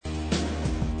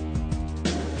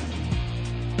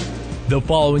The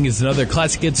following is another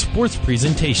Classic Kids sports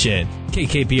presentation.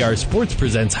 KKPR Sports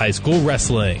presents high school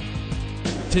wrestling.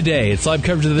 Today, it's live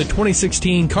coverage of the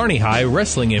 2016 Kearney High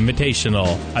Wrestling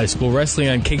Invitational. High school wrestling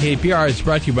on KKPR is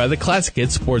brought to you by the Classic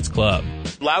Kids Sports Club.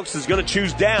 Laux is going to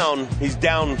choose down. He's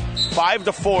down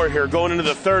 5-4 here going into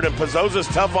the third, and Pizzoza's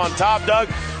tough on top, Doug.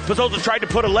 Pizzoza tried to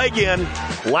put a leg in.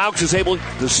 Laux is able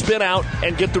to spin out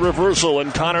and get the reversal,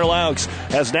 and Connor Laux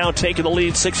has now taken the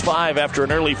lead 6-5 after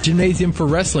an early Gymnasium for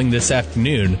wrestling this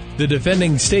afternoon. The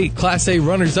defending state Class A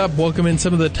runners-up welcome in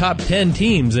some of the top 10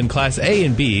 teams in Class A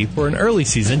and B for an early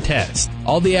season test.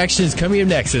 All the action is coming up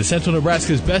next as Central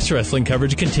Nebraska's best wrestling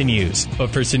coverage continues. But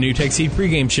first, a New Tech Seed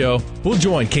pregame show. We'll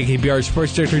join KKPR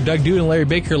Sports Director Doug Duda and Larry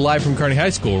Baker live from Kearney High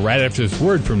School right after this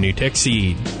word from New Tech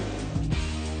Seed.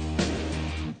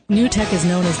 New Tech is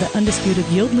known as the undisputed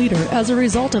yield leader as a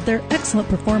result of their excellent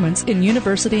performance in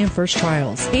university and first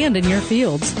trials and in your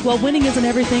fields. While winning isn't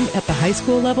everything at the high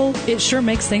school level, it sure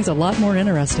makes things a lot more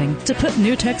interesting. To put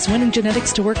New Tech's winning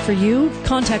genetics to work for you,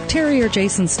 contact Terry or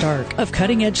Jason Stark of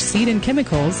Cutting Edge Seed and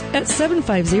Chemicals at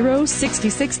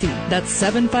 750-6060. That's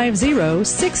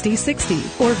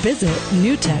 750-6060. Or visit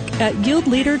newtech at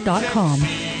yieldleader.com.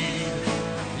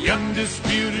 The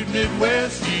undisputed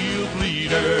Midwest yield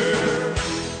leader.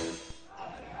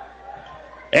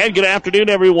 And good afternoon,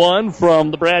 everyone,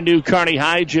 from the brand new Kearney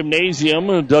High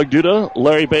Gymnasium. Doug Duda,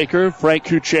 Larry Baker, Frank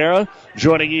Kuchera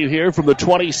joining you here from the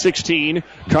 2016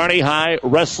 Kearney High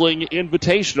Wrestling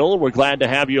Invitational. We're glad to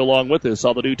have you along with us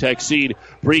on the New Tech Seed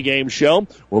pregame show.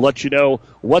 We'll let you know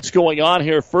what's going on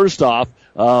here first off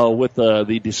with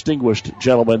the distinguished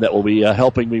gentleman that will be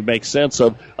helping me make sense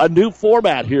of a new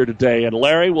format here today. And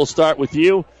Larry, we'll start with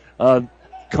you.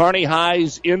 Kearney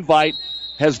High's invite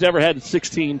has never had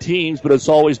 16 teams, but it's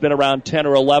always been around 10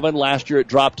 or 11. Last year it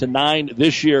dropped to 9.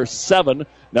 This year, 7.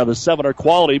 Now the 7 are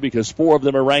quality because 4 of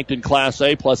them are ranked in Class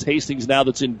A, plus Hastings now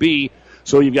that's in B.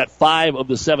 So you've got 5 of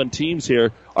the 7 teams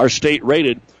here are state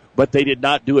rated, but they did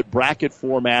not do it bracket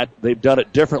format. They've done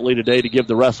it differently today to give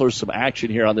the wrestlers some action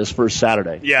here on this first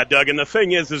Saturday. Yeah, Doug, and the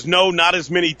thing is no, not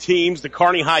as many teams. The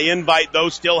Kearney High invite, though,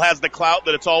 still has the clout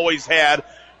that it's always had.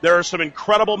 There are some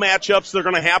incredible matchups that are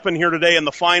going to happen here today in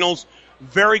the finals.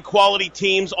 Very quality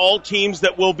teams, all teams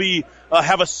that will be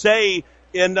have a say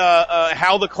in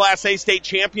how the Class A state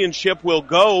championship will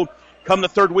go come the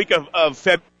third week of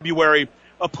February.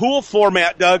 A pool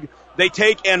format, Doug, they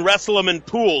take and wrestle them in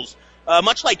pools,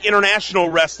 much like international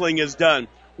wrestling is done.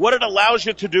 What it allows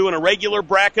you to do in a regular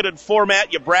bracketed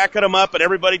format, you bracket them up and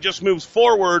everybody just moves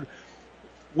forward.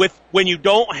 When you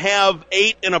don't have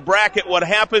 8 in a bracket, what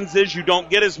happens is you don't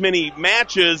get as many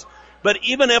matches. But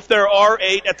even if there are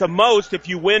 8 at the most, if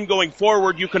you win going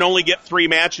forward, you can only get 3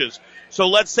 matches. So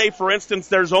let's say, for instance,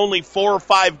 there's only 4 or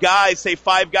 5 guys, say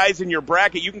 5 guys in your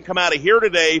bracket. You can come out of here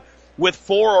today with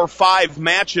 4 or 5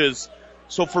 matches.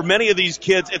 So for many of these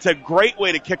kids, it's a great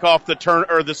way to kick off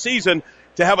the season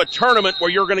to have a tournament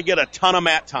where you're going to get a ton of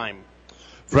mat time.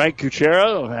 Frank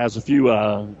Kuchera has a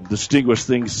few distinguished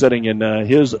things sitting in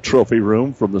his trophy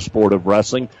room from the sport of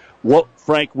wrestling. What,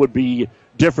 Frank, would be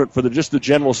different for just the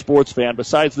general sports fan,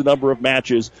 besides the number of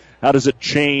matches? How does it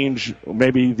change?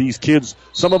 Maybe these kids,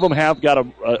 some of them have got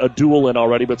a duel in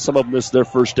already, but some of them, this is their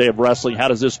first day of wrestling. How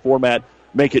does this format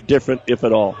make it different, if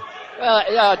at all? Well,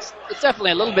 yeah, it's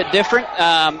definitely a little bit different.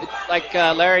 Like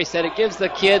Larry said, it gives the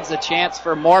kids a chance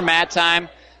for more mat time,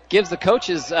 gives the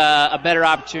coaches a better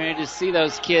opportunity to see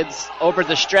those kids over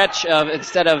the stretch of,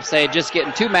 instead of, say, just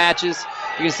getting 2 matches,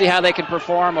 you can see how they can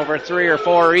perform over 3 or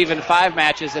 4 or even 5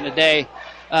 matches in a day.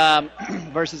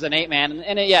 Versus an 8-man.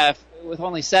 And with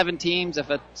only 7 teams,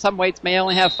 some weights may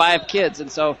only have 5 kids, and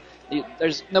so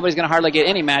nobody's going to hardly get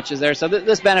any matches there. So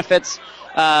this benefits,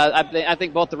 I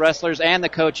think, both the wrestlers and the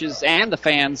coaches and the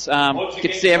fans. Get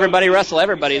to see everybody wrestle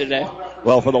everybody today.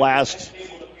 Well, for the last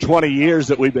 20 years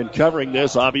that we've been covering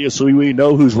this, obviously we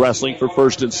know who's wrestling for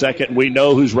first and second, and we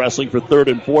know who's wrestling for third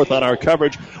and fourth on our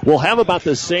coverage. We'll have about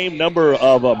the same number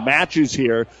of matches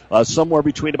here, somewhere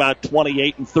between about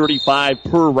 28 and 35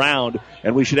 per round,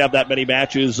 and we should have that many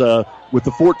matches with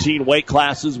the 14 weight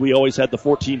classes. We always had the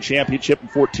 14 championship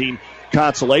and 14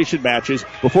 consolation matches.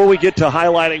 Before we get to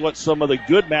highlighting what some of the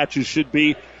good matches should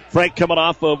be, Frank, coming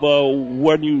off of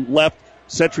when you left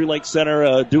CenturyLink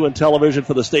Center doing television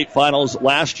for the state finals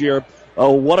last year,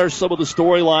 what are some of the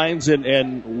storylines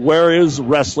and where is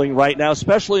wrestling right now,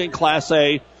 especially in Class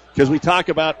A? Because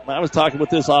I was talking with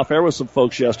this off air with some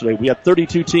folks yesterday. We have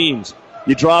 32 teams.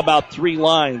 You draw about 3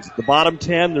 lines. The bottom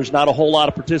 10, there's not a whole lot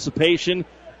of participation.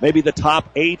 Maybe the top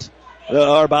 8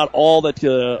 are about all that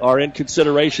are in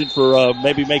consideration for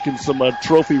maybe making some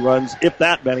trophy runs, if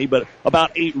that many, but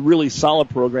about 8 really solid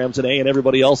programs in A, and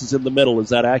everybody else is in the middle. Is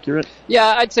that accurate?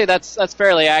 Yeah, I'd say that's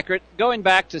fairly accurate. Going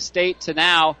back to state to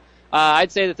now,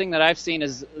 I'd say the thing that I've seen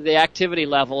is the activity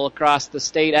level across the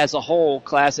state as a whole,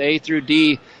 Class A through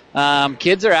D.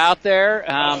 Kids are out there.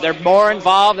 They're more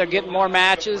involved. They're getting more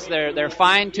matches. They're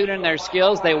fine-tuning their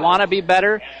skills. They want to be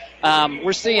better.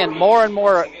 We're seeing more and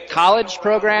more college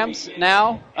programs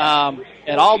now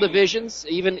at all divisions,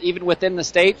 even within the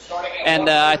state. And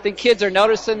I think kids are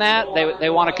noticing that. They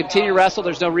want to continue to wrestle.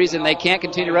 There's no reason they can't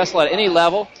continue to wrestle at any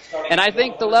level. And I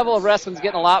think the level of wrestling is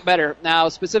getting a lot better. Now,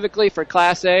 specifically for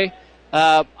Class A,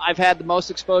 I've had the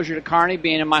most exposure to Kearney,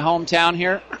 being in my hometown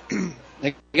here.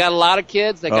 They got a lot of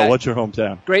kids. What's your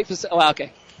hometown? Great facility. Well,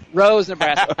 okay. Rose,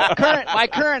 Nebraska. My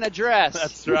current address.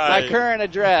 That's right. My current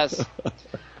address.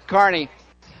 Kearney.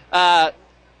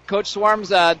 Coach Swarm's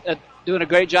doing a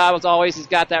great job as always. He's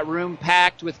got that room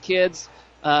packed with kids.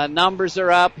 Numbers are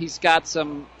up. He's got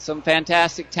some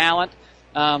fantastic talent,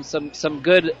 some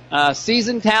good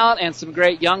seasoned talent, and some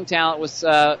great young talent.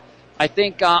 I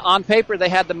think on paper they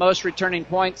had the most returning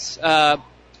points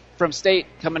from state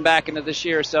coming back into this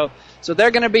year. So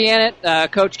they're going to be in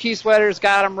it. Coach Kieswetter's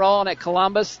got them rolling at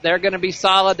Columbus. They're going to be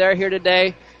solid. They're here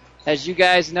today. As you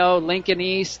guys know, Lincoln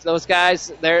East, those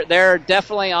guys, they're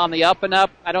definitely on the up and up.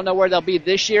 I don't know where they'll be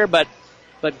this year, but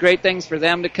great things for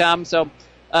them to come. So,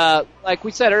 like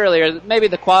we said earlier, maybe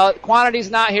the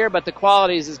quantity's not here, but the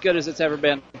quality is as good as it's ever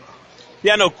been.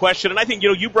 Yeah, no question. And I think,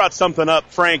 you brought something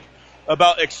up, Frank,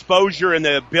 about exposure and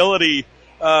the ability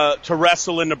to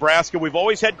wrestle in Nebraska. We've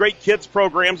always had great kids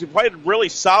programs. We've had really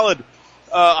solid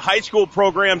high school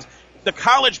programs. The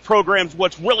college programs,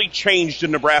 what's really changed in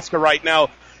Nebraska right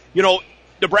now,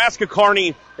 Nebraska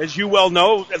Kearney, as you well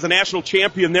know, as a national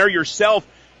champion there yourself,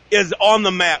 is on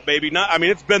the map, baby.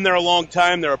 It's been there a long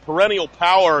time. They're a perennial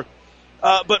power.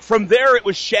 But from there, it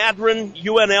was Shadron,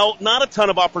 UNL, not a ton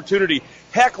of opportunity.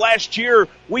 Heck, last year,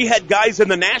 we had guys in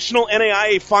the national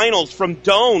NAIA finals from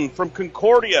Doane, from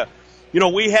Concordia.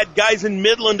 We had guys in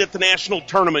Midland at the national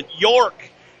tournament. York,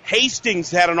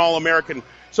 Hastings had an All-American.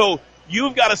 So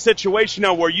you've got a situation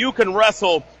now where you can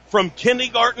wrestle from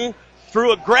kindergarten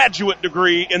through a graduate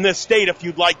degree in this state if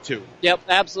you'd like to. Yep,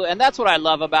 absolutely. And that's what I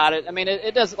love about it.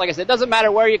 It doesn't, like I said, it doesn't matter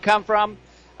where you come from.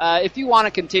 If you want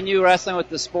to continue wrestling with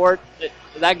the sport,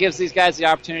 that gives these guys the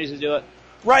opportunity to do it.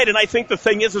 Right, and I think the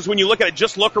thing is when you look at it,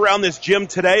 just look around this gym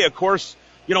today. Of course,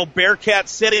 Bearcat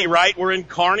City, right? We're in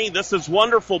Kearney. This is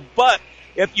wonderful. But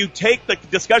if you take the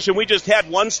discussion we just had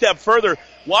one step further,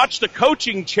 watch the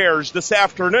coaching chairs this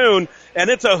afternoon, and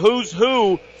it's a who's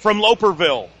who from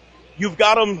Loperville. You've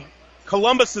got them.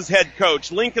 Columbus's head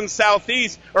coach, Lincoln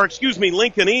East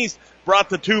brought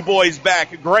the two boys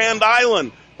back. Grand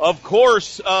Island, of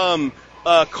course,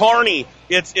 Kearney.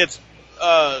 It's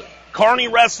Kearney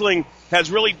wrestling has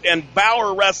really, and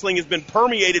Bauer wrestling has been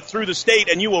permeated through the state,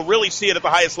 and you will really see it at the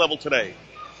highest level today.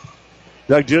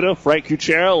 Doug Duda, Frank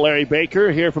Kuchera, Larry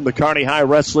Baker here from the Kearney High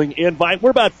Wrestling Invite. We're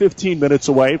about 15 minutes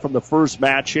away from the first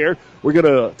match here. We're going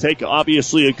to take,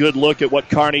 obviously, a good look at what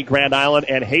Kearney, Grand Island,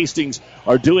 and Hastings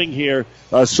are doing here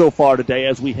so far today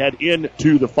as we head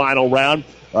into the final round.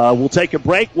 We'll take a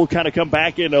break. We'll kind of come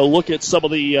back and look at some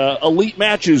of the elite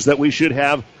matches that we should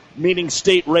have, meaning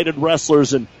state-rated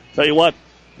wrestlers. And tell you what,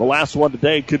 the last one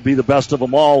today could be the best of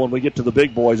them all when we get to the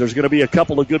big boys. There's going to be a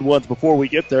couple of good ones before we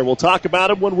get there. We'll talk about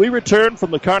them when we return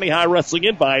from the Kearney High Wrestling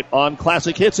Invite on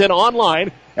Classic Hits and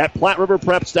online at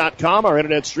PlatteRiverPreps.com. Our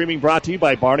internet streaming brought to you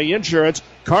by Barney Insurance,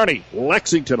 Kearney,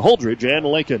 Lexington, Holdridge, and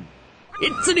Lincoln.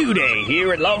 It's a new day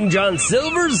here at Long John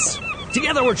Silver's.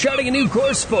 Together we're charting a new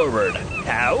course forward.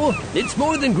 How? It's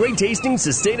more than great tasting,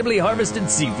 sustainably harvested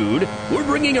seafood. We're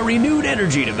bringing a renewed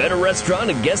energy to better restaurant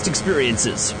and guest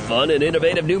experiences, fun and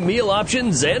innovative new meal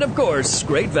options, and of course,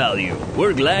 great value.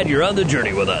 We're glad you're on the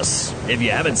journey with us. If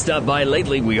you haven't stopped by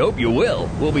lately, we hope you will.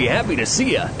 We'll be happy to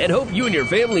see you and hope you and your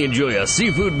family enjoy a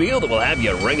seafood meal that will have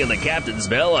you ringing the captain's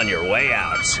bell on your way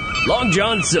out. Long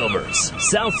John Silver's,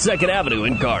 South 2nd Avenue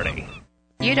in Kearney.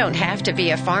 You don't have to be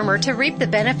a farmer to reap the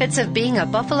benefits of being a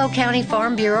Buffalo County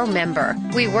Farm Bureau member.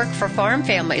 We work for farm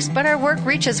families, but our work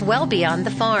reaches well beyond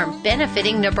the farm,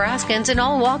 benefiting Nebraskans in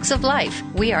all walks of life.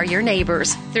 We are your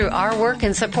neighbors. Through our work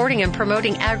in supporting and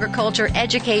promoting agriculture,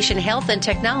 education, health, and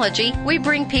technology, we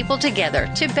bring people together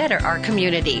to better our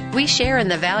community. We share in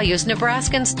the values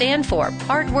Nebraskans stand for: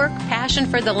 hard work, passion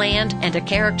for the land, and a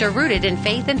character rooted in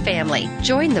faith and family.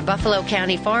 Join the Buffalo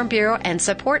County Farm Bureau and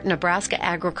support Nebraska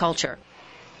agriculture.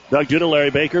 Doug Duda,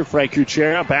 Larry Baker, Frank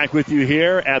Kuchera back with you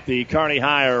here at the Kearney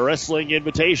High Wrestling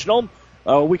Invitational.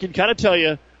 We can kind of tell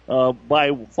you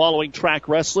by following track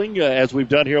wrestling, as we've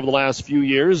done here over the last few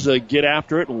years. Get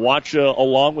after it and watch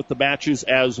along with the matches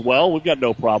as well. We've got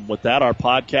no problem with that. Our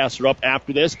podcasts are up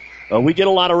after this. We get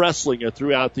a lot of wrestling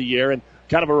throughout the year. And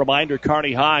kind of a reminder,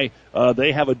 Kearney High,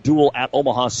 they have a duel at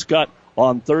Omaha Skutt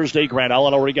on Thursday. Grand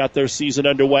Island already got their season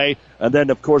underway. And then,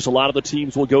 of course, a lot of the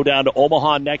teams will go down to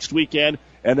Omaha next weekend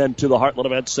and then to the Heartland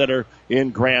Event Center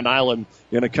in Grand Island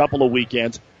in a couple of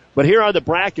weekends. But here are the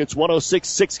brackets. 106,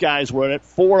 6 guys were in it,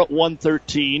 4 at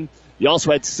 113. You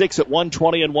also had 6 at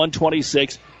 120 and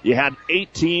 126. You had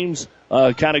 8 teams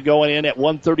kind of going in at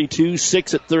 132,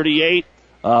 6 at 38,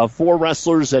 4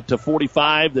 wrestlers at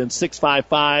 45, then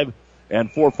 655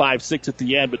 and 456 at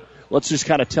the end. But let's just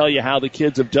kind of tell you how the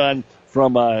kids have done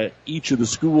from each of the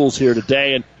schools here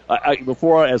today. And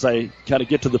before, as I kind of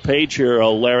get to the page here,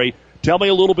 Larry, tell me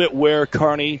a little bit where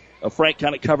Kearney, Frank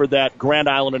kind of covered that, Grand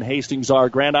Island and Hastings are.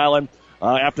 Grand Island,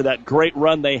 after that great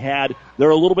run they had,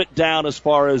 they're a little bit down as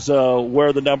far as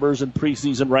where the numbers and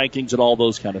preseason rankings and all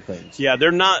those kind of things. Yeah,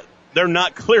 they're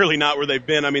not clearly not where they've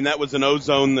been. I mean, that was an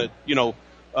ozone that,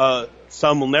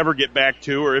 some will never get back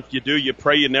to, or if you do, you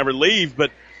pray you never leave.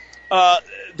 But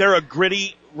they're a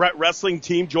gritty wrestling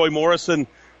team. Joy Morrison,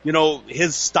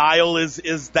 his style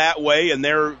is that way, and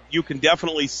you can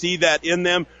definitely see that in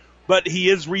them. But he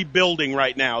is rebuilding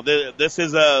right now. This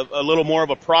is a little more of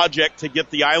a project to get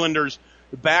the Islanders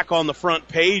back on the front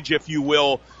page, if you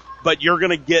will. But you're going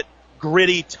to get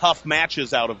gritty, tough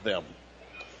matches out of them.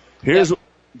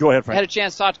 Go ahead, Frank. I had a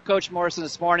chance to talk to Coach Morrison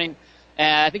this morning,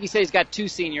 and I think he said he's got 2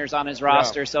 seniors on his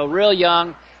roster, so real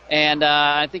young. And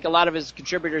I think a lot of his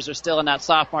contributors are still in that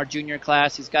sophomore, junior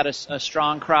class. He's got a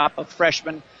strong crop of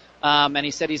freshmen, and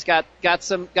he said he's got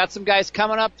some guys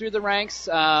coming up through the ranks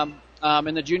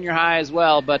in the junior high as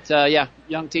well. But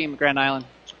young team, Grand Island.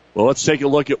 Well, let's take a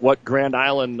look at what Grand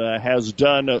Island has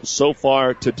done so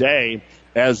far today.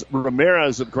 As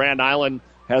Ramirez of Grand Island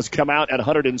has come out at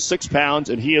 106 pounds,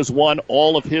 and he has won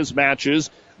all of his matches.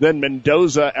 Then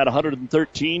Mendoza at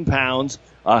 113 pounds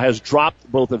has dropped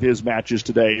both of his matches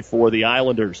today for the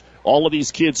Islanders. All of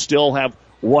these kids still have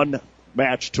one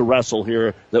match to wrestle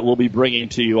here that we'll be bringing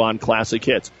to you on Classic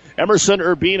Hits. Emerson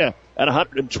Urbina at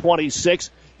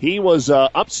 126. He was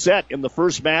upset in the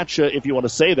first match, if you want to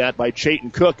say that, by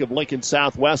Chayton Cook of Lincoln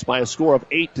Southwest by a score of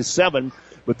 8-7,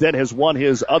 but then has won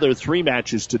his other 3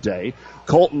 matches today.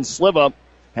 Colton Sliva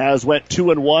has went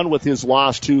 2-1 with his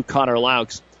loss to Connor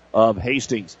Laux of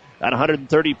Hastings. At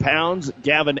 130 pounds,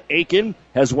 Gavin Aiken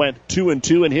has went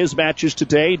 2-2 in his matches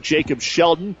today. Jacob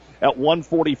Sheldon at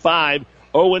 145,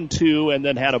 0-2, and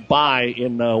then had a bye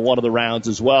in one of the rounds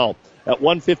as well. At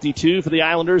 152 for the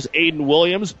Islanders, Aiden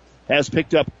Williams has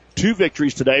picked up 2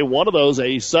 victories today. One of those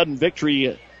a sudden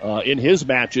victory in his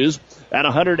matches. At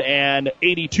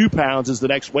 182 pounds is the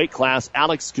next weight class.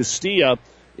 Alex Castilla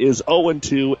is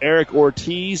 0-2. Eric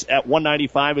Ortiz at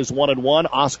 195 is 1-1.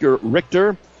 Oscar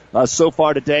Richter so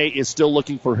far today is still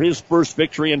looking for his first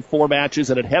victory in 4 matches.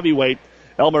 And at heavyweight,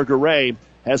 Elmer Garay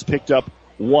has picked up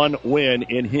 1 win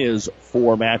in his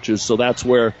 4 matches. So that's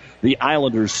where the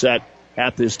Islanders set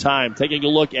at this time. Taking a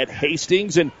look at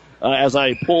Hastings, and as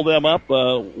I pull them up,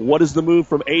 what does the move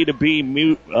from A to B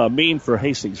mean for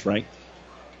Hastings, Frank?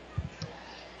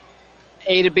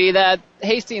 A to B, that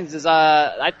Hastings is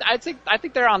I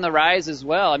think they're on the rise as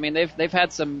well. I mean, they've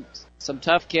had some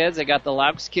tough kids. They got the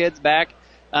Laux kids back.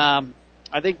 I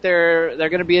think they're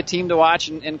going to be a team to watch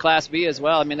in Class B as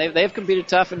well. I mean, they've competed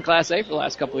tough in Class A for the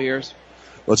last couple of years.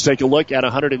 Let's take a look at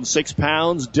 106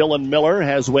 pounds. Dylan Miller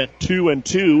has went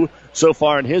 2-2 so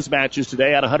far in his matches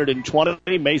today. At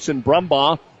 120, Mason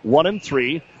Brumbaugh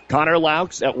 1-3. Connor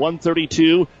Laux at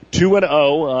 132,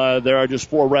 2-0. There are just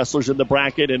 4 wrestlers in the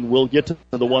bracket, and we'll get to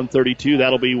the 132.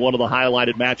 That'll be one of the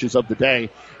highlighted matches of the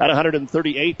day. At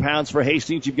 138 pounds for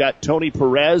Hastings, you've got Tony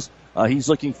Perez. He's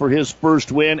looking for his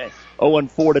first win.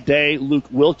 0-4 today. Luke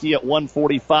Wilkie at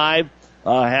 145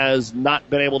 has not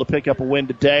been able to pick up a win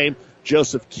today.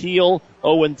 Joseph Keel,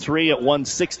 0-3 at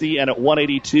 160, and at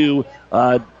 182,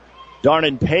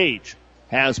 Darnan Page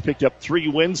has picked up 3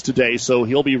 wins today, so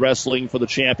he'll be wrestling for the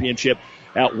championship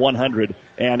at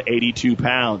 182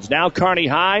 pounds. Now Kearney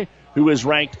High, who is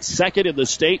ranked 2nd in the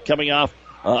state, coming off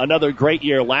another great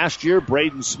year last year.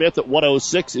 Braden Smith at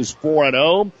 106 is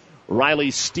 4-0. Riley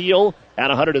Steele at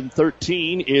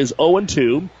 113 is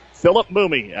 0-2. Philip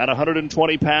Mooney at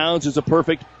 120 pounds is a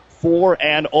perfect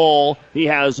 4-0. He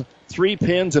has 3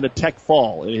 pins and a tech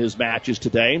fall in his matches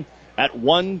today. At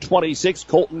 126,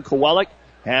 Colton Kowalik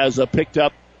has picked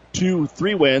up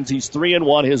 3 wins. He's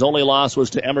 3-1. His only loss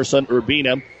was to Emerson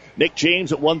Urbina. Nick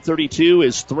James at 132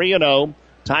 is 3-0.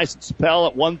 Tyson Spell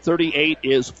at 138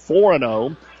 is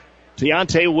 4-0.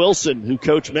 Deontay Wilson, who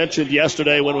Coach mentioned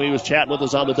yesterday when he was chatting with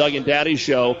us on the Doug and Daddy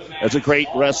show as a great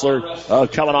wrestler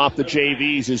coming off the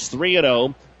JVs, is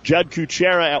 3-0. Judd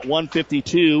Kuchera at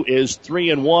 152 is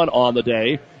 3-1 on the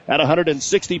day. At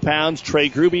 160 pounds, Trey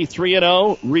Gruby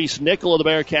 3-0. Reese Nickel of the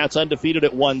Bearcats undefeated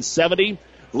at 170.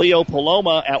 Leo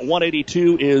Paloma at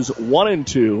 182 is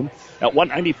 1-2. At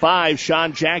 195,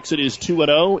 Sean Jackson is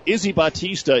 2-0. Izzy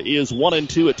Batista is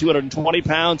 1-2 at 220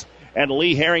 pounds. And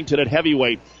Lee Harrington at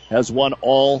heavyweight has won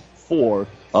all 4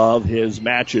 of his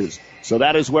matches. So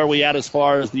that is where we at as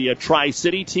far as the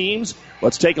Tri-City teams.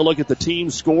 Let's take a look at the team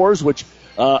scores, which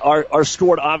are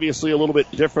scored obviously a little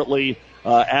bit differently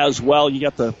as well. You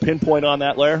got the pinpoint on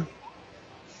that, Lair?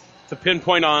 The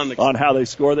pinpoint on how they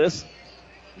score this?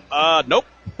 Nope.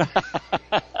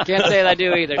 Can't say that I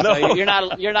do either. No. So you're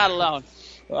not alone.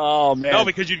 Oh man. No,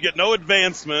 because you'd get no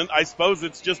advancement. I suppose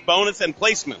it's just bonus and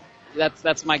placement.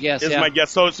 That's my guess. Is my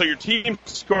guess. So your team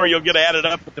score you'll get added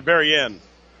up at the very end.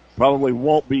 Probably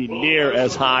won't be near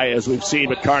as high as we've seen,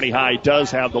 but Kearney High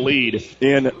does have the lead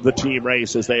in the team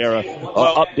race as they are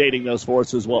updating those for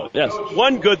us as well. Yes.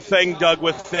 One good thing, Doug,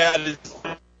 with that is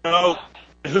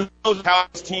who knows how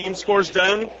his team score's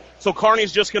done. So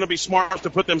Kearney's just going to be smart to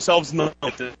put themselves in the.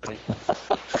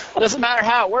 Doesn't matter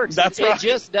how it works. That's right. It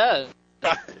just does.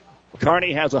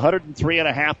 Kearney has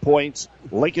 103.5 points.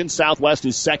 Lincoln Southwest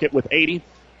is second with 80.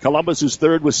 Columbus is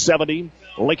third with 70.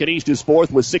 Lincoln East is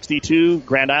fourth with 62.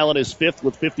 Grand Island is fifth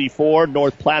with 54.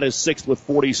 North Platte is sixth with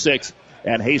 46.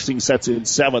 And Hastings sets in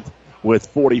seventh with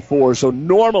 44. So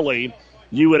normally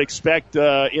you would expect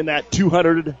in that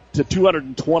 200 to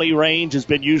 220 range has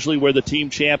been usually where the team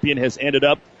champion has ended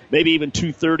up. Maybe even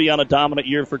 230 on a dominant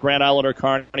year for Grand Island or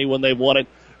Kearney when they've won it.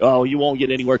 Oh, you won't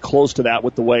get anywhere close to that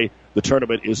with the way the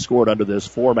tournament is scored under this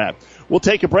format. We'll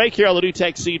take a break here on the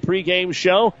NewTek Seed pregame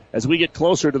show as we get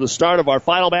closer to the start of our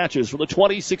final matches for the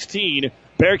 2016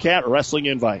 Bearcat Wrestling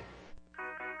Invite.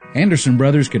 Anderson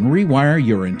Brothers can rewire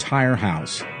your entire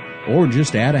house or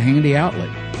just add a handy outlet.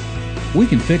 We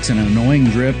can fix an annoying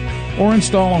drip or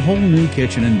install a whole new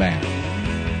kitchen and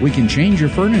bath. We can change your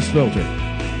furnace filter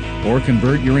or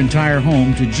convert your entire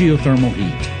home to geothermal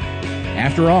heat.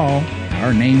 After all,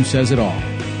 our name says it all.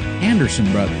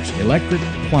 Anderson Brothers, electric,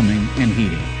 plumbing, and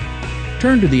heating.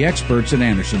 Turn to the experts at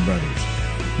Anderson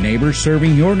Brothers. Neighbors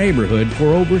serving your neighborhood for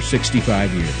over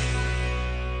 65 years.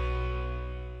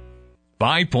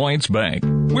 5 Points Bank.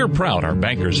 We're proud our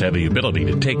bankers have the ability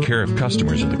to take care of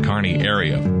customers in the Kearney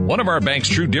area. One of our bank's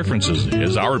true differences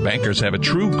is our bankers have a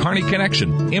true Kearney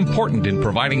connection, important in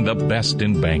providing the best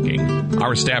in banking.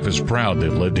 Our staff is proud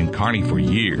they've lived in Kearney for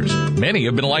years. Many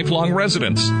have been lifelong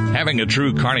residents. Having a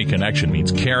true Kearney connection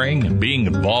means caring and being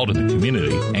involved in the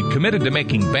community and committed to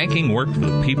making banking work for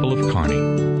the people of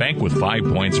Kearney. Bank with 5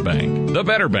 Points Bank. The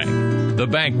better bank. The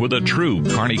bank with a true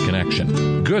Kearney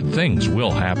connection. Good things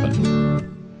will happen.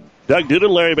 Doug Duda,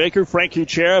 Larry Baker, Frank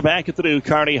Kuchera back at the new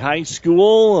Kearney High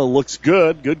School. Looks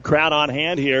good. Good crowd on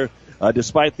hand here,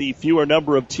 despite the fewer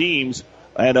number of teams.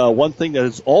 And one thing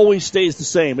that always stays the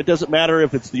same, it doesn't matter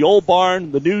if it's the old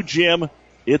barn, the new gym,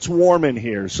 it's warm in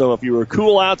here. So if you were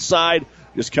cool outside,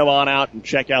 just come on out and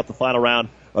check out the final round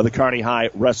of the Kearney High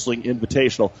Wrestling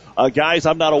Invitational. Guys,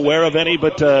 I'm not aware of any,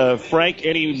 but Frank,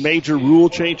 any major rule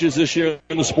changes this year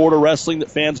in the sport of wrestling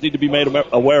that fans need to be made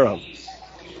aware of?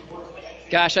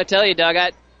 Gosh, I tell you,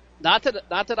 Doug, not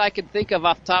that I can think of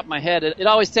off the top of my head. It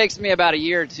always takes me about a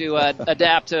year to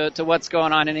adapt to what's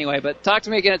going on anyway. But talk to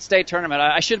me again at state tournament.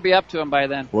 I should be up to them by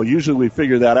then. Well, usually we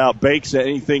figure that out. Bakes,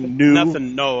 anything new?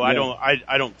 Nothing. No, Yeah.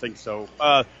 I don't think so.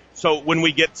 So when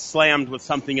we get slammed with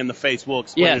something in the face, we'll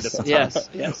explain it at the time.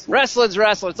 Yes. Wrestling's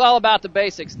wrestling. It's all about the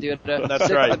basics, dude. That's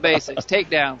Stick right. to the basics.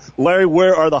 Takedowns. Larry,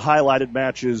 where are the highlighted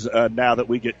matches now that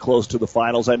we get close to the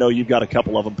finals? I know you've got a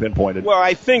couple of them pinpointed. Well,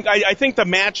 I think the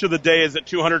match of the day is at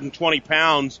 220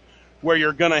 pounds, where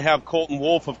you're going to have Colton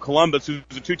Wolf of Columbus, who's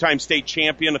a 2-time state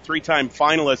champion, a 3-time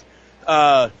finalist.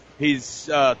 He's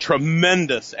a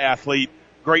tremendous athlete,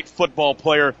 great football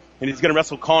player, and he's going to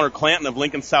wrestle Connor Clanton of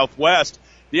Lincoln Southwest.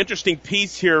 The interesting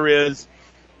piece here is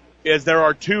there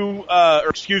are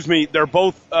they're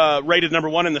both rated number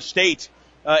 1 in the state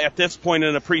at this point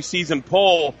in a preseason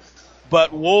poll,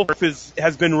 but Wolf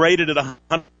has been rated at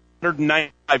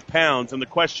 195 pounds, and the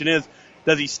question is,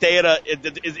 does he stay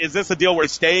is this a deal where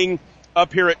he's staying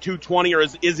up here at 220, or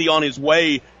is he on his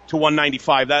way to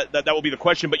 195? That will be the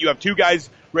question. But you have two guys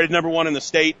rated number 1 in the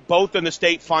state, both in the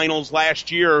state finals last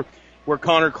year, where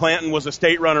Connor Clanton was a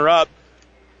state runner-up.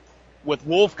 With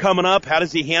Wolf coming up, how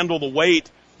does he handle the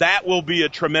weight? That will be a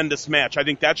tremendous match. I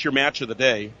think that's your match of the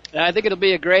day. I think it'll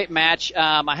be a great match.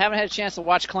 I haven't had a chance to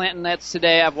watch Clanton Nets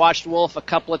today. I've watched Wolf a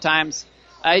couple of times.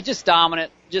 He's just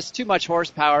dominant. just too much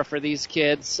horsepower for these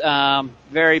kids.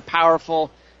 Very powerful,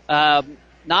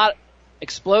 not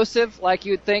explosive like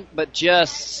you'd think, but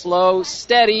just slow,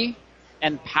 steady,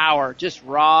 and power, just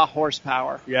raw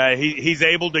horsepower. Yeah, he's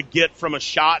able to get from a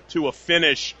shot to a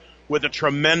finish with a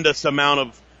tremendous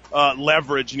amount of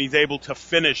leverage, and he's able to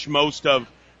finish most of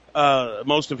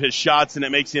his shots, and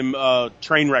it makes him a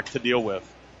train wreck to deal with.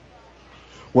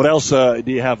 What else do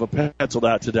you have penciled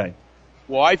out today?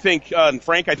 Well, I think, and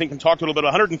Frank, I think, can talk to a little bit.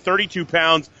 132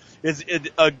 pounds is,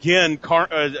 again,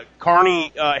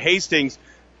 Kearney Hastings.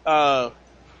 Connor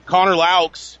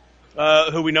Laux,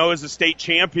 who we know is a state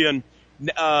champion,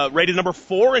 rated number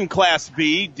 4 in Class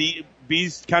B.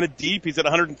 B's kind of deep. He's at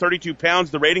 132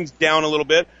 pounds. The rating's down a little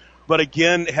bit, but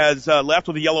again has left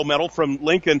with a yellow medal from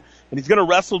Lincoln, and he's going to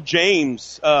wrestle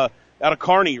James out of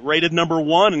Kearney, rated number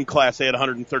 1 in Class A at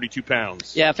 132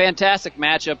 pounds. Yeah, fantastic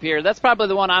matchup here. That's probably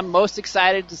the one I'm most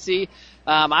excited to see.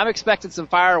 I'm expecting some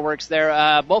fireworks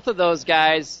there. Both of those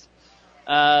guys,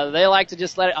 they like to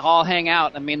just let it all hang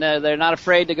out. I mean, they're not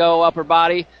afraid to go upper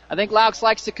body. I think Laux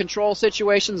likes to control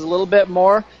situations a little bit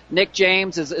more. Nick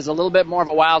James is a little bit more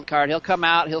of a wild card. He'll come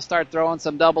out, he'll start throwing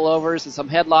some double overs and some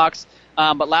headlocks.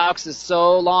 But Laux is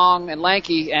so long and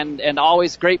lanky and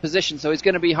always great position, so he's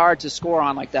going to be hard to score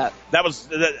on like that. That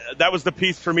was the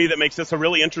piece for me that makes this a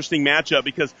really interesting matchup,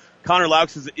 because Connor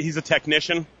Laux he's a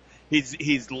technician.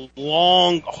 He's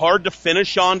long, hard to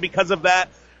finish on because of that,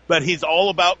 but he's all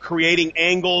about creating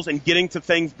angles and getting to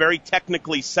things very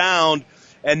technically sound.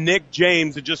 And Nick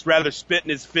James would just rather spit in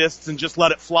his fists and just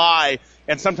let it fly.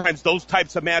 And sometimes those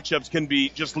types of matchups can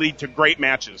just lead to great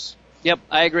matches. Yep,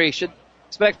 I agree. Should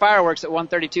expect fireworks at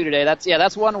 132 today.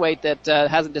 That's one weight that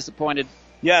hasn't disappointed.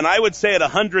 Yeah, and I would say at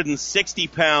 160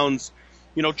 pounds,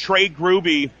 Trey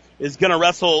Gruby is going to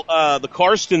wrestle the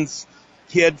Karstens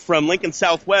kid from Lincoln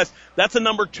Southwest. That's a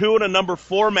number 2 and a number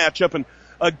 4 matchup. And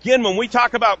again, when we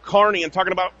talk about Kearney and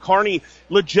talking about Kearney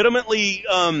legitimately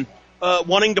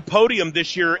wanting to podium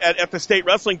this year at the state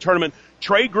wrestling tournament,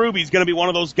 Trey Gruby is going to be one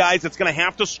of those guys that's going to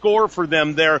have to score for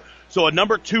them there. So a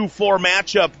number 2-4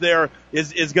 matchup there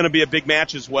is going to be a big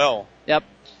match as well. Yep.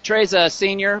 Trey's a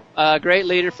senior, great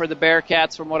leader for the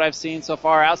Bearcats from what I've seen so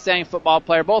far. Outstanding football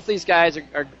player. Both these guys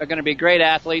are going to be great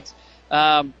athletes.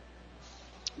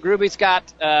 Gruby's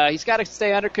he's got to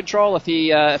stay under control if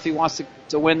he wants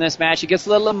to win this match. He gets a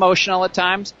little emotional at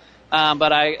times,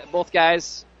 but both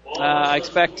guys I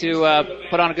expect to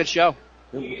put on a good show.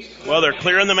 Well, they're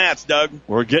clearing the mats, Doug.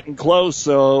 We're getting close.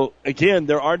 So, again,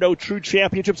 there are no true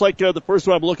championships like the first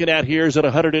one I'm looking at here is at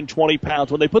 120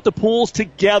 pounds. When they put the pools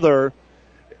together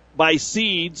by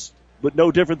seeds, but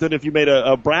no different than if you made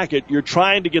a bracket, you're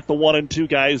trying to get the 1 and 2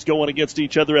 guys going against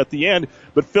each other at the end.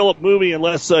 But Philip Mooney,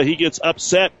 unless he gets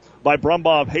upset by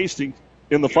Brumbaugh of Hastings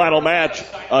in the final match,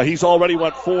 he's already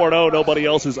went 4-0. Nobody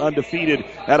else is undefeated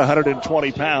at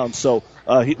 120 pounds. So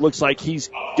he looks like he's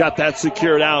got that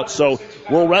secured out. So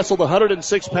we'll wrestle the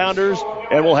 106-pounders,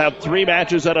 and we'll have 3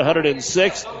 matches at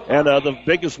 106. And the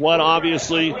biggest one,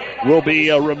 obviously, will be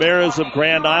Ramirez of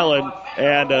Grand Island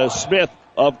and Smith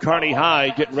of Kearney High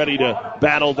getting ready to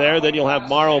battle there. Then you'll have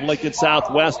Morrow of Lincoln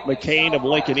Southwest, McCain of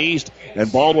Lincoln East,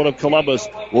 and Baldwin of Columbus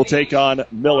will take on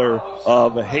Miller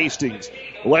of Hastings.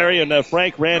 Larry and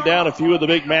Frank ran down a few of the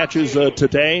big matches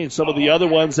today. Some of the other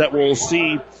ones that we'll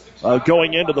see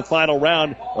going into the final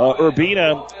round.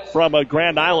 Urbina from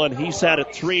Grand Island, he sat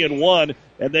at 3-1.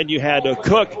 And then you had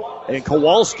Cook and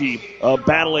Kowalski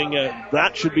battling.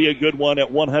 That should be a good one at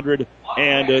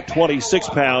 126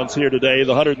 pounds here today.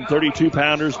 The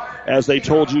 132-pounders, as they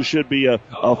told you, should be a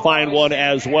fine one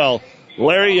as well.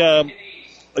 Larry,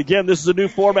 again, this is a new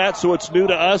format, so it's new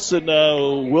to us, and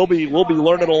we'll be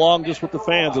learning along just with the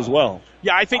fans as well.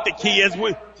 Yeah, I think the key is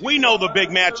we know the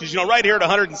big matches. Right here at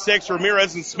 106,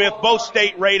 Ramirez and Smith, both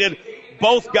state rated.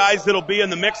 Both guys that'll be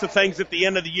in the mix of things at the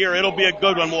end of the year. It'll be a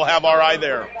good one. We'll have our eye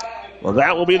there. Well,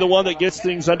 that will be the one that gets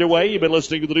things underway. You've been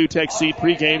listening to the NewTek Seed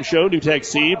pregame show. NewTek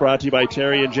Seed brought to you by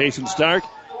Terry and Jason Stark,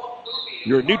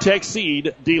 your NewTek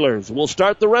Seed dealers. We'll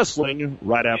start the wrestling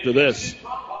right after this.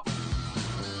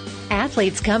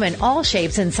 Athletes come in all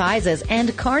shapes and sizes,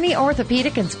 and Kearney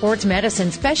Orthopedic and Sports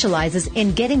Medicine specializes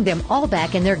in getting them all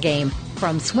back in their game.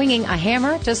 From swinging a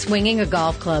hammer to swinging a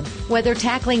golf club, whether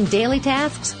tackling daily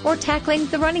tasks or tackling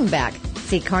the running back.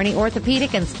 See Kearney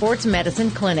Orthopedic and Sports Medicine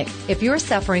Clinic. If you're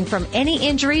suffering from any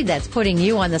injury that's putting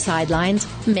you on the sidelines,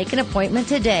 make an appointment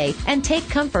today and take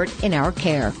comfort in our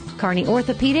care. Kearney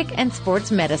Orthopedic and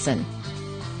Sports Medicine.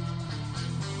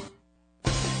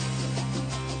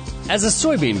 As a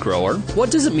soybean grower,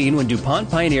 what does it mean when DuPont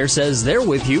Pioneer says they're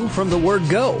with you from the word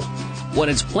go? When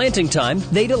it's planting time,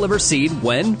 they deliver seed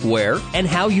when, where, and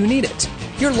how you need it.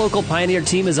 Your local Pioneer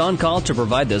team is on call to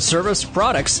provide the service,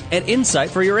 products, and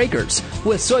insight for your acres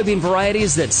with soybean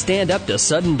varieties that stand up to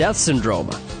sudden death syndrome.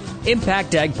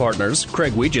 Impact Ag Partners,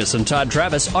 Craig Weegis and Todd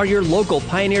Travis are your local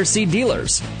Pioneer Seed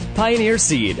dealers. Pioneer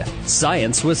Seed,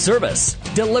 science with service,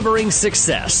 delivering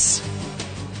success.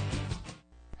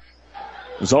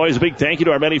 As always, a big thank you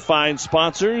to our many fine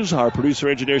sponsors. Our producer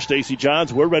engineer Stacy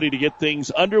Johns. We're ready to get things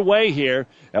underway here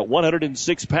at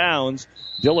 106 pounds.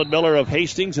 Dylan Miller of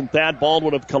Hastings and Thad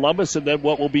Baldwin of Columbus, and then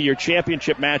what will be your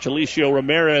championship match, Alicio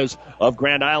Ramirez of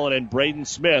Grand Island and Braden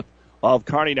Smith of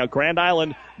Kearney. Now, Grand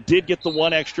Island did get the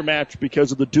one extra match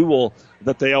because of the duel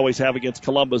that they always have against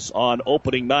Columbus on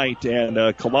opening night,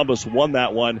 and Columbus won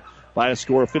that one by a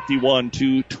score of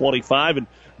 51-25. And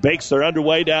Bakes, they're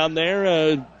underway down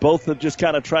there. Both have just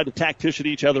kind of tried to tactician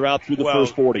each other out through the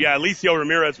first 40. Yeah, Alicio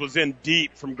Ramirez was in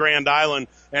deep from Grand Island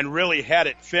and really had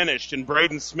it finished. And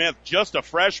Braden Smith, just a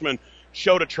freshman,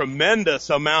 showed a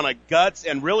tremendous amount of guts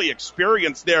and really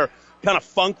experience there. Kind of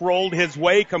funk rolled his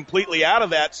way completely out of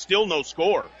that. Still no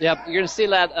score. Yep, you're going to see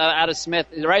that out of Smith.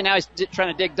 Right now he's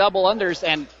trying to dig double unders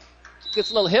and gets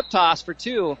a little hip toss for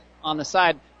two on the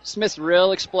side. Smith's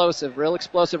real explosive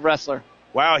wrestler.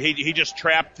 Wow, he just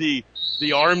trapped the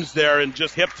arms there and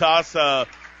just hip toss.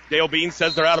 Dale Bean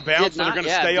says they're out of bounds, so they're going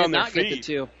to stay on their feet. Get the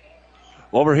two.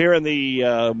 Over here in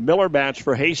the Miller match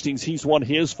for Hastings, he's won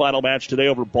his final match today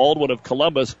over Baldwin of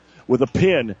Columbus with a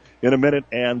pin in 1 minute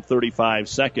and 35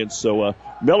 seconds. So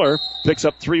Miller picks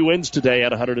up 3 wins today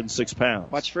at 106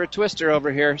 pounds. Watch for a twister over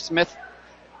here. Smith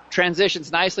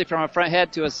transitions nicely from a front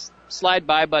head to a slide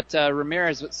by, but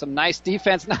Ramirez with some nice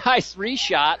defense, nice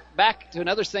reshot, back to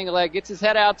another single leg, gets his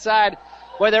head outside.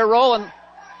 Boy, they're rolling.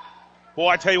 Boy,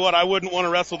 I tell you what, I wouldn't want to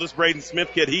wrestle this Braden Smith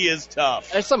kid. He is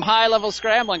tough. There's some high-level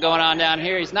scrambling going on down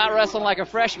here. He's not wrestling like a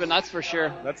freshman, that's for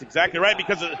sure. That's exactly right,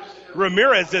 because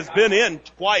Ramirez has been in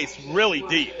twice really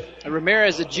deep.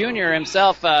 Ramirez, a junior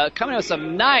himself, coming with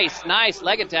some nice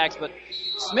leg attacks, but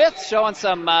Smith showing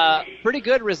some pretty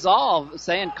good resolve,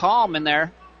 staying calm in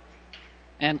there,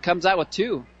 and comes out with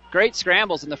 2 great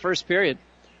scrambles in the first period.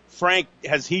 Frank,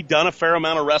 has he done a fair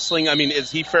amount of wrestling? I mean,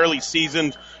 is he fairly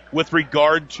seasoned with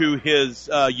regard to his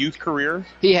youth career?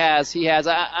 He has.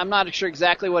 I'm not sure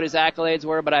exactly what his accolades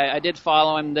were, but I did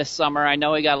follow him this summer. I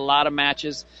know he got a lot of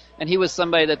matches, and he was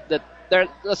somebody that they're,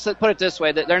 let's put it this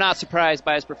way, that they're not surprised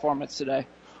by his performance today.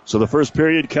 So the first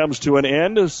period comes to an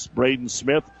end as Braden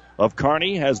Smith of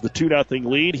Kearney has the 2-0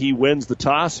 lead. He wins the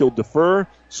toss. He'll defer.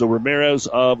 So Ramirez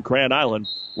of Grand Island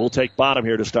will take bottom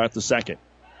here to start the second.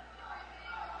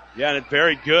 Yeah, and it's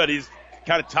very good. He's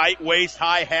kind of tight waist,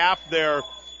 high half there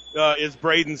is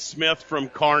Braden Smith from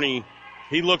Kearney.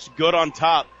 He looks good on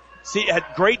top. See, had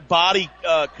great body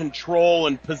control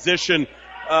and position.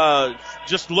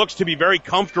 Just looks to be very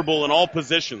comfortable in all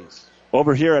positions.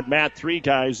 Over here at Mat 3,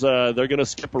 guys, they're going to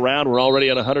skip around. We're already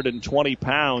at 120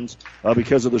 pounds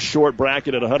because of the short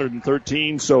bracket at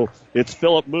 113. So it's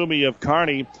Philip Moomey of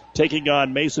Kearney taking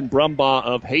on Mason Brumbaugh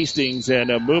of Hastings. And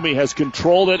Moomey has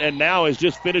controlled it and now is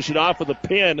just finishing off with a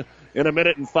pin in 1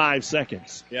 minute and 5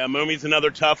 seconds. Yeah, Moomey's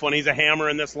another tough one. He's a hammer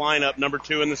in this lineup, number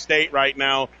 2 in the state right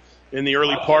now in the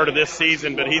early part of this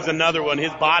season. But he's another one.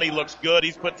 His body looks good.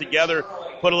 He's put together,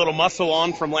 put a little muscle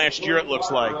on from last year, it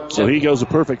looks like. So he goes a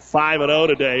perfect 5-0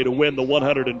 today to win the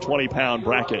 120-pound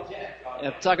bracket.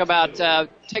 Yeah, talk about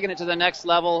taking it to the next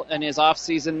level in his off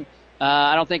season.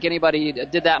 I don't think anybody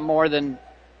did that more than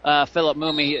Philip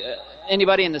Moomey.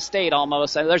 Anybody in the state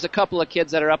almost. There's a couple of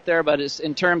kids that are up there, but it's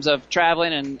in terms of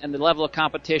traveling and the level of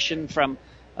competition from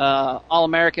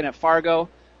All-American at Fargo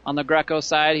on the Greco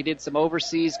side. He did some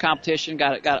overseas competition,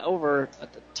 got over a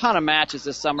ton of matches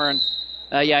this summer, and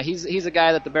he's a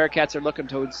guy that the Bearcats are looking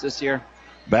towards this year.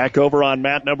 Back over on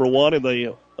mat number 1 in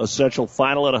the essential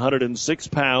final at 106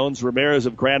 pounds. Ramirez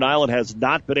of Grand Island has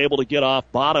not been able to get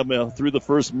off bottom through the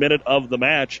first minute of the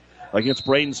match against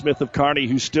Braden Smith of Kearney,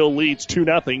 who still leads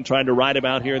 2-0, trying to ride him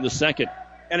out here in the second.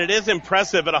 And it is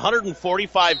impressive at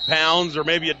 145 pounds or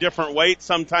maybe a different weight.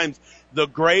 Sometimes the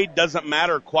grade doesn't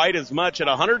matter quite as much. At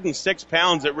 106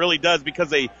 pounds, it really does,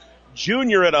 because a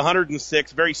junior at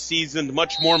 106, very seasoned,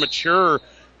 much more mature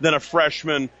than a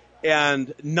freshman,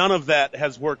 and none of that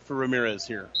has worked for Ramirez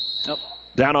here. Nope.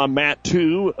 Down on mat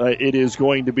 2, it is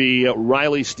going to be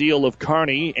Riley Steele of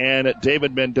Kearney and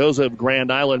David Mendoza of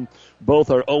Grand Island.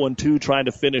 Both are 0-2, trying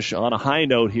to finish on a high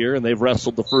note here, and they've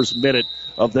wrestled the first minute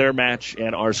of their match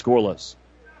and are scoreless.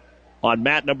 On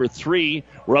mat number 3,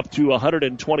 we're up to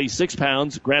 126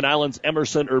 pounds. Grand Island's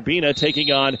Emerson Urbina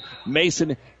taking on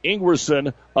Mason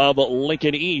Ingwerson of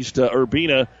Lincoln East.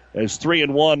 Urbina is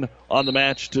 3-1 on the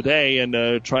match today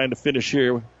and trying to finish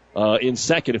here in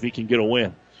second if he can get a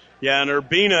win. Yeah, and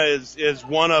Urbina is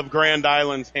one of Grand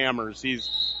Island's hammers. He's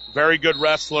a very good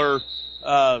wrestler,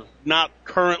 not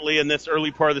currently in this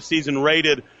early part of the season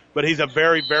rated, but he's a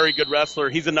very, very good wrestler.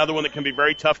 He's another one that can be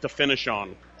very tough to finish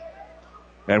on.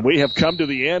 And we have come to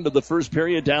the end of the first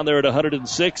period down there at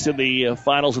 106 in the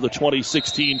finals of the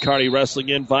 2016 Kearney Wrestling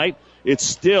Invite. It's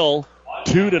still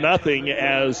 2-0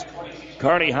 as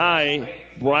Kearney High,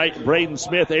 Braden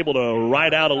Smith able to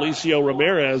ride out Alicio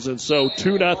Ramirez. And so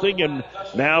 2-0, and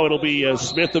now it'll be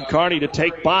Smith of Kearney to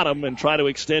take bottom and try to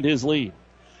extend his lead.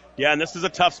 Yeah, and this is a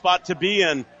tough spot to be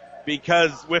in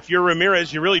because with your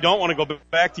Ramirez, you really don't want to go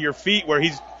back to your feet where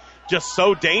he's just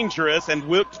so dangerous. And,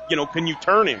 can you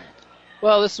turn him?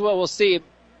 Well, this is what we'll see.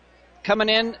 Coming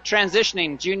in,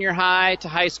 transitioning junior high to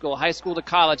high school to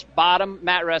college. Bottom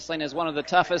mat wrestling is one of the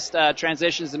toughest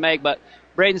transitions to make, but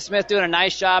Braden Smith doing a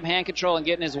nice job, hand control, and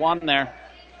getting his one there.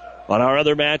 On our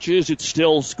other matches, it's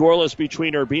still scoreless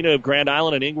between Urbina of Grand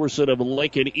Island and Ingwerson of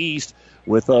Lincoln East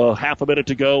with half a minute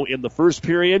to go in the first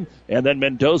period. And then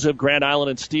Mendoza of Grand Island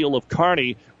and Steele of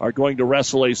Kearney are going to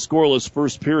wrestle a scoreless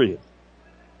first period.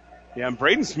 Yeah, and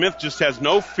Braden Smith just has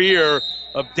no fear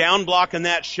of down blocking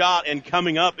that shot and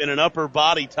coming up in an upper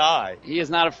body tie. He is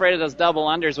not afraid of those double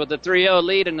unders with the 3-0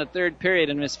 lead in the third period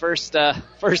in his first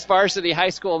varsity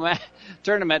high school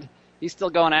tournament. He's still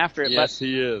going after it. Yes,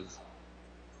 he is.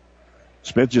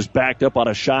 Smith just backed up on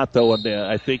a shot, though, and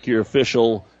I think your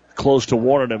official close to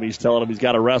warning him. He's telling him he's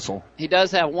got to wrestle. He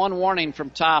does have one warning from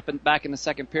top and back in the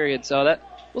second period, so that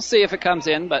we'll see if it comes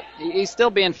in, but he's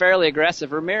still being fairly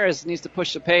aggressive. Ramirez needs to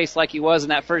push the pace like he was in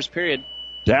that first period.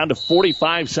 Down to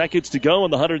 45 seconds to go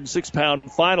in the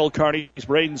 106-pound final. Kearney's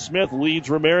Braden Smith leads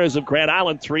Ramirez of Grand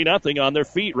Island 3-0 on their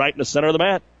feet right in the center of the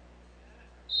mat.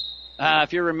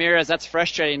 If you're Ramirez, that's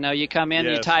frustrating, though. You come in,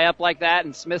 you tie up like that,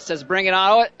 and Smith says, bring it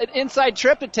on. Oh, an inside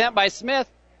trip attempt by Smith.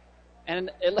 And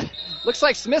it looks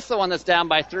like Smith's the one that's down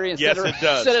by 3 instead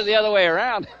of the other way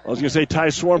around. I was going to say Ty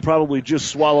Swarm probably just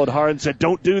swallowed hard and said,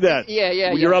 don't do that. Yeah.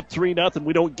 You're up 3-0.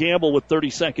 We don't gamble with 30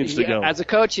 seconds to go. As a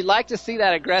coach, you like to see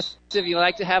that aggressive. You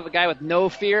like to have a guy with no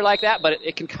fear like that, but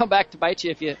it can come back to bite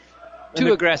you if you're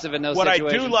too aggressive in those situations.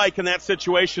 What I do like in that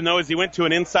situation, though, is he went to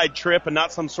an inside trip and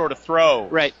not some sort of throw.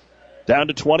 Right. Down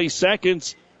to 20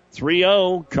 seconds.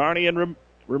 3-0. Kearney and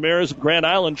Ramirez of Grand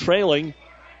Island trailing.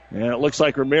 And it looks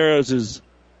like Ramirez has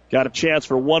got a chance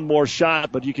for one more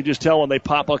shot, but you can just tell when they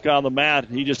pop up on the mat,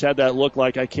 he just had that look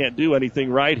like I can't do anything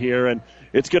right here, and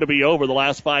it's going to be over. The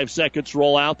last 5 seconds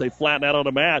roll out. They flatten out on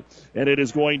the mat, and it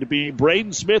is going to be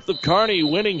Braden Smith of Kearney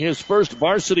winning his first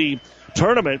varsity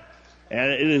tournament,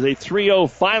 and it is a 3-0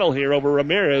 final here over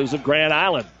Ramirez of Grand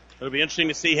Island. It'll be interesting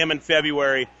to see him in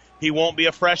February. He won't be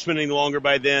a freshman any longer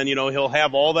by then. He'll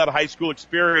have all that high school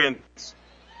experience.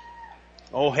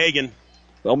 Oh, Hagen.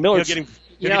 Well, Miller's getting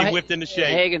whipped into shape.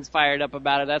 Hagen's fired up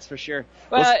about it, that's for sure.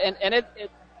 Well, and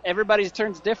everybody's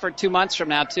turn's different 2 months from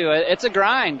now, too. It's a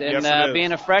grind, and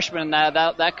being a freshman,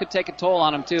 that could take a toll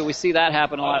on him, too. We see that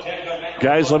happen a lot.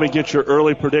 Guys, let me get your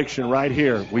early prediction right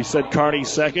here. We said Kearney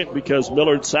second because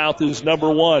Millard South is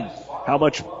number one. How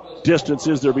much distance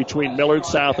is there between Millard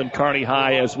South and Kearney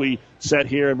High as we set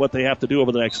here and what they have to do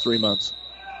over the next 3 months?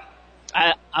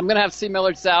 I'm going to have to see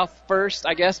Millard South first,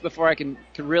 I guess, before I can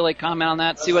really comment on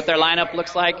that, see what their lineup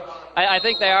looks like. I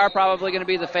think they are probably going to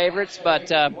be the favorites, but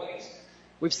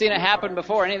we've seen it happen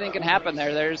before. Anything can happen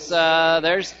there. There's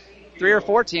 3 or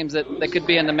 4 teams that could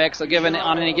be in the mix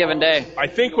on any given day. I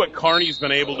think what Kearney's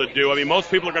been able to do, most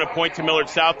people are going to point to Millard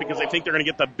South because they think they're going to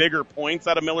get the bigger points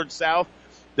out of Millard South,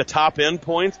 the top-end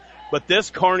points. But this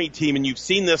Kearney team, and you've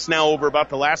seen this now over about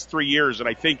the last 3 years, and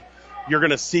I think you're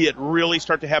going to see it really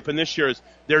start to happen this year, is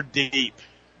they're deep.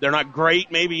 They're not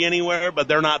great maybe anywhere, but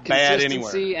they're not bad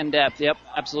anywhere. Consistency and depth, yep,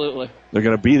 absolutely. They're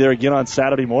going to be there again on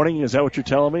Saturday morning. Is that what you're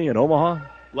telling me, in Omaha?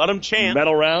 Let them chant.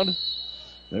 Medal round.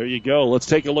 There you go. Let's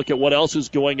take a look at what else is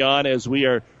going on as we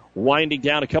are winding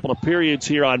down a couple of periods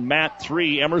here on mat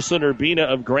 3. Emerson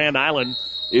Urbina of Grand Island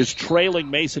is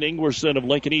trailing Mason Ingwerson of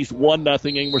Lincoln East 1-0.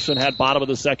 Ingwerson had bottom of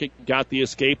the second, got the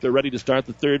escape. They're ready to start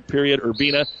the third period.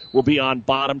 Urbina will be on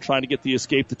bottom trying to get the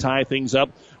escape to tie things up.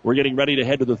 We're getting ready to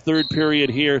head to the third period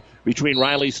here between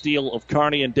Riley Steele of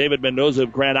Kearney and David Mendoza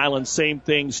of Grand Island. Same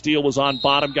thing. Steele was on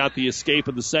bottom, got the escape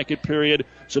in the second period.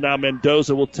 So now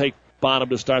Mendoza will take bottom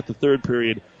to start the third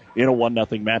period in a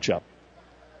 1-0 matchup.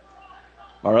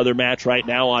 Our other match right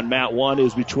now on mat 1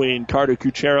 is between Carter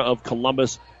Kuchera of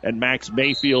Columbus and Max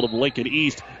Mayfield of Lincoln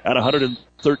East at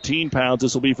 113 pounds.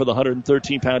 This will be for the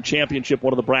 113-pound championship,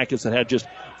 one of the brackets that had just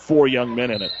 4 young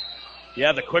men in it.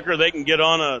 Yeah, the quicker they can get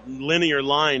on a linear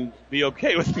line, be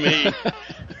okay with me.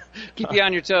 Keep you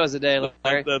on your toes today,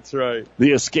 Larry. That's right.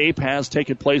 The escape has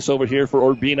taken place over here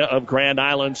for Urbina of Grand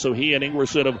Island, so he and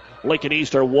Ingwerson of Lincoln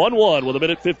East are 1-1 with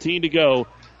 1:15 to go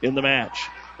in the match.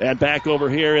 And back over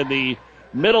here in the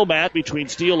middle mat between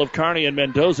Steele of Kearney and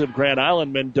Mendoza of Grand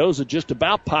Island. Mendoza just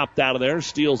about popped out of there.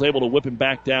 Steele's able to whip him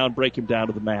back down, break him down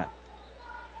to the mat.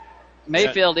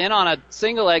 Mayfield in on a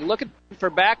single leg, looking for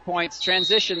back points.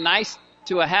 Transition nice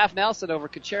to a half Nelson over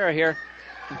Kuchera here.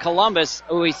 And Columbus,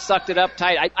 he sucked it up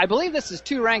tight. I believe this is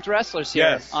 2 ranked wrestlers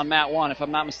here on mat 1, if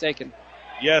I'm not mistaken.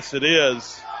 Yes, it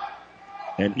is.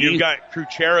 And you've got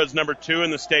Kuchera's number 2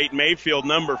 in the state, Mayfield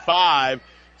number 5.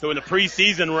 So in the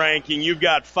preseason ranking, you've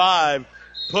got 5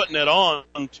 putting it on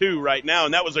 2 right now,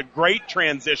 and that was a great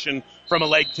transition from a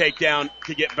leg takedown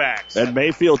to get back. And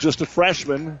Mayfield just a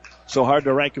freshman, so hard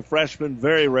to rank a freshman,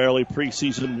 very rarely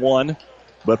preseason 1.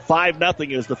 But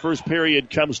 5-0 as the first period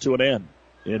comes to an end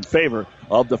in favor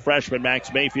of the freshman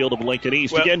Max Mayfield of Lincoln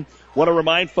East. Well, again, want to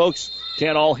remind folks,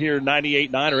 can't all hear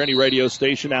 98.9 or any radio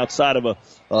station outside of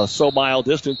a so-mile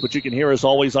distance, but you can hear us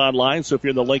always online. So if you're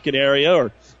in the Lincoln area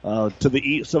or to the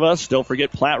east of us, don't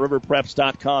forget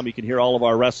PlatteRiverPreps.com. You can hear all of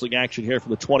our wrestling action here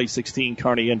from the 2016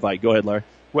 Kearney Invite. Go ahead, Larry.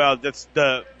 Well, that's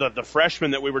the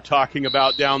freshman that we were talking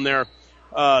about down there.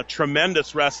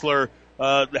 Tremendous wrestler.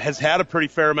 Has had a pretty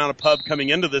fair amount of pub coming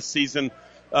into this season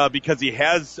because he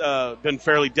has been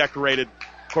fairly decorated.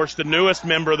 Of course, the newest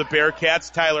member of the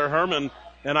Bearcats, Tyler Herman,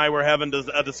 and I were having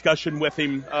a discussion with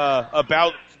him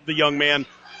about the young man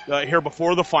here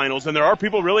before the finals, and there are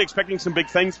people really expecting some big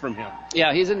things from him.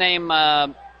 Yeah, he's a name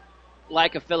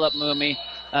like a Philip Mooney,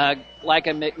 like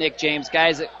a Nick James,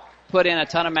 guys that put in a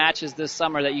ton of matches this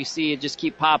summer that you see just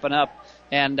keep popping up,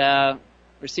 and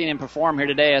we're seeing him perform here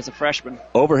today as a freshman.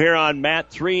 Over here on mat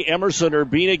 3, Emerson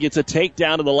Urbina gets a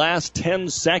takedown in the last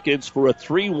 10 seconds for a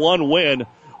 3-1 win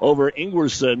over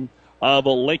Ingwerson of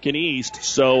Lincoln East.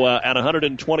 So at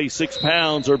 126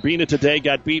 pounds, Urbina today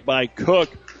got beat by Cook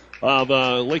of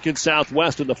Lincoln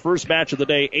Southwest in the first match of the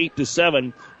day,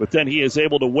 8-7. But then he is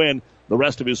able to win the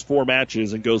rest of his 4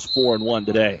 matches and goes 4-1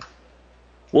 today.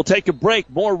 We'll take a break.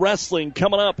 More wrestling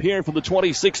coming up here from the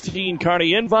 2016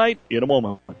 Kearney Invite in a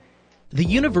moment. The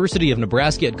University of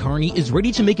Nebraska at Kearney is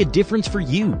ready to make a difference for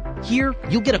you. Here,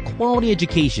 you'll get a quality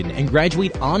education and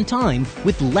graduate on time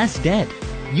with less debt.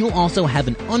 You'll also have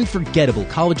an unforgettable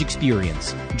college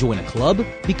experience. Join a club,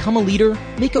 become a leader,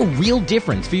 make a real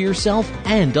difference for yourself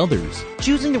and others.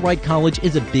 Choosing the right college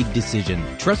is a big decision.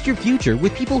 Trust your future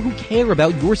with people who care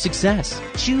about your success.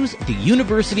 Choose the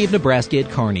University of Nebraska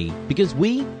at Kearney because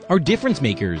we are difference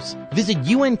makers. Visit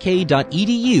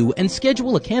unk.edu and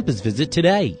schedule a campus visit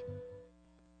today.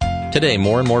 Today,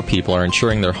 more and more people are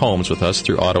insuring their homes with us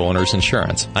through Auto Owners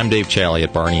Insurance. I'm Dave Challey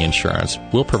at Barney Insurance.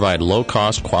 We'll provide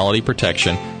low-cost, quality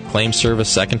protection, claim service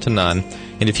second to none,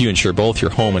 and if you insure both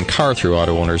your home and car through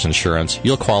Auto Owners Insurance,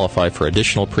 you'll qualify for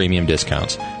additional premium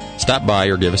discounts. Stop by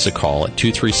or give us a call at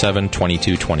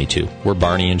 237-2222. We're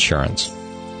Barney Insurance.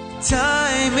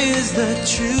 Time is the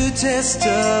true test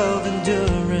of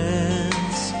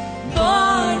endurance.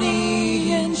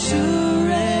 Barney Insurance.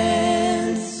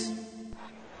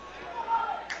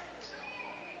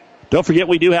 Don't forget,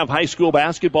 we do have high school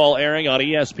basketball airing on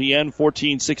ESPN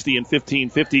 1460 and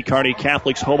 1550. Kearney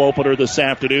Catholic's home opener this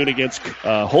afternoon against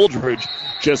Holdridge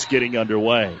just getting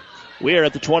underway. We are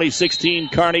at the 2016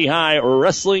 Kearney High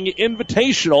Wrestling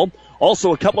Invitational.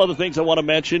 Also, a couple other things I want to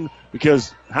mention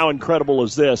because how incredible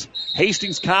is this?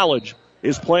 Hastings College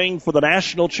is playing for the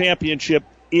national championship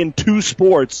in 2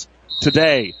 sports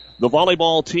today. The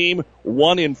volleyball team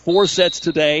won in 4 sets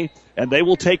today, and they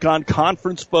will take on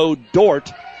conference foe Dordt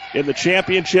in the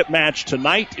championship match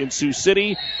tonight in Sioux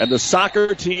City. And the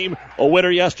soccer team, a winner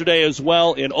yesterday as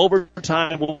well, in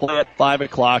overtime will play at 5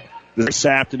 o'clock this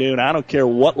afternoon. I don't care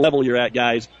what level you're at,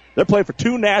 guys. They're playing for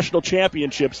 2 national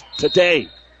championships today.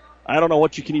 I don't know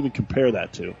what you can even compare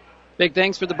that to. Big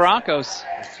things for the Broncos.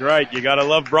 That's right. You got to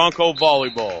love Bronco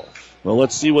volleyball. Well,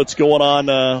 let's see what's going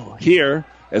on here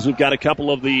as we've got a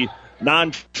couple of the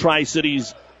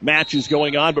non-Tri-Cities matches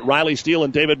going on, but Riley Steele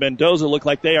and David Mendoza look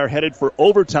like they are headed for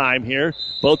overtime here,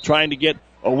 both trying to get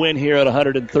a win here at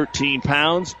 113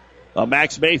 pounds.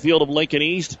 Max Mayfield of Lincoln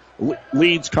East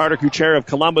leads Carter Kuchera of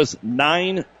Columbus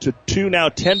 9-2, now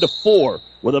 10-4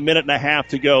 with a minute and a half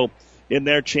to go in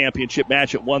their championship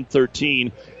match at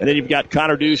 113. And then you've got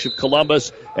Connor Douche of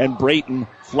Columbus and Branton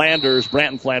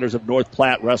Flanders of North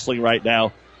Platte wrestling right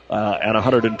now at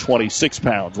 126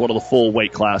 pounds, one of the full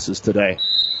weight classes today.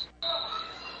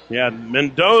 Yeah,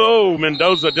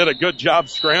 Mendoza did a good job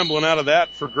scrambling out of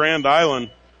that for Grand Island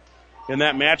in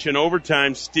that match in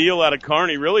overtime. Steele out of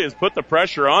Kearney really has put the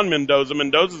pressure on Mendoza.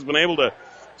 Mendoza's been able to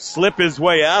slip his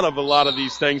way out of a lot of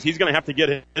these things. He's going to have to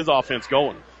get his offense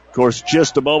going. Of course,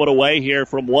 just a moment away here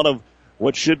from one of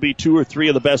what should be 2 or 3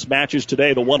 of the best matches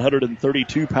today, the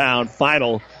 132-pound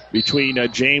final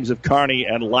between James of Kearney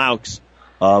and Laux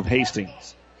of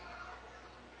Hastings.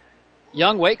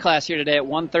 Young weight class here today at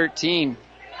 113.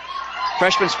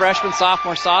 Freshman,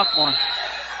 sophomore.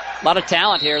 A lot of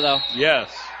talent here, though.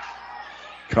 Yes.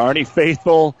 Kearney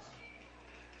faithful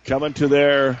coming to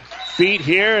their feet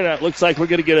here, and it looks like we're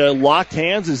going to get a locked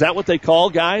hands. Is that what they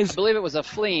call, guys? I believe it was a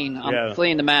fleeing.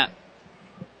 Fleeing the mat.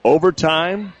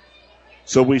 Overtime.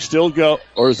 So we still go,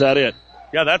 or is that it?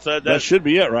 Yeah, that should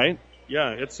be it, right?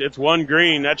 Yeah, it's one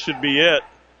green. That should be it.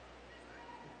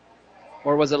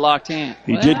 Or was it locked hand?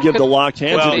 He did give the locked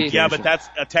hands. Well, yeah, but that's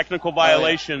a technical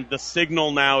violation. Oh, yeah. The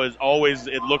signal now is always,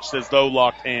 it looks as though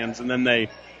locked hands, and then they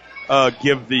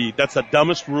give that's the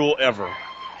dumbest rule ever.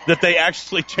 That they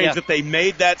actually changed, that they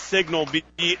made that signal be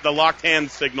the locked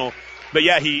hand signal. But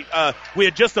yeah, we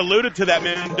had just alluded to that.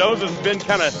 Mendoza's been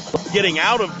kind of getting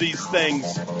out of these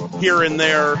things here and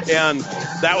there, and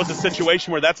that was a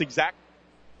situation where that's exactly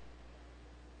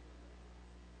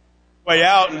way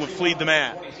out and would fleed the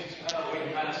mat.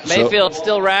 Mayfield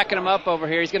still racking him up over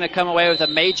here. He's going to come away with a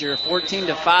major,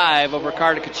 14-5 over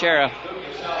Carter Kuchera.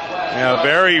 Yeah,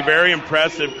 very, very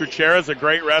impressive. Kuchera's a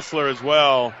great wrestler as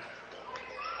well.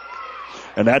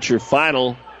 And that's your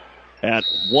final at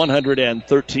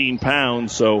 113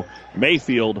 pounds. So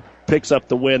Mayfield picks up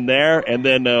the win there. And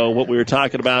then what we were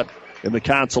talking about in the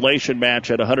consolation match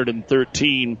at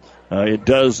 113, it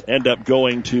does end up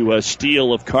going to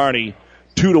Steele of Kearney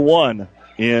 2-1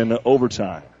 in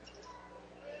overtime.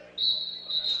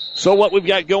 So what we've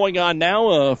got going on now,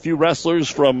 a few wrestlers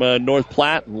from North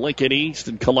Platte, and Lincoln East,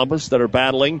 and Columbus that are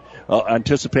battling,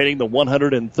 anticipating the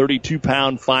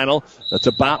 132-pound final. That's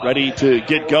about ready to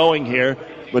get going here.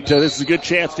 But this is a good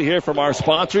chance to hear from our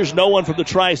sponsors. No one from the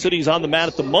Tri-Cities on the mat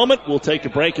at the moment. We'll take a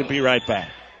break and be right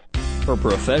back. For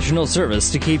professional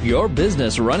service to keep your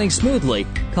business running smoothly,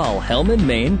 call Hellman,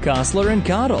 Maine, Kostler, and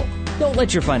Cottle. Don't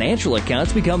let your financial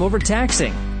accounts become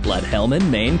overtaxing. Let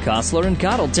Hellman, Maine, Kostler, and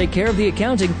Cottle take care of the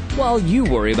accounting while you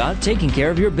worry about taking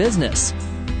care of your business.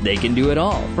 They can do it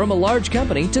all, from a large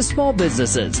company to small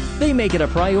businesses. They make it a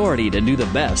priority to do the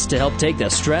best to help take the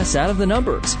stress out of the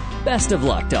numbers. Best of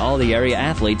luck to all the area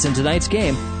athletes in tonight's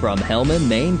game from Hellman,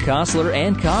 Maine, Kostler,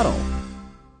 and Cottle.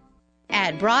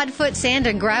 At Broadfoot Sand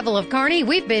and Gravel of Kearney,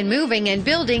 we've been moving and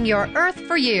building your earth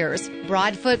for years.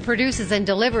 Broadfoot produces and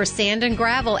delivers sand and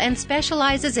gravel and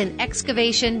specializes in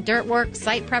excavation, dirt work,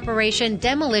 site preparation,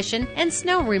 demolition, and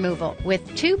snow removal,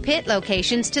 with 2 pit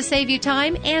locations to save you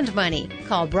time and money.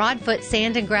 Call Broadfoot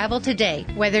Sand and Gravel today.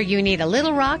 Whether you need a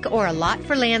little rock or a lot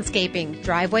for landscaping,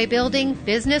 driveway building,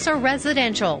 business, or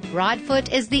residential,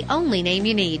 Broadfoot is the only name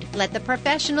you need. Let the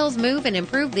professionals move and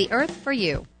improve the earth for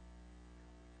you.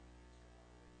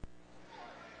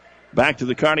 Back to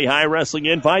the Kearney High Wrestling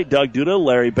Invite. Doug Duda,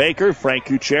 Larry Baker, Frank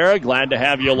Kuchera. Glad to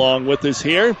have you along with us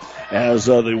here as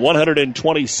the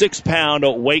 126-pound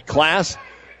weight class.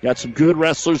 Got some good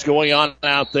wrestlers going on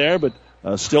out there, but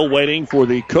still waiting for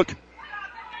the Cook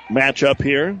matchup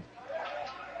here.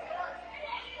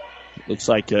 Looks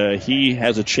like he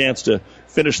has a chance to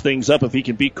finish things up if he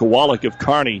can beat Kowalik of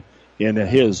Kearney in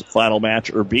his final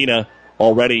match. Urbina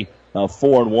already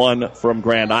 4-1 from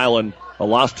Grand Island. A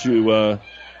loss to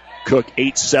Cook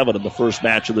 8-7 in the first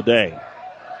match of the day.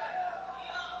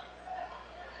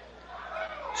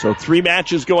 So 3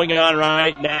 matches going on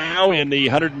right now in the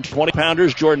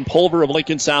 120-pounders. Jordan Pulver of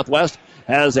Lincoln Southwest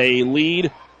has a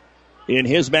lead in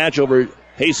his match over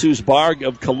Jesus Barg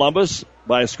of Columbus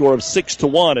by a score of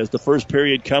 6-1 as the first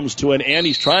period comes to an end.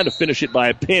 He's trying to finish it by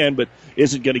a pin, but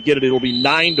isn't going to get it. It'll be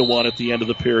 9-1 at the end of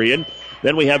the period.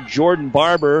 Then we have Jordan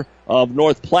Barber of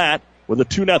North Platte with a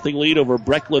 2-0 lead over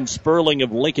Brecklin Sperling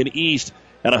of Lincoln East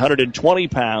at 120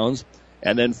 pounds.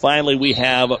 And then finally we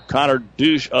have Connor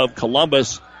Douche of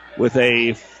Columbus with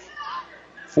a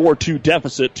 4-2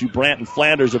 deficit to Branton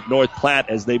Flanders of North Platte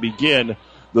as they begin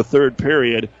the third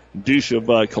period. Douche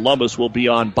of Columbus will be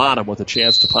on bottom with a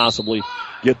chance to possibly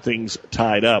get things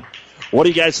tied up. What do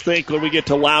you guys think when we get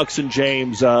to Laux and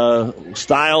James?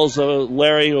 Styles,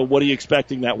 Larry, what are you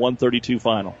expecting that 132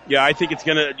 final? Yeah, I think it's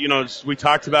going to, as we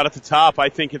talked about at the top, I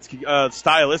think it's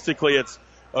stylistically it's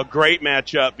a great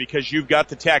matchup because you've got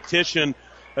the tactician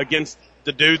against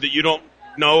the dude that you don't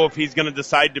know if he's going to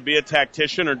decide to be a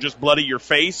tactician or just bloody your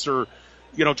face or,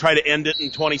 try to end it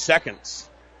in 20 seconds.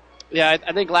 Yeah,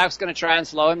 I think Laux is going to try and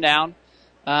slow him down.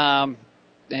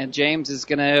 And James is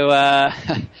going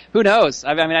to, who knows?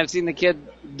 I've seen the kid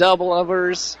double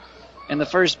overs in the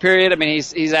first period.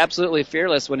 He's absolutely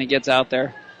fearless when he gets out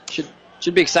there.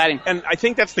 Should be exciting. And I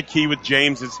think that's the key with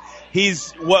James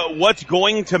is what's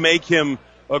going to make him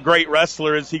a great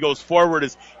wrestler as he goes forward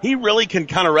is he really can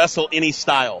kind of wrestle any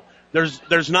style.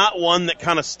 There's not one that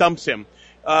kind of stumps him.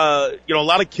 A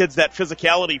lot of kids, that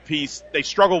physicality piece, they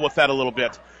struggle with that a little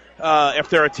bit if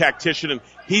they're a tactician. And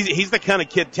he's the kind of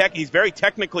kid, he's very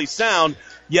technically sound,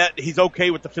 yet he's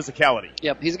okay with the physicality.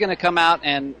 Yep, he's going to come out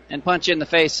and punch you in the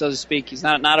face, so to speak. He's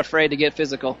not afraid to get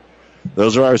physical.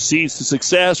 Those are our Seeds to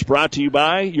Success, brought to you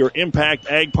by your Impact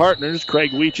Ag partners,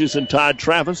 Craig Weeches and Todd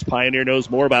Travis. Pioneer knows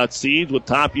more about seeds with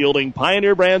top-yielding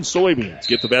Pioneer brand soybeans.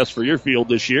 Get the best for your field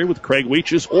this year with Craig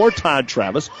Weeches or Todd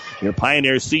Travis, your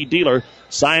Pioneer seed dealer.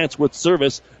 Science with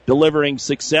service, delivering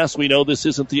success. We know this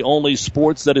isn't the only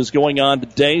sports that is going on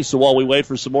today, so while we wait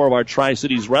for some more of our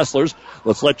Tri-Cities wrestlers,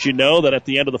 let's let you know that at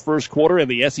the end of the first quarter in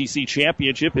the SEC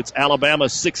Championship, it's Alabama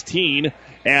 16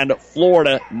 and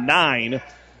Florida 9.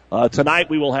 Tonight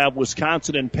we will have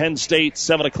Wisconsin and Penn State,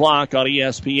 7 o'clock on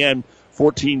ESPN,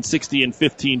 1460 and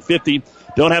 1550.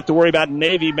 Don't have to worry about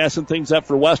Navy messing things up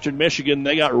for Western Michigan.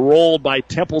 They got rolled by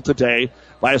Temple today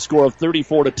by a score of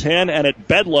 34-10. And at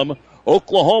Bedlam,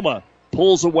 Oklahoma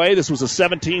pulls away. This was a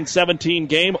 17-17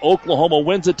 game. Oklahoma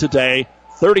wins it today,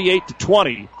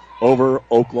 38-20 over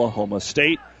Oklahoma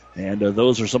State. And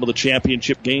those are some of the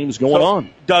championship games going on.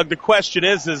 Doug, the question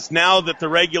is now that the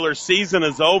regular season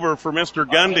is over for Mr.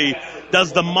 Gundy,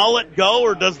 does the mullet go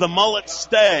or does the mullet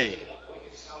stay?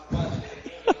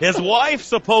 His wife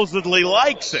supposedly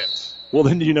likes it. Well,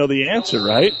 then you know the answer,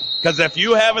 right? Because if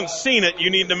you haven't seen it, you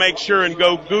need to make sure and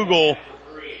go Google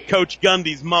Coach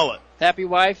Gundy's mullet. Happy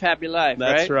wife, happy life,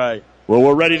 That's right. Well,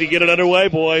 we're ready to get it underway,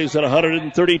 boys. At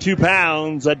 132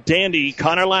 pounds, a dandy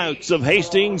Connor Laux of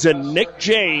Hastings and Nick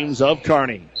James of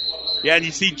Kearney. Yeah, and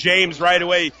you see James right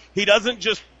away. He doesn't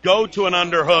just go to an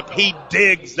underhook. He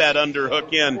digs that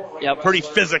underhook in pretty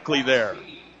physically there.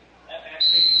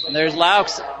 And there's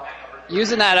Laux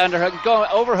using that underhook, going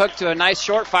overhook to a nice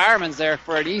short fireman's there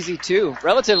for an easy two.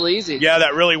 Relatively easy. Yeah,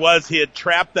 that really was. He had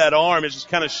trapped that arm. It's just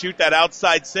kind of shoot that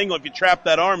outside single. If you trap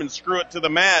that arm and screw it to the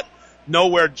mat, know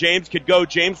where James could go.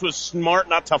 James was smart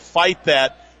not to fight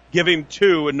that. Give him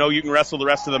two and know you can wrestle the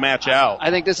rest of the match out.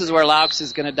 I think this is where Laux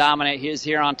is going to dominate. He is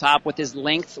here on top with his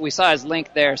length. We saw his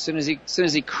length there. As soon as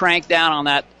he cranked down on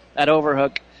that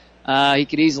overhook, he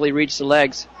could easily reach the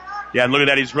legs. Yeah, and look at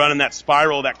that. He's running that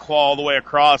spiral, that claw all the way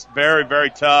across. Very, very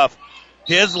tough.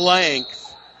 His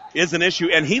length is an issue,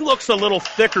 and he looks a little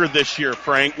thicker this year,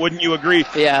 Frank. Wouldn't you agree?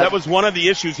 Yeah. That was one of the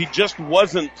issues. He just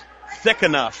wasn't thick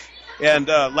enough. And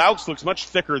Laux looks much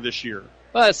thicker this year.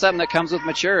 Well, it's something that comes with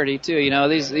maturity, too. You know,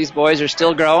 these boys are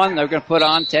still growing. They're going to put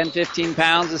on 10, 15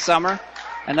 pounds this summer.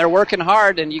 And they're working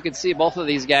hard, and you can see both of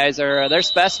these guys they're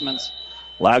specimens.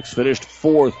 Laux finished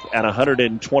fourth at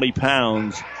 120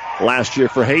 pounds last year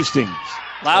for Hastings.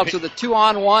 Laux with a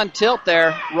 2-on-1 tilt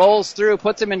there, rolls through,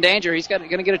 puts him in danger. He's going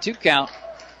to get a 2 count.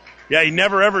 Yeah, he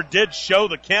never ever did show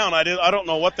the count. I don't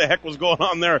know what the heck was going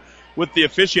on there with the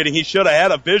officiating. He should have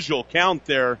had a visual count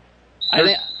there.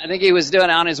 I think he was doing it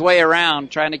on his way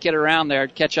around, trying to get around there,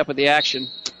 catch up with the action.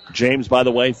 James, by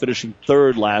the way, finishing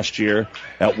third last year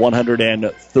at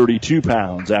 132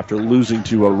 pounds after losing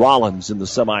to Rollins in the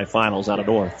semifinals out of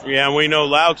North. Yeah, and we know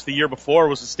Laux the year before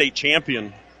was a state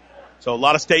champion. So a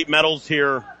lot of state medals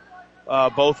here,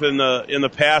 both in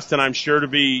the past and I'm sure to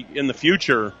be in the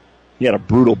future. He had a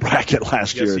brutal bracket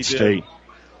last year at state.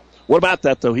 What about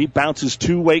that, though? He bounces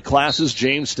 2 weight classes.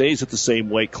 James stays at the same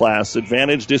weight class.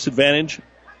 Advantage, disadvantage?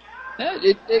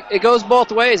 It goes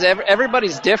both ways.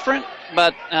 Everybody's different,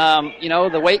 but,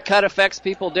 the weight cut affects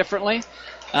people differently.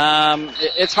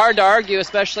 It's hard to argue,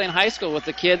 especially in high school, with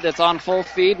a kid that's on full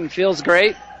feed and feels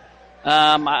great.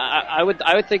 I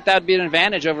would think that'd be an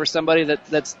advantage over somebody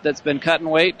that's been cutting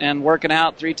weight and working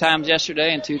out 3 times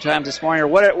yesterday and 2 times this morning or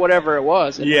whatever it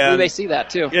was. And yeah, they see that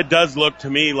too. It does look to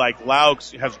me like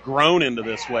Laux has grown into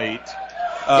this weight.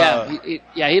 He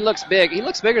laux big. He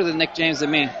looks bigger than Nick James to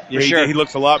me. For sure. He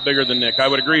looks a lot bigger than Nick. I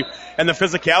would agree. And the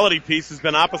physicality piece has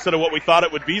been opposite of what we thought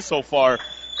it would be so far.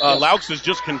 Laux has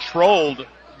just controlled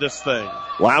this thing.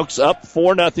 Laux up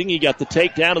 4-0. He got the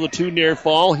takedown of the 2 near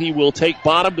fall. He will take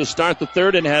bottom to start the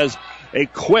third and has a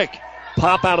quick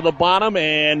pop out of the bottom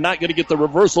and not going to get the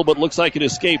reversal, but looks like an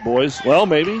escape, boys. Well,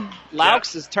 maybe.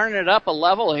 Laux is turning it up a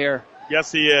level here.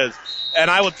 Yes, he is. And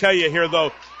I will tell you here,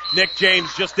 though, Nick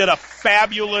James just did a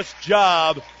fabulous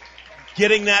job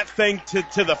getting that thing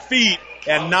to the feet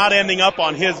and not ending up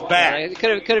on his back. Yeah,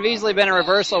 it could have easily been a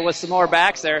reversal with some more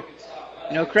backs there.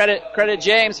 Credit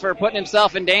James for putting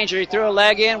himself in danger. He threw a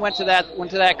leg in, went to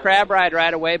that crab ride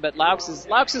right away, but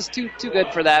Laux is too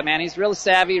good for that, man. He's really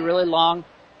savvy, really long,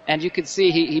 And you could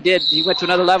see he went to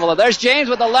another level. There's James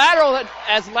with the lateral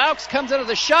as Laux comes into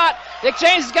the shot. Nick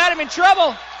James has got him in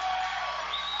trouble.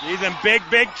 He's in big,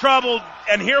 big trouble.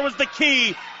 And here was the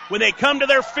key. When they come to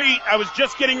their feet, I was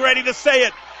just getting ready to say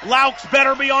it. Laux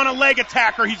better be on a leg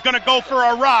attacker. He's going to go for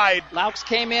a ride. Laux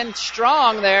came in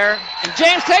strong there. And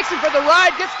James takes him for the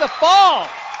ride, gets the fall.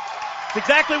 It's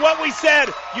exactly what we said.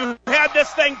 You had this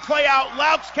thing play out.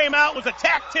 Laux came out, was a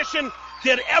tactician,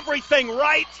 did everything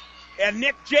right. And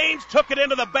Nick James took it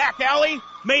into the back alley,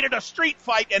 made it a street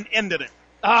fight, and ended it.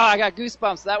 Oh, I got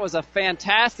goosebumps. That was a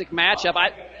fantastic matchup.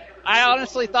 I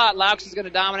honestly thought Laux was going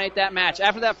to dominate that match.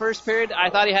 After that first period, I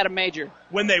thought he had a major.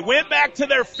 When they went back to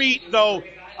their feet, though,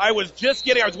 I was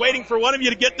waiting for one of you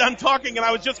to get done talking, and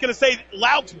I was just going to say,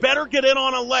 Laux better get in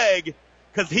on a leg,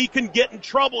 because he can get in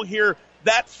trouble here.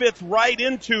 That fits right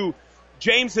into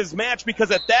James's match,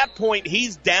 because at that point,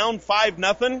 he's down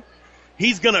 5-0.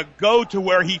 He's going to go to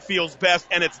where he feels best,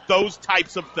 and it's those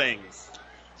types of things.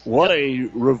 What a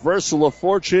reversal of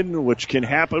fortune, which can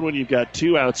happen when you've got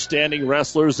two outstanding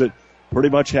wrestlers that pretty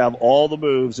much have all the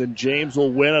moves. And James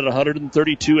will win at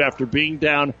 132 after being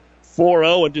down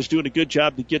 4-0 and just doing a good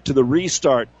job to get to the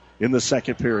restart in the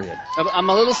second period.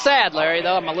 I'm a little sad, Larry,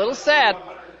 though. I'm a little sad.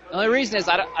 The only reason is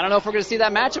I don't know if we're going to see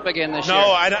that matchup again this year.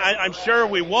 No, I'm sure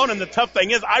we won't. And the tough thing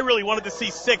is I really wanted to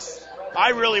see 6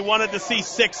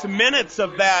 minutes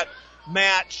of that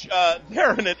match there,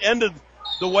 and it ended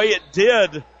the way it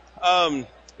did.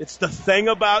 It's the thing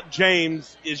about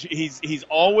James is he's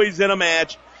always in a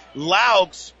match.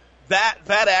 Laux, that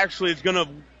actually is going to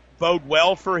bode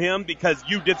well for him, because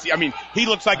you did see, he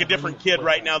looks like a different kid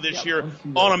right now this year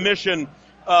on a mission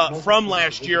from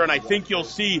last year, and I think you'll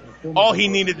see all he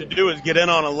needed to do is get in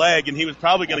on a leg, and he was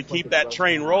probably going to keep that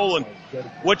train rolling.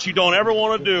 What you don't ever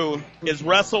want to do is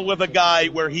wrestle with a guy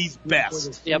where he's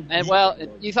best. Yep, and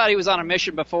you thought he was on a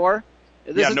mission before.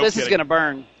 This is going to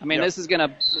burn. This is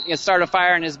going to start a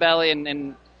fire in his belly,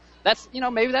 and that's,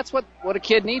 maybe that's what a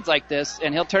kid needs like this,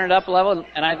 and he'll turn it up a level.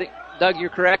 And I think, Doug,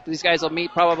 you're correct. These guys will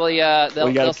meet probably,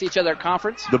 they'll see each other at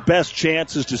conference. The best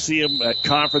chance is to see them at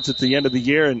conference at the end of the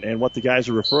year, and what the guys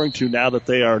are referring to now that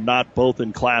they are not both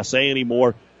in Class A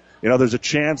anymore. There's a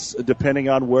chance, depending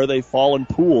on where they fall in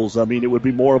pools. It would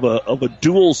be more of a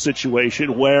dual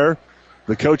situation where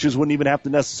the coaches wouldn't even have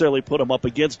to necessarily put them up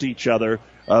against each other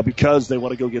because they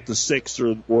want to go get the 6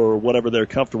 or whatever they're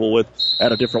comfortable with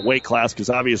at a different weight class, because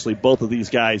obviously both of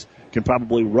these guys can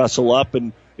probably wrestle up.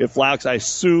 And if Laux, I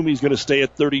assume he's going to stay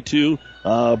at 32,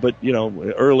 but,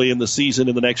 early in the season,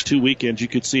 in the next 2 weekends, you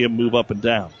could see him move up and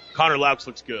down. Connor Laux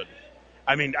looks good.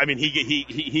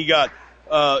 He got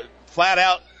flat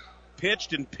out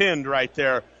pitched and pinned right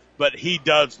there, but he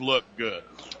does look good.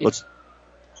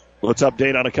 Let's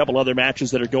update on a couple other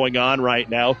matches that are going on right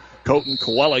now. Colton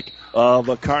Kowalik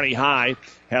of Kearney High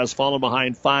has fallen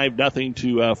behind 5-0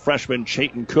 to freshman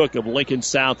Chayton Cook of Lincoln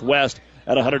Southwest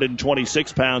at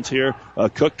 126 pounds here.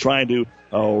 Cook trying to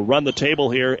run the table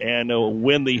here and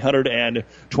win the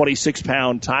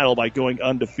 126-pound title by going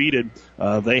undefeated.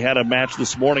 They had a match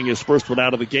this morning, his first one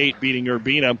out of the gate, beating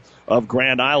Urbina of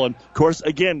Grand Island. Of course,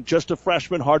 again, just a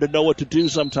freshman, hard to know what to do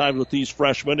sometimes with these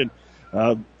freshmen, and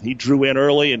he drew in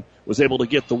early and was able to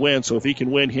get the win. So if he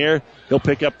can win here, he'll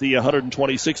pick up the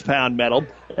 126-pound medal.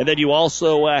 And then you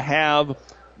also have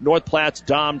North Platte's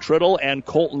Dom Triddle and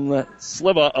Colton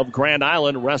Sliva of Grand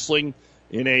Island wrestling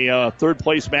in a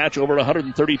third-place match over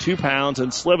 132 pounds.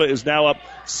 And Sliva is now up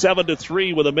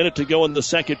 7-3 with a minute to go in the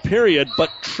second period. But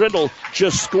Triddle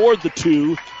just scored the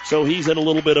 2, so he's in a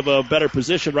little bit of a better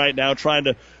position right now trying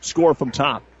to score from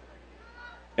top.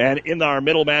 And in our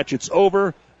middle match, it's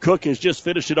over. Cook has just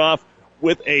finished it off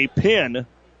with a pin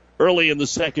early in the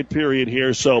second period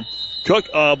here. So Cook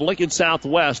of Lincoln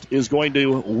Southwest is going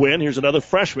to win. Here's another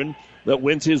freshman that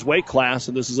wins his weight class,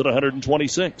 and this is at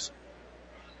 126.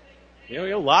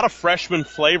 A lot of freshman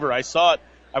flavor. I saw it.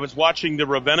 I was watching the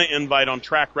Ravenna invite on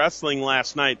Track Wrestling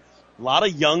last night. A lot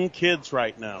of young kids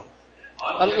right now.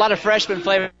 A lot of freshman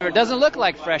flavor. It doesn't look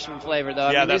like freshman flavor,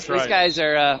 though. Yeah, that's right. These guys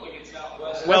are...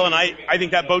 Well, and I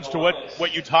think that bodes to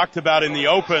what you talked about in the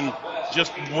open.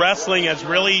 Just wrestling has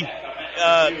really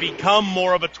become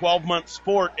more of a 12-month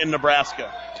sport in Nebraska.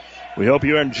 We hope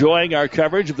you're enjoying our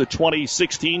coverage of the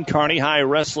 2016 Kearney High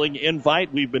Wrestling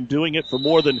Invite. We've been doing it for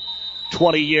more than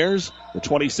 20 years. The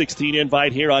 2016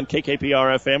 Invite here on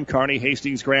KKPR-FM, Kearney,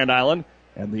 Hastings, Grand Island,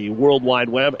 and the World Wide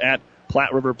Web at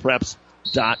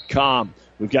PlatteRiverPreps.com.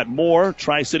 We've got more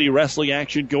Tri-City Wrestling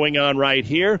action going on right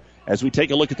here. As we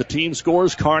take a look at the team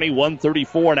scores, Kearney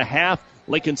 134.5,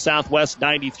 Lincoln Southwest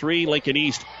 93, Lincoln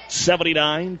East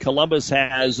 79, Columbus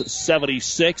has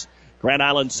 76, Grand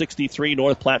Island 63,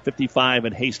 North Platte 55,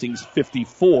 and Hastings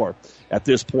 54 at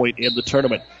this point in the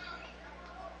tournament.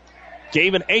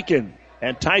 Gavin Aiken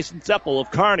and Tyson Seppel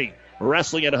of Kearney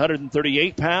wrestling at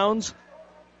 138 pounds.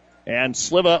 And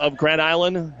Sliva of Grand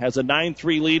Island has a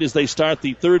 9-3 lead as they start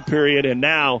the third period. And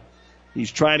now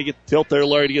he's trying to get tilt there,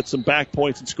 Larry, to get some back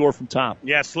points and score from top.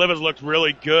 Yeah, Sliva's looked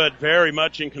really good, very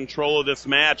much in control of this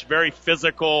match, very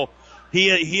physical. He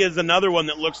is another one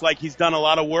that looks like he's done a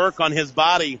lot of work on his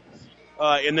body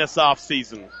in this off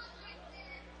season.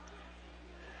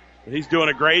 He's doing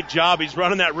a great job. He's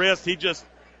running that wrist. He's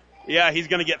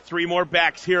going to get 3 more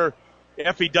backs here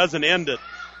if he doesn't end it.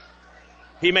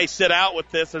 He may sit out with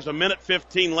this. There's a minute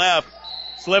 15 left.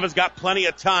 Sliva's got plenty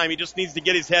of time. He just needs to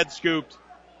get his head scooped.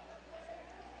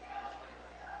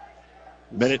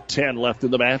 Minute 10 left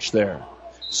in the match there.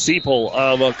 Seipel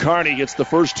of Kearney gets the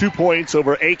first 2 points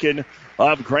over Aiken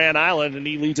of Grand Island, and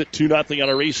he leads it 2-0 on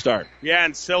a restart. Yeah,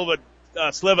 and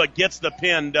Sliva gets the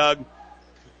pin, Doug.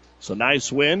 So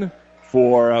nice win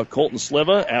for Colton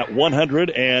Sliva at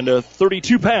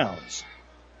 132 pounds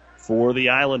for the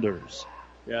Islanders.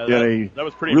 Yeah, that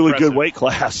was pretty really impressive. good weight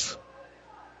class.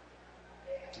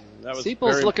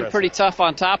 Seipel's looking pretty tough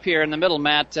on top here in the middle,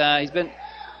 Matt. He's been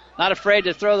not afraid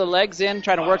to throw the legs in,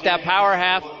 trying to work that power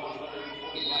half.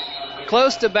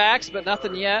 Close to backs, but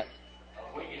nothing yet.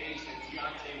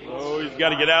 Oh, he's got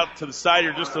to get out to the side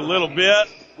here just a little bit.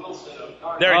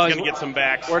 There, he's going to get some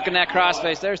backs. Working that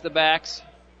crossface. There's the backs.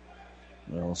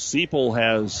 Well, Seipel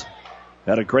has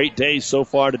had a great day so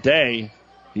far today.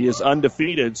 He is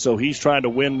undefeated, so he's trying to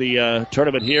win the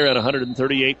tournament here at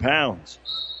 138 pounds.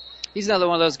 He's another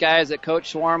one of those guys that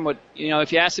Coach Swarm would,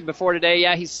 if you asked him before today,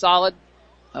 yeah, he's solid.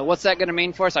 What's that going to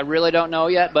mean for us? I really don't know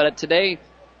yet, but today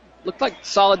looked like a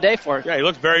solid day for us. Yeah, he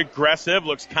looks very aggressive,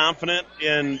 looks confident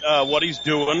in what he's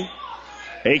doing.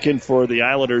 Aiken for the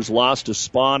Islanders lost to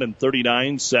Spawn in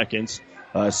 39 seconds.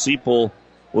 Seipel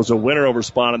was a winner over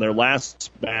Spawn in their last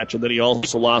match, and then he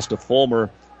also lost to Fulmer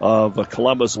of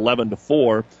Columbus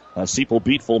 11-4. Seipel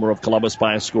beat Fulmer of Columbus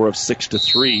by a score of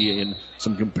 6-3 in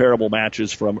some comparable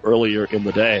matches from earlier in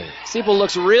the day. Seipel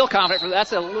looks real confident.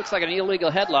 That looks like an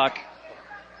illegal headlock.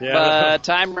 Yeah. But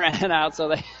time ran out,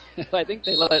 so I think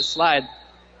they let it slide.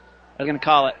 I'm going to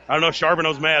call it. I don't know.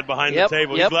 Charbonneau's mad behind the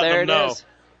table. He's letting them know. Is.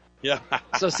 Yeah.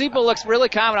 So Seipel looks really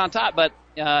confident on top, but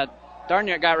darn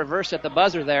near it got reversed at the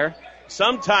buzzer there.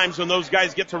 Sometimes when those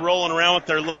guys get to rolling around with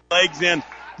their legs in,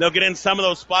 they'll get in some of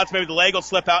those spots. Maybe the leg will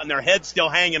slip out and their head's still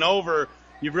hanging over.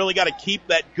 You've really got to keep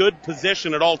that good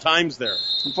position at all times there.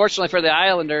 Unfortunately for the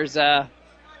Islanders,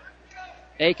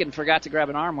 Aiken forgot to grab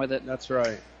an arm with it. That's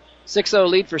right. 6-0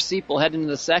 lead for Seipel heading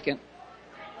into the second.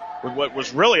 With what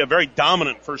was really a very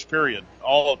dominant first period,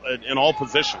 in all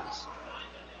positions.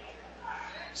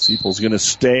 Seipel's going to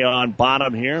stay on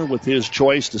bottom here with his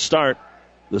choice to start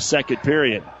the second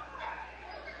period.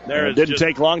 It didn't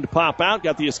take long to pop out.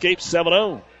 Got the escape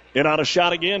 7-0. In on a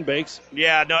shot again, Bakes.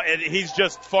 Yeah, no, he's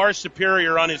just far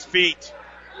superior on his feet.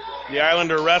 The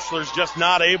Islander wrestler's just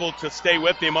not able to stay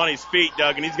with him on his feet,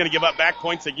 Doug, and he's going to give up back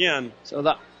points again.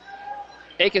 So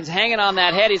Aiken's hanging on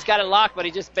that head. He's got it locked, but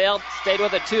he just bailed, stayed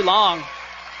with it too long,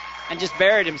 and just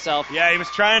buried himself. Yeah, he was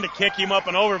trying to kick him up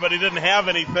and over, but he didn't have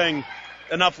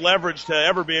enough leverage to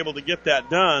ever be able to get that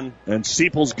done. And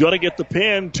Seipel's going to get the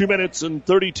pin, 2 minutes and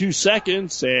 32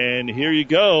 seconds, and here you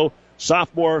go.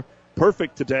 Sophomore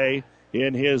perfect today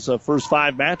in his first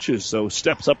 5 matches, so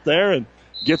steps up there and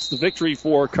gets the victory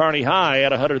for Kearney High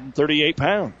at 138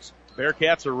 pounds.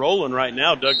 Bearcats are rolling right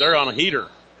now, Doug. They're on a heater.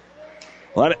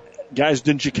 Well, guys,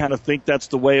 didn't you kind of think that's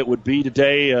the way it would be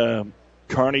today,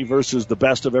 Kearney versus the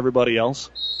best of everybody else?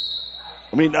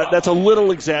 I mean, that's a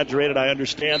little exaggerated. I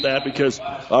understand that because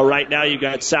right now you've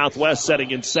got Southwest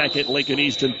setting in second, Lincoln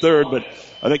East in third, but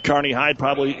I think Kearney High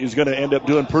probably is going to end up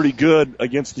doing pretty good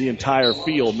against the entire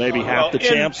field, maybe half the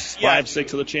champs,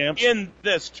 5-6 of the champs. In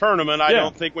this tournament, I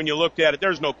don't think when you looked at it,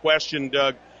 there's no question,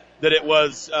 Doug, that it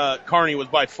was Kearney was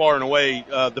by far and away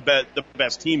the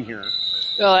best team here.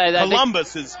 Well,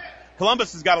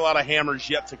 Columbus has got a lot of hammers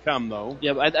yet to come, though.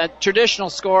 Yeah, traditional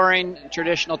scoring,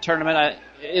 traditional tournament,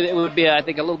 it would be, I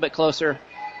think, a little bit closer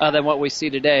than what we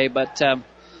see today. But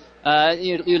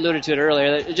you alluded to it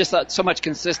earlier. There's just so much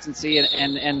consistency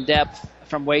and depth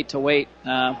from weight to weight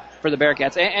for the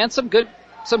Bearcats, and some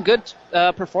good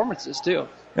performances too.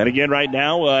 And again, right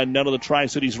now, none of the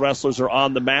Tri-Cities wrestlers are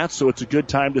on the mat, so it's a good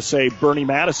time to say Bernie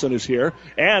Madison is here.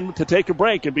 And to take a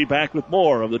break and be back with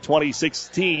more of the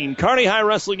 2016 Kearney High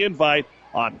Wrestling Invite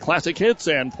on Classic Hits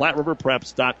and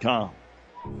PlatteRiverPreps.com.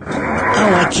 Oh,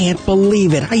 I can't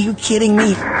believe it. Are you kidding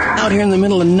me? Out here in the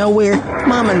middle of nowhere,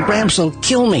 Mom and Gramps will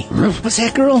kill me. What's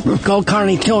that, girl? Call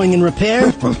Kearney Towing and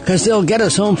Repair? Because they'll get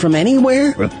us home from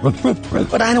anywhere?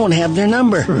 But I don't have their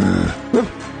number.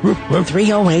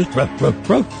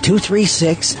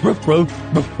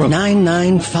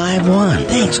 308-236-9951.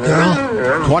 Thanks, girl.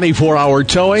 24-hour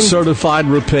towing, certified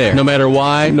repair. No matter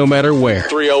why, no matter where.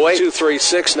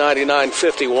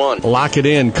 308-236-9951. Lock it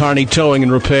in, Kearney Towing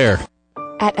and Repair.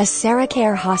 At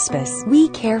AseraCare Hospice, we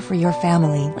care for your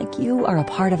family like you are a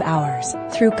part of ours.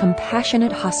 Through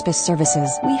compassionate hospice services,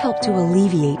 we help to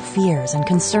alleviate fears and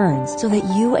concerns so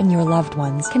that you and your loved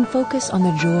ones can focus on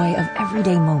the joy of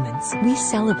everyday moments. We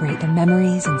celebrate the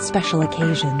memories and special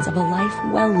occasions of a life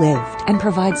well lived and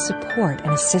provide support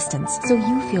and assistance so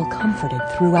you feel comforted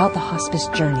throughout the hospice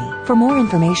journey. For more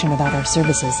information about our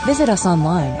services, visit us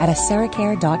online at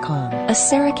aseracare.com.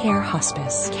 AseraCare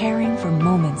Hospice, caring for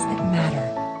moments that matter.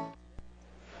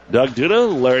 Doug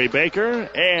Duda, Larry Baker,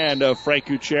 and Frank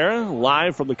Kuchera,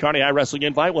 live from the Kearney High Wrestling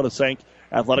Invite. I want to thank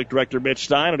Athletic Director Mitch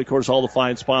Stein and, of course, all the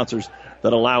fine sponsors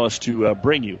that allow us to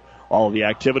bring you all of the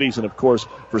activities. And, of course,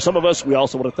 for some of us, we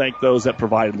also want to thank those that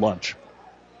provided lunch.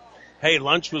 Hey,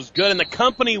 lunch was good, and the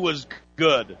company was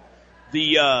good.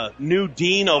 The new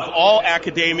dean of all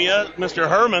academia, Mr.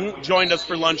 Herman, joined us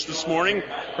for lunch this morning,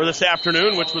 or this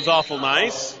afternoon, which was awful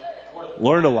nice.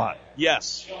 Learned a lot.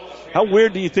 Yes. How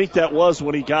weird do you think that was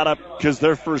when he got up, because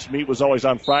their first meet was always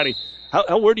on Friday.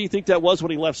 How weird do you think that was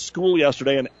when he left school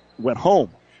yesterday and went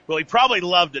home? Well, he probably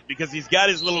loved it because he's got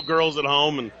his little girls at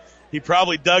home, and he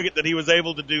probably dug it that he was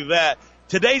able to do that.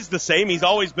 Today's the same. He's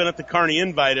always been at the Kearney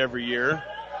Invite every year.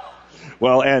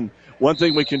 Well, and one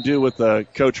thing we can do with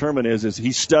Coach Herman is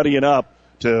he's studying up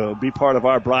to be part of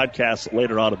our broadcast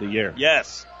later on in the year.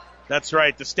 Yes, that's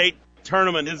right. The state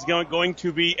tournament is going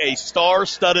to be a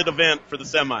star-studded event for the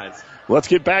semis. Let's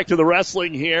get back to the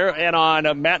wrestling here. And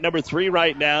on mat number 3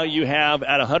 right now, you have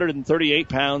at 138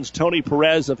 pounds, Tony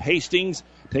Perez of Hastings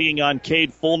taking on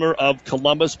Cade Fulner of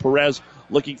Columbus. Perez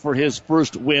looking for his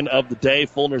first win of the day.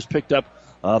 Fulner's picked up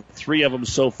 3 of them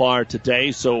so far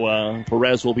today, so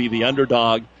Perez will be the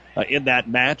underdog in that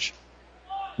match.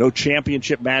 No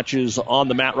championship matches on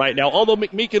the mat right now, although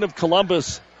McMeekin of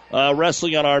Columbus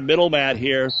wrestling on our middle mat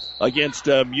here against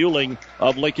Mueling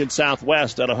of Lincoln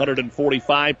Southwest at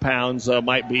 145 pounds.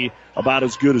 Might be about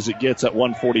as good as it gets at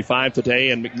 145 today.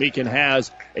 And McMeekin has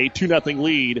a 2-0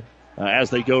 lead as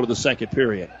they go to the second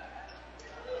period.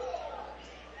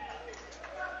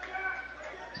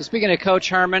 So speaking of Coach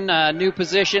Herman, new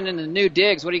position and the new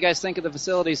digs, what do you guys think of the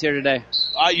facilities here today?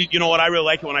 You know what? I really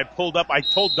like it when I pulled up. I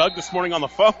told Doug this morning on the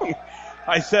phone,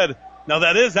 I said, now,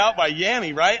 that is out by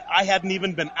Yanni, right? I hadn't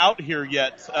even been out here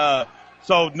yet.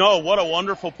 So, no, what a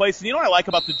wonderful place. And you know what I like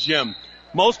about the gym?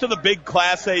 Most of the big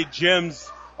Class A gyms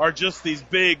are just these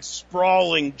big,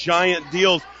 sprawling, giant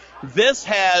deals. This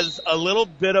has a little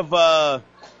bit of a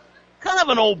kind of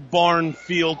an old barn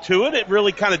feel to it. It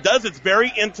really kind of does. It's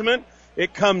very intimate.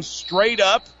 It comes straight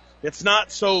up. It's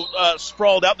not so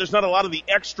sprawled out. There's not a lot of the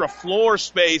extra floor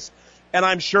space. And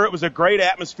I'm sure it was a great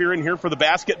atmosphere in here for the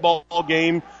basketball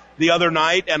game the other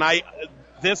night, and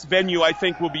this venue I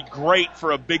think will be great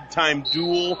for a big-time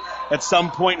duel at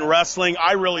some point in wrestling.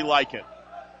 I really like it.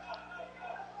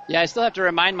 Yeah, I still have to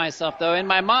remind myself, though. In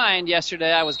my mind,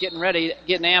 yesterday I was getting ready,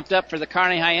 getting amped up for the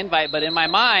Kearney High Invite, but in my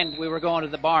mind we were going to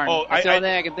the barn. Oh, That's the only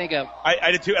thing I can think of.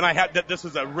 I did too, and I had this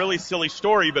is a really silly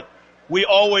story, but we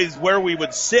always, where we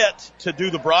would sit to do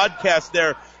the broadcast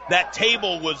there, that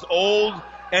table was old,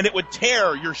 and it would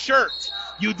tear your shirt.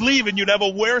 You'd leave and you'd have a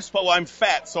wear spot. Well, I'm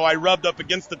fat, so I rubbed up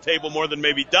against the table more than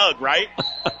maybe Doug, right?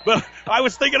 But I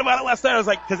was thinking about it last night. I was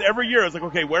like, because every year I was like,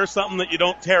 okay, wear something that you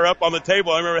don't tear up on the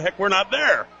table. I remember, heck, we're not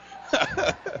there.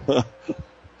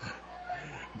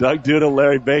 Doug Duda,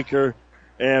 Larry Baker,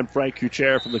 and Frank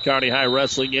Kuchera from the Kearney High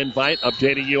Wrestling Invite,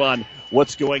 updating you on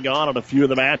what's going on a few of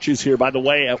the matches here. By the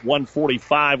way, at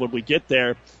 145, when we get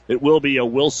there, it will be a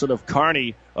Wilson of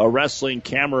Kearney, a wrestling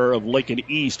Kammerer of Lincoln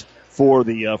East for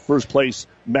the first place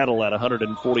medal at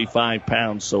 145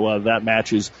 pounds. So that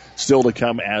match is still to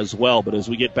come as well. But as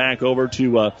we get back over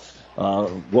to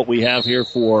what we have here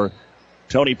for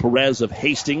Tony Perez of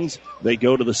Hastings, they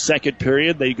go to the second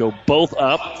period. They go both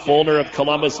up. Fulner of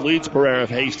Columbus leads Perez of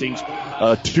Hastings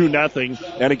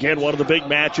 2-0. And again, one of the big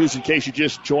matches, in case you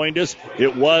just joined us,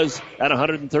 it was at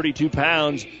 132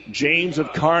 pounds. James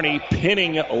of Kearney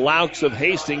pinning Laux of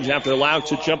Hastings after Laux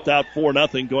had jumped out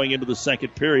 4-0 going into the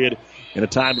second period in a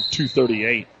time of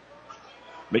 2:38.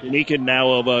 McMeekin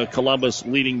now of Columbus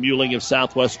leading Mueling of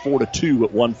Southwest 4-2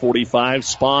 at 145.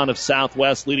 Spawn of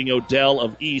Southwest leading Odell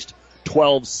of East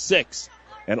 12-6.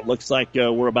 And it looks like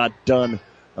we're about done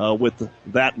with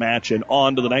that match and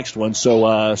on to the next one. So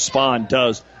Spahn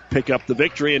does pick up the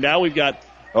victory. And now we've got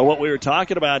what we were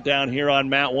talking about down here on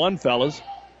Mat 1, fellas.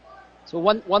 So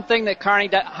one thing that Kearney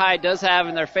High does have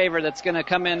in their favor that's going to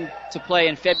come into play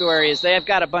in February is they have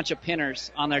got a bunch of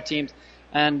pinners on their teams.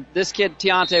 And this kid,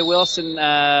 Deontay Wilson,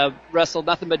 wrestled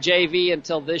nothing but JV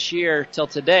until this year, till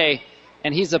today,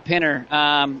 and he's a pinner.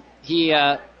 He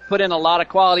put in a lot of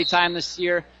quality time this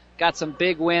year, got some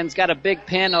big wins, got a big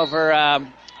pin over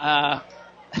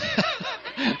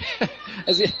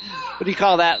what do you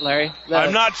call that, Larry?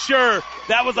 I'm not sure.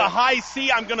 That was a high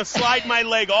C. I'm going to slide my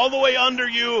leg all the way under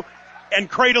you and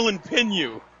cradle and pin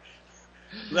you.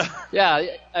 Yeah,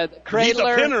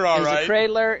 cradler. He's a pinner, all right. He's a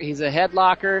cradler. He's a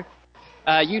headlocker.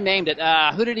 You named it.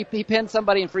 Who did he pin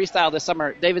somebody in freestyle this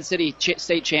summer? David City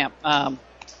state champ.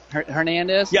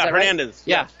 Hernandez? Yeah, Hernandez.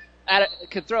 Right? Yeah.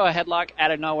 Could throw a headlock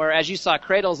out of nowhere. As you saw,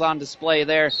 cradles on display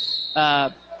there.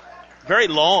 Very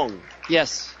long.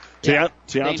 Yes.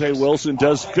 Deontay Wilson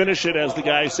does finish it, as the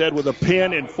guy said, with a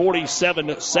pin in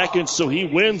 47 seconds, so he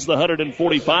wins the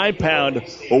 145-pound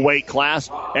weight class.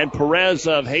 And Perez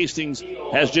of Hastings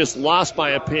has just lost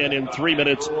by a pin in 3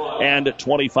 minutes and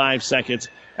 25 seconds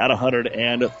at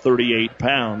 138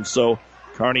 pounds. So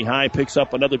Kearney High picks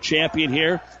up another champion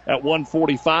here at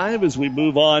 145. As we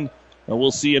move on, we'll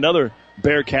see another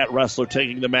Bearcat wrestler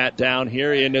taking the mat down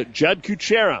here in Judd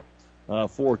Kuchera.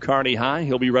 For Kearney High,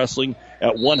 he'll be wrestling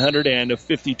at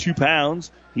 152 pounds.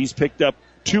 He's picked up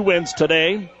 2 wins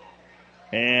today,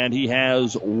 and he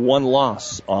has 1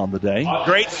 loss on the day.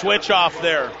 Great switch off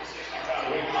there.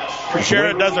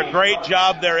 Kuchera does a great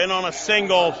job there, in on a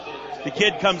single. The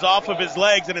kid comes off of his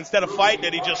legs, and instead of fighting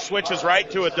it, he just switches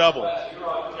right to a double.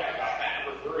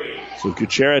 So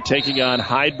Kuchera taking on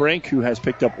Heidbrink, who has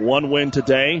picked up 1 win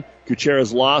today.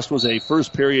 Kuchera's loss was a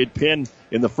first-period pin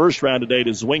in the first round today to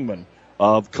Zwingman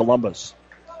of Columbus.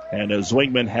 And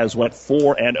Zwingman has went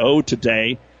 4-0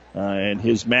 today, and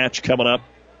his match coming up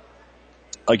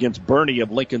against Bernie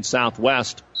of Lincoln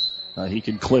Southwest. He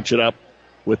can clinch it up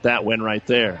with that win right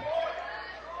there.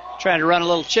 Trying to run a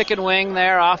little chicken wing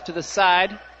there off to the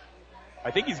side.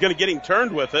 I think he's going to get him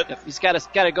turned with it. Yep, he's got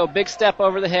to go big step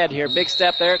over the head here. Big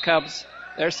step. There it comes.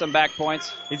 There's some back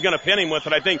points. He's going to pin him with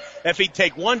it. I think if he'd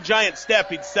take one giant step,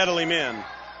 he'd settle him in.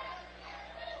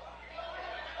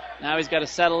 Now he's got to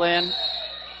settle in.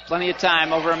 Plenty of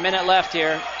time. Over a minute left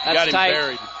here. That's got him tight.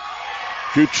 buried.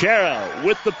 Kuchera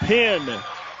with the pin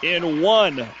in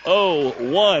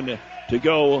 1-0-1 to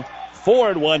go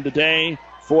 4-1 today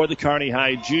for the Kearney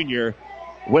High Junior,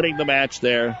 winning the match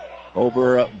there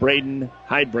over Braden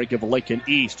Heidbrink of Lincoln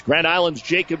East. Grand Island's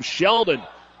Jacob Sheldon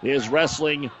is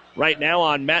wrestling right now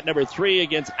on mat number 3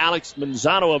 against Alex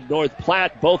Manzano of North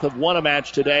Platte. Both have won a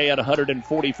match today at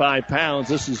 145 pounds.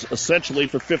 This is essentially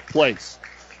for 5th place.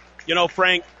 You know,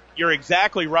 Frank, you're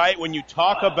exactly right when you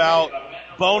talk about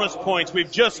bonus points.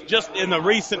 We've just in the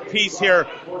recent piece here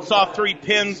saw 3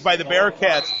 pins by the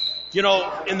Bearcats. You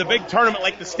know, in the big tournament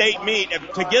like the state meet,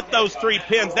 to get those 3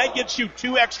 pins, that gets you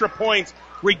 2 extra points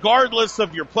regardless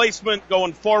of your placement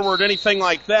going forward, anything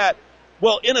like that.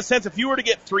 Well, in a sense, if you were to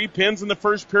get 3 pins in the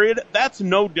first period, that's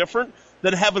no different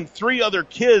than having 3 other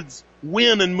kids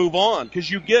win and move on, because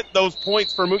you get those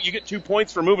points you get 2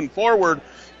 points for moving forward.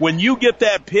 When you get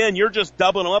that pin, you're just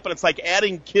doubling them up, and it's like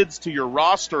adding kids to your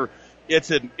roster. It's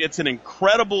an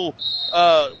incredible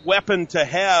weapon to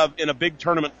have in a big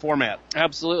tournament format.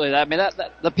 Absolutely. I mean,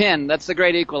 the pin, that's the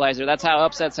great equalizer. That's how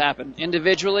upsets happen,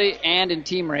 individually and in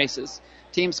team races.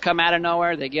 Teams come out of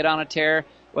nowhere, they get on a tear,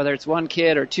 whether it's 1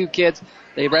 kid or 2 kids,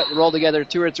 they roll together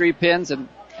 2 or 3 pins, and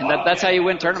that's how you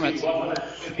win tournaments.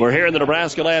 We're here in the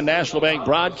Nebraska Land National Bank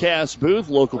broadcast booth.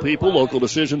 Local people, local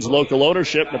decisions, local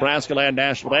ownership. Nebraska Land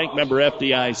National Bank, member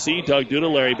FDIC. Doug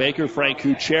Duda, Larry Baker, Frank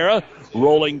Kuchera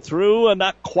rolling through,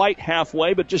 not quite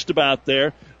halfway, but just about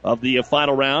there, of the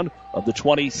final round of the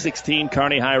 2016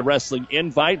 Kearney High Wrestling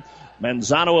Invite.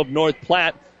 Manzano of North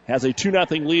Platte has a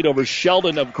 2-0 lead over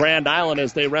Sheldon of Grand Island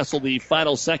as they wrestle the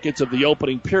final seconds of the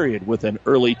opening period with an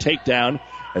early takedown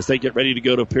as they get ready to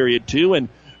go to period 2. And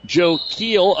Joe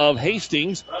Keel of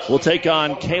Hastings will take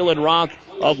on Kalen Roth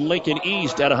of Lincoln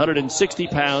East at 160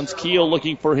 pounds. Keel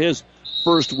looking for his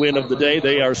first win of the day.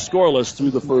 They are scoreless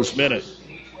through the first minute.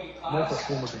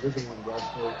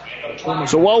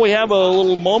 So while we have a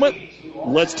little moment,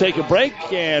 let's take a break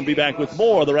and be back with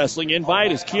more of the Wrestling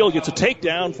Invite as Keel gets a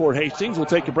takedown for Hastings. We'll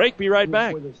take a break, be right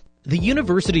back. The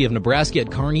University of Nebraska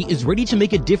at Kearney is ready to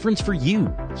make a difference for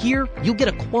you. Here, you'll get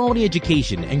a quality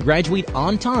education and graduate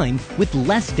on time with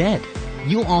less debt.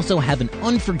 You'll also have an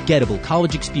unforgettable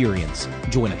college experience.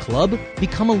 Join a club,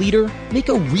 become a leader, make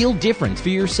a real difference for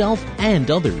yourself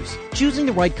and others. Choosing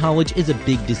the right college is a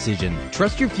big decision.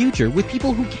 Trust your future with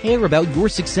people who care about your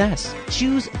success.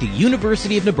 Choose the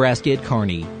University of Nebraska at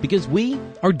Kearney, because we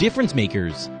are difference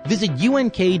makers. Visit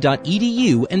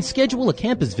unk.edu and schedule a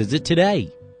campus visit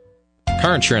today.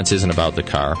 Car insurance isn't about the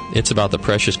car. It's about the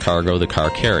precious cargo the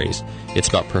car carries. It's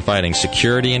about providing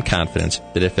security and confidence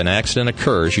that if an accident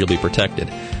occurs, you'll be protected.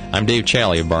 I'm Dave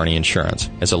Challey of Barney Insurance.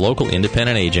 As a local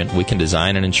independent agent, we can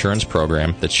design an insurance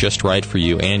program that's just right for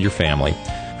you and your family,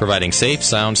 providing safe,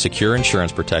 sound, secure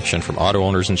insurance protection from Auto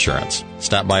Owners Insurance.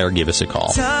 Stop by or give us a call.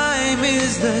 Time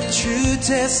is the true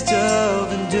test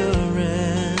of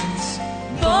endurance.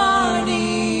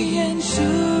 Barney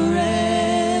Insurance.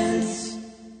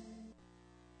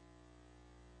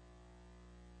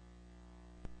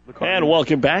 And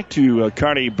welcome back to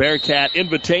Kearney Bearcat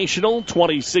Invitational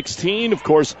 2016. Of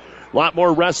course, a lot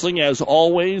more wrestling as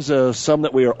always. Some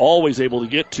that we are always able to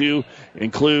get to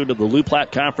include the Loup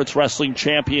Platte Conference Wrestling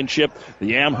Championship,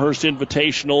 the Amherst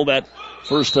Invitational, that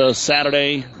first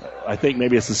Saturday. I think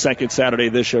maybe it's the second Saturday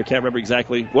this year. I can't remember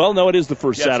exactly. Well, no, it is the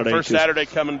first Saturday. It's the first Saturday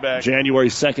coming back. January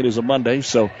 2nd is a Monday,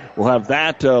 so we'll have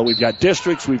that. We've got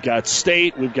districts, we've got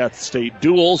state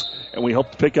duels, and we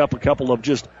hope to pick up a couple of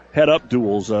just head-up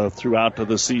duels throughout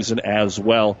the season as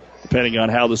well, depending on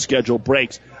how the schedule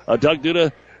breaks. Doug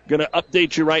Duda going to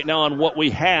update you right now on what we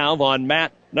have on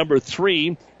mat number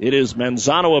 3. It is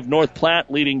Manzano of North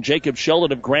Platte leading Jacob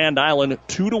Sheldon of Grand Island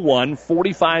 2-1,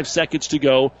 45 seconds to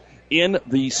go in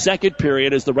the second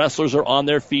period as the wrestlers are on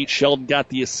their feet. Sheldon got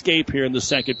the escape here in the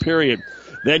second period.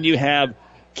 Then you have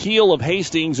Keel of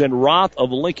Hastings and Roth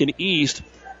of Lincoln East.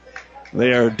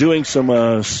 They are doing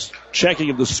some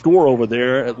checking of the score over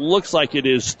there. It looks like it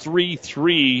is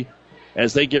 3-3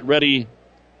 as they get ready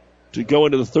to go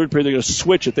into the third period. They're going to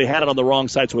switch it. They had it on the wrong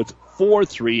side, so it's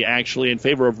 4-3 actually in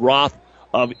favor of Roth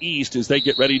of East as they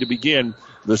get ready to begin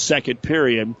the second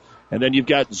period. And then you've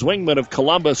got Zwingman of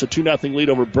Columbus, a 2-0 lead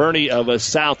over Bernie of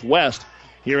Southwest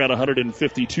here at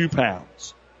 152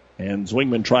 pounds. And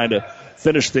Zwingman trying to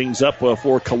finish things up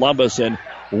for Columbus and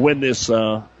win this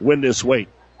weight.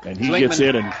 And he gets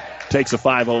in and takes a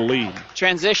 5-0 lead.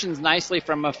 Transitions nicely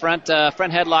from a front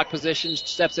headlock position,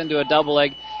 steps into a double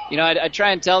leg. You know, I try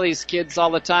and tell these kids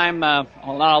all the time, well,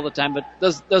 not all the time, but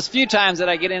those few times that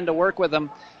I get in to work with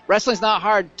them, wrestling's not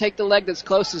hard. Take the leg that's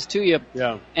closest to you.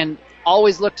 Yeah. And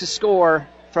always look to score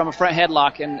from a front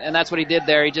headlock, and that's what he did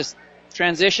there. He just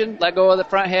transitioned, let go of the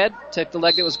front head, took the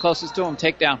leg that was closest to him,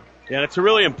 takedown. Yeah, it's a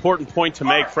really important point to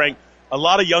make, Frank. A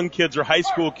lot of young kids or high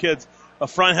school kids, a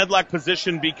front headlock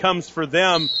position becomes for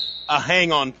them a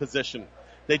hang-on position.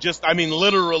 They just,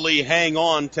 literally hang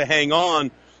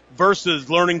on versus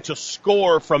learning to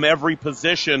score from every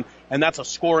position, and that's a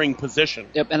scoring position.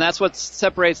 Yep, and that's what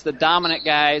separates the dominant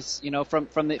guys,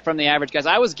 from the average guys.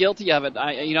 I was guilty of it.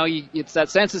 It's that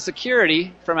sense of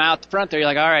security from out the front there. You're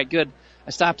like, all right, good.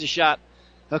 I stopped his shot.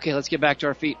 Okay, let's get back to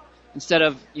our feet. Instead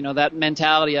of, that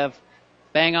mentality of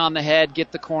bang on the head, get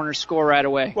the corner, score right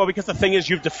away. Well, because the thing is,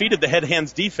 you've defeated the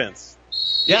head-hands defense.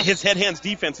 Yeah. His head-hands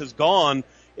defense is gone,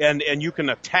 and you can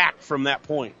attack from that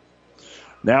point.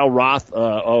 Now Roth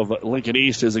of Lincoln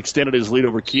East has extended his lead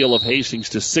over Keel of Hastings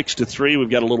to 6-3. We've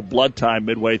got a little blood time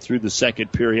midway through the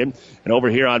second period. And over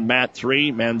here on mat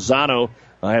 3, Manzano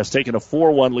has taken a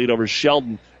 4-1 lead over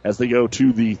Sheldon as they go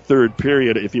to the third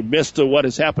period. If you missed what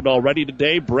has happened already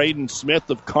today, Braden Smith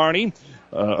of Kearney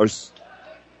are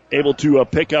able to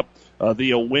pick up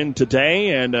the win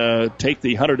today and take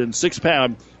the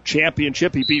 106-pound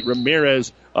championship. He beat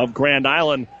Ramirez of Grand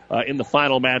Island in the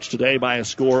final match today by a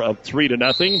score of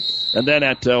 3-0. And then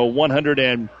at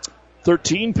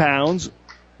 113 pounds,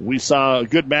 we saw a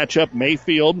good matchup.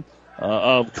 Mayfield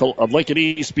of Lincoln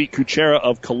East beat Kuchera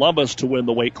of Columbus to win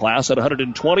the weight class. At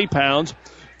 120 pounds,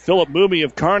 Philip Moomey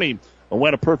of Kearney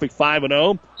went a perfect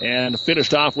 5-0 and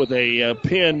finished off with a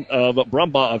pin of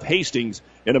Brumbaugh of Hastings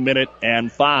in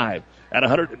 1:05. At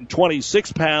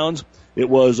 126 pounds, it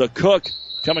was a Cook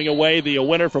coming away the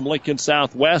winner from Lincoln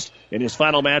Southwest. In his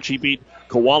final match, he beat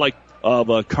Kowalik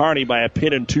of Kearney by a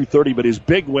pin in 2:30, but his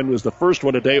big win was the first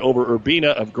one today over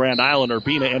Urbina of Grand Island.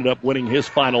 Urbina ended up winning his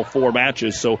final 4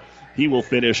 matches, so he will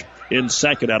finish in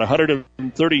second. At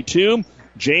 132,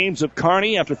 James of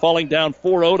Kearney, after falling down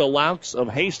 4-0 to Laux of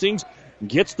Hastings,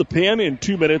 gets the pin in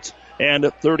 2 minutes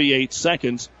and 38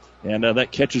 seconds. And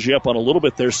that catches you up on a little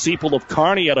bit there. Seipel of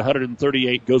Kearney at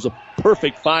 138 goes a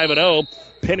perfect 5-0,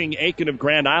 pinning Aiken of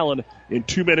Grand Island in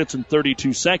 2 minutes and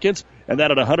 32 seconds. And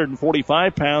then at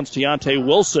 145 pounds, Deontay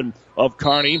Wilson of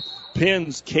Kearney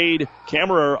pins Cade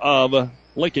Kammerer of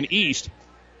Lincoln East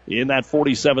in that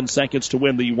 47 seconds to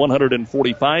win the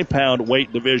 145-pound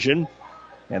weight division.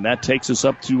 And that takes us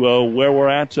up to where we're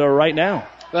at right now.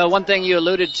 Well, one thing you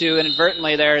alluded to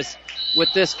inadvertently there is with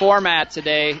this format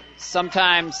today,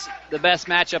 sometimes the best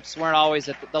matchups weren't always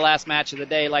at the last match of the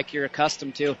day like you're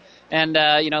accustomed to. And,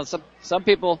 some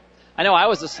people, I know I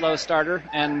was a slow starter,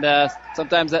 and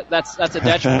sometimes that's a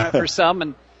detriment for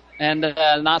some and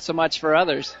not so much for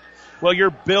others. Well,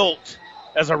 you're built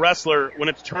as a wrestler when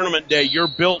it's tournament day. You're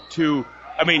built to,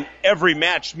 every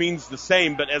match means the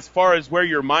same, but as far as where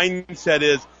your mindset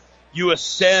is, you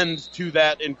ascend to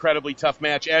that incredibly tough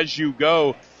match as you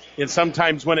go. And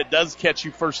sometimes when it does catch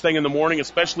you first thing in the morning,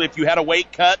 especially if you had a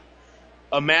weight cut,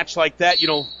 a match like that,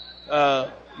 you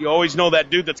always know that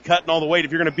dude that's cutting all the weight.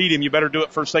 If you're going to beat him, you better do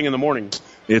it first thing in the morning.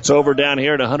 It's over down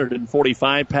here at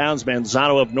 145 pounds.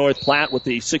 Manzano of North Platte with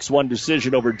the 6-1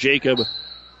 decision over Jacob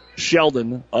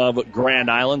Sheldon of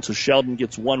Grand Island. So Sheldon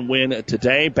gets one win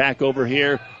today. Back over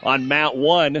here on Mat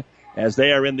 1 as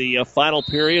they are in the final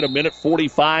period.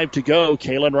 1:45 to go.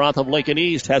 Kalen Roth of Lincoln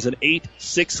East has an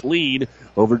 8-6 lead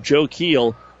over Joe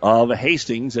Keel of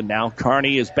Hastings. And now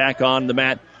Kearney is back on the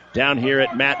mat down here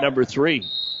at mat number 3.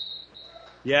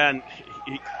 Yeah, and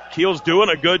Keel's doing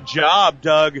a good job,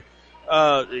 Doug.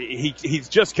 He's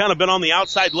just kind of been on the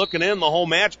outside looking in the whole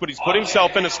match, but he's put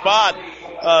himself in a spot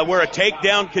where a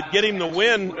takedown could get him the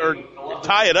win or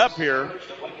tie it up here.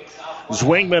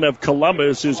 Zwingman of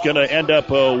Columbus is going to end up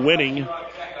winning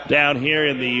down here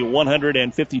in the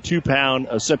 152-pound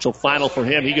essential final for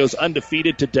him. He goes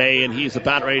undefeated today, and he's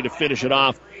about ready to finish it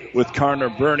off with Connor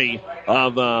Burney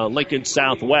of Lincoln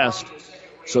Southwest.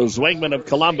 So Zwingman of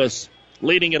Columbus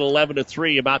leading at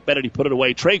 11-3, about better to put it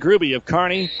away. Trey Gruby of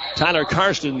Kearney, Tyler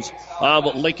Karstens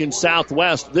of Lincoln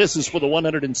Southwest. This is for the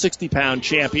 160-pound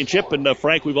championship, and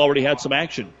Frank, we've already had some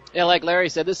action. Yeah, like Larry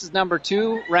said, this is number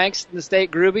 2 ranks in the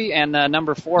state, Gruby, and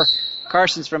number 4,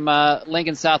 Karstens from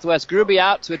Lincoln Southwest. Gruby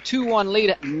out to a 2-1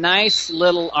 lead. Nice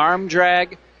little arm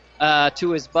drag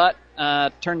to his butt.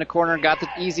 Turned the corner, got the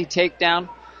easy takedown,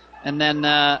 and then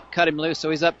cut him loose. So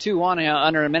he's up 2-1,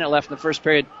 under a minute left in the first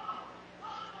period.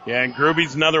 Yeah, and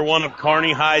Gruby's another one of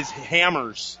Kearney High's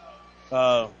hammers.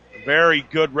 Very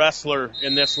good wrestler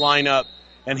in this lineup.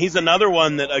 And he's another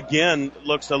one that, again,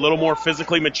 looks a little more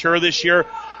physically mature this year.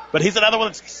 But he's another one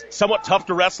that's somewhat tough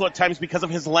to wrestle at times because of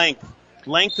his length.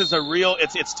 Length is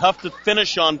it's tough to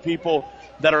finish on people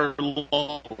that are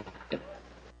long.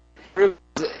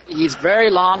 He's very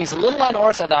long. He's a little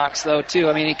unorthodox, though,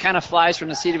 too. He kind of flies from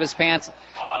the seat of his pants.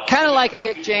 Kind of like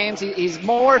Nick James. He's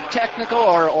more technical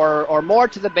or more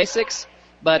to the basics.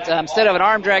 But instead of an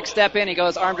arm drag step in, he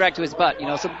goes arm drag to his butt.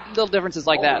 Some little differences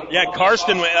like that. Yeah,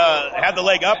 Karsten had the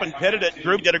leg up and pitted it.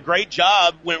 Group did a great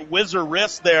job. Went whizzer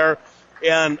wrist there.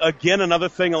 And, again, another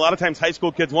thing, a lot of times high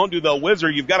school kids won't do the whizzer.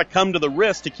 You've got to come to the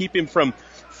wrist to keep him from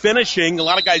finishing. A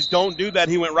lot of guys don't do that.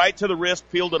 He went right to the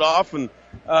wrist, peeled it off, and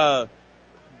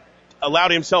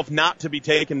allowed himself not to be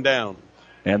taken down.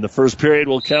 And the first period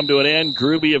will come to an end.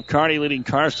 Gruby of Kearney leading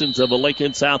Karstens of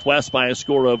Lincoln Southwest by a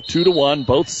score of 2-1,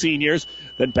 both seniors.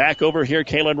 Then back over here,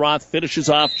 Kalen Roth finishes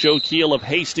off Joe Keel of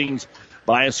Hastings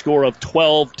by a score of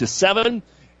 12-7.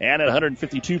 And at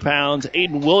 152 pounds,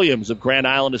 Aiden Williams of Grand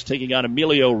Island is taking on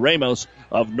Emilio Ramos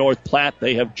of North Platte.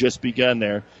 They have just begun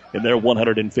there in their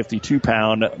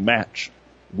 152-pound match.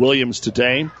 Williams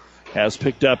today has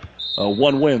picked up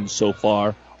one win so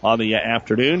far on the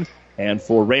afternoon. And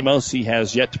for Ramos, he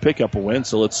has yet to pick up a win.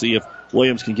 So let's see if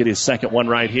Williams can get his second one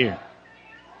right here.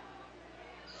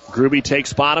 Gruby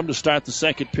takes bottom to start the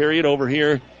second period over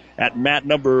here at mat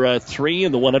number 3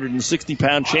 in the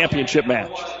 160-pound championship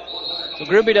match. So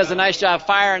Gruby does a nice job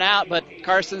firing out, but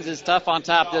Karstens is tough on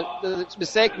top. The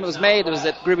mistake that was made was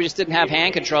that Gruby just didn't have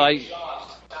hand control. I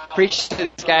preach to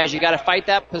these guys, you got to fight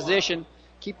that position,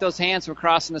 keep those hands from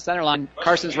crossing the center line.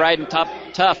 Karstens riding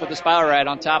tough with the spiral ride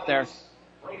on top there.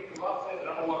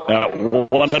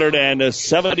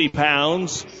 170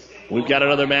 pounds. We've got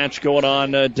another match going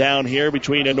on down here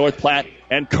between North Platte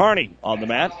and Kearney on the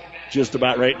mat. Just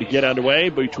about ready to get underway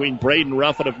between Braden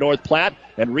Ruffin of North Platte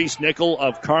and Reese Nickel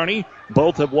of Kearney.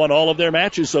 Both have won all of their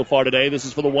matches so far today. This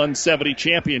is for the 170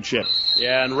 championship.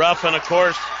 Yeah, and Ruffin, of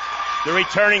course, the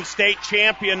returning state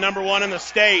champion, number 1 in the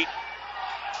state.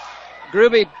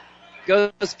 Gruby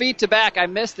goes feet to back. I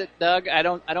missed it, Doug. I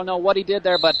don't know what he did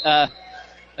there, but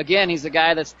again, he's a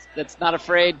guy that's not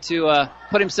afraid to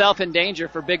put himself in danger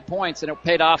for big points, and it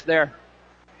paid off there.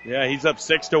 Yeah, he's up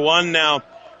 6-1 now.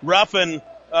 Ruffin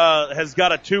has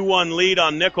got a 2-1 lead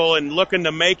on Nickel and looking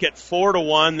to make it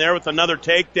 4-1 there with another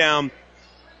takedown.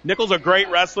 Nickel's a great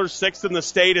wrestler, 6th in the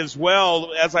state as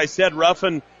well. As I said,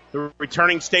 Ruffin, the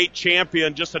returning state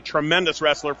champion, just a tremendous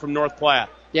wrestler from North Platte.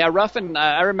 Yeah, Ruffin,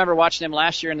 I remember watching him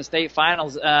last year in the state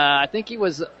finals. I think he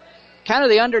was kind of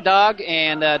the underdog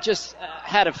and just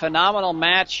had a phenomenal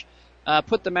match,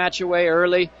 put the match away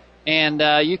early, and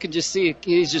you can just see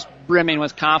he's just brimming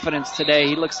with confidence today.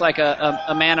 He looks like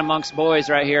a man amongst boys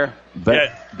right here.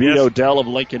 Beat Odell of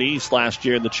Lincoln East last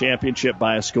year in the championship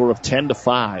by a score of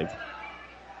 10-5.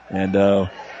 And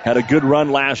had a good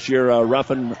run last year.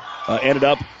 Ruffin ended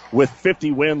up with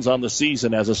 50 wins on the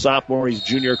season as a sophomore. He's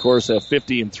junior, of course,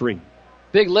 50-3.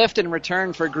 Big lift in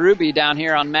return for Gruby down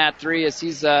here on mat 3 as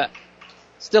he's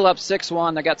still up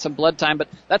 6-1. They got some blood time, but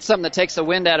that's something that takes the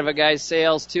wind out of a guy's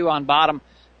sails, too, on bottom.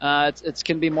 It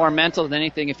can be more mental than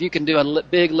anything. If you can do a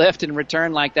big lift in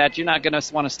return like that, you're not going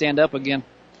to want to stand up again.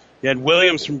 Yeah, and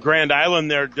Williams from Grand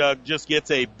Island there, Doug, just gets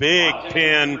a big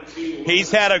pin. He's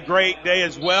had a great day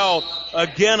as well.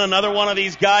 Again, another one of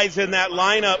these guys in that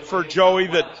lineup for Joey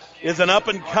that is an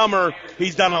up-and-comer.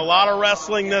 He's done a lot of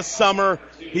wrestling this summer.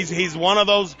 He's one of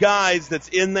those guys that's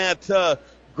in that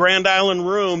Grand Island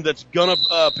room that's going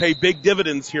to pay big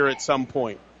dividends here at some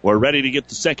point. We're ready to get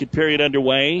the second period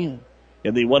underway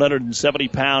in the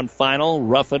 170-pound final.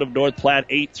 Ruffin of North Platte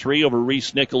 8-3 over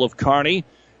Reese Nickel of Kearney.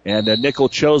 And Nickel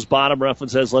chose bottom. Ruffin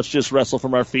says, let's just wrestle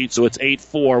from our feet. So it's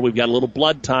 8-4. We've got a little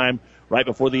blood time right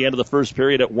before the end of the first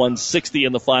period at 160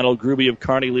 in the final. Gruby of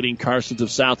Kearney leading Carsons of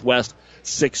Southwest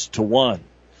 6-1.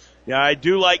 Yeah, I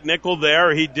do like Nickel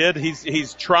there.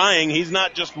 He's trying. He's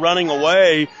not just running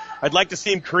away. I'd like to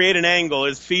see him create an angle.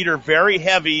 His feet are very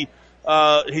heavy.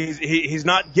 He's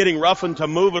not getting Ruffin to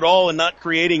move at all and not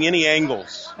creating any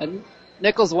angles. And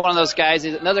Nickel's one of those guys.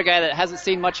 He's another guy that hasn't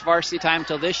seen much varsity time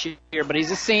till this year, but he's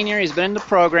a senior. He's been in the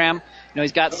program.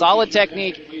 He's got solid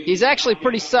technique. He's actually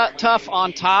pretty tough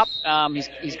on top.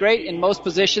 He's great in most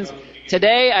positions.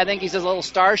 Today, I think he's just a little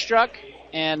starstruck,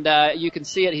 and you can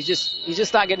see it. He's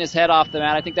just not getting his head off the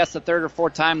mat. I think that's the third or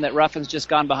fourth time that Ruffin's just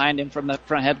gone behind him from the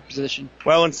front head position.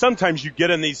 Well, and sometimes you get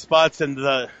in these spots,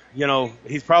 and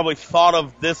he's probably thought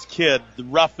of this kid, the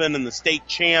Ruffin and the state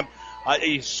champ.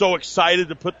 He's so excited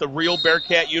to put the real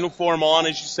Bearcat uniform on,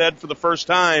 as you said, for the first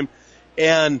time.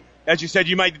 And as you said,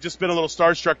 you might have just been a little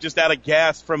starstruck, just out of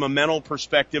gas from a mental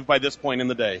perspective by this point in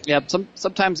the day. Yeah,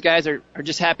 sometimes guys are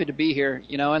just happy to be here,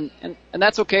 and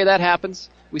that's okay. That happens.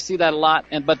 We see that a lot,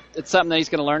 but it's something that he's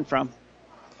going to learn from.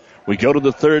 We go to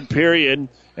the third period,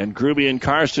 and Gruby and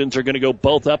Carsons are going to go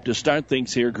both up to start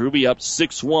things here. Gruby up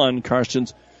 6-1.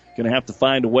 Carsons going to have to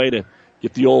find a way to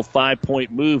get the old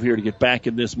 5-point move here to get back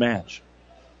in this match.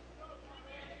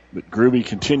 But Gruby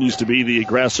continues to be the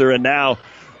aggressor, and now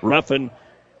Ruffin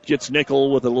gets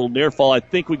Nickel with a little near fall. I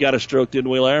think we got a stroke,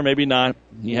 didn't we, Larry? Maybe not.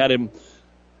 He had him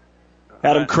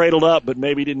cradled up, but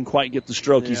maybe didn't quite get the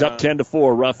stroke. Yeah. He's up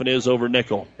 10-4. Ruffin is over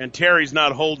Nickel. And Terry's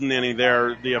not holding any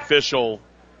there, the official.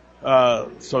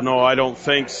 So no, I don't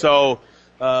think so.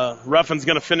 Ruffin's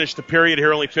going to finish the period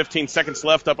here. Only 15 seconds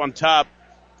left up on top.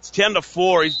 It's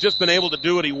 10-4. He's just been able to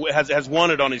do what he has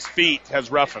wanted on his feet, has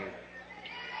Ruffin.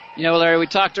 Larry, we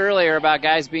talked earlier about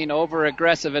guys being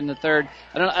over-aggressive in the third.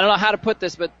 I don't know how to put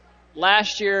this, but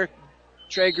last year,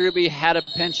 Trey Gruby had a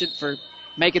penchant for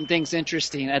making things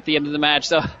interesting at the end of the match.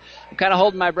 So I'm kind of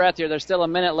holding my breath here. There's still a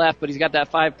minute left, but he's got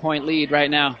that 5-point lead right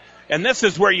now. And this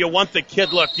is where you want the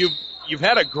kid. Look, you've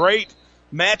had a great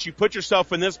match. You put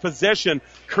yourself in this position.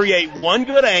 Create one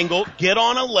good angle, get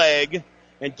on a leg,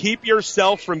 and keep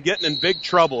yourself from getting in big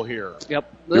trouble here.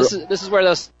 Yep. This is where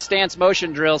those stance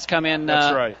motion drills come in.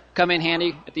 That's right. Come in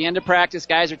handy. At the end of practice,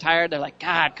 guys are tired. They're like,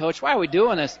 God, Coach, why are we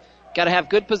doing this? Got to have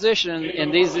good position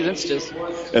in these instances.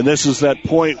 And this is that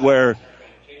point where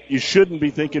you shouldn't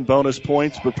be thinking bonus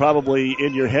points, but probably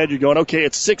in your head you're going, okay,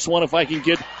 it's 6-1. If I can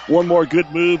get one more good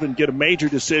move and get a major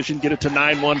decision, get it to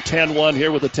 9-1, 10-1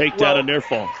 here with a takedown and near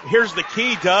fall. Here's the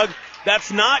key, Doug.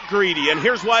 That's not greedy, and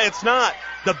here's why it's not.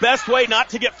 The best way not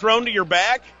to get thrown to your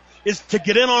back is to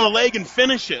get in on a leg and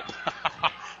finish it.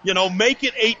 Make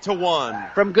it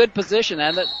 8-1. From good position,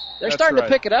 and they're starting to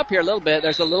pick it up here a little bit.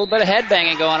 There's a little bit of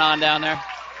headbanging going on down there.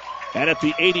 And at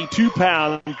the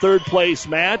 82-pound third place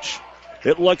match,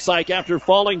 it looks like after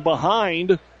falling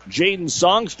behind, Jaden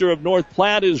Songster of North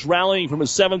Platte is rallying from a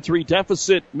 7-3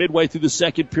 deficit midway through the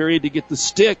second period to get the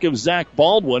stick of Zach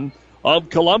Baldwin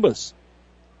of Columbus.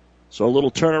 So a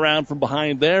little turnaround from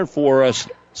behind there for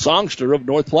Songster of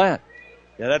North Platte.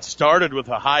 Yeah, that started with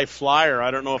a high flyer.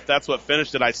 I don't know if that's what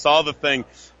finished it. I saw the thing,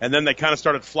 and then they kind of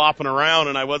started flopping around,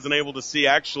 and I wasn't able to see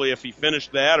actually if he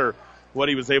finished that or what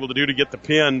he was able to do to get the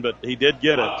pin, but he did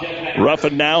get it.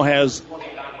 Ruffin now has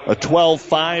a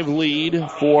 12-5 lead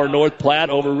for North Platte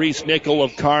over Reese Nickel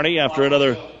of Kearney after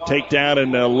another takedown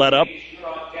and let up.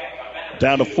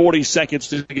 Down to 40 seconds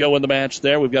to go in the match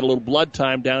there. We've got a little blood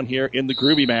time down here in the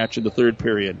Groovy match in the third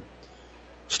period.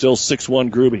 Still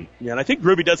 6-1 Groovy. Yeah, and I think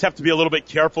Groovy does have to be a little bit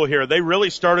careful here. They really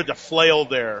started to flail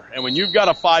there. And when you've got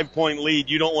a 5-point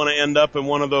lead, you don't want to end up in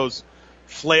one of those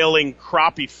flailing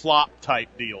crappie flop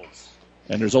type deals.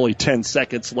 And there's only 10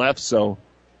 seconds left, so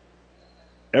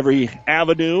every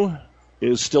avenue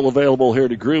is still available here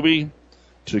to Groovy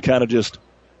to kind of just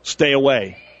stay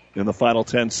away in the final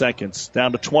 10 seconds.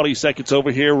 Down to 20 seconds over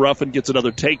here. Ruffin gets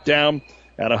another takedown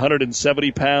at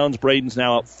 170 pounds. Braden's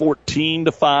now up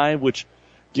 14-5, which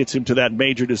gets him to that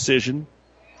major decision.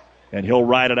 And he'll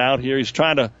ride it out here. He's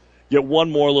trying to get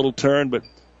one more little turn, but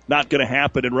not going to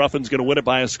happen. And Ruffin's going to win it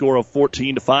by a score of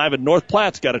 14-5. And North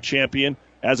Platte's got a champion,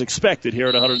 as expected, here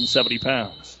at 170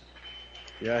 pounds.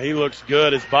 Yeah, he looks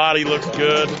good. His body looks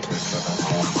good.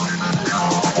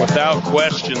 Without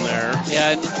question there.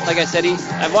 Yeah, and like I said,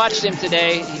 I've watched him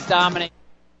today. He's dominating.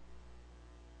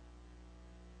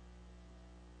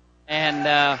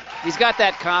 And he's got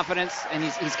that confidence, and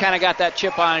he's kind of got that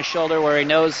chip on his shoulder where he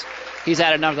knows he's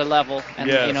at another level. And,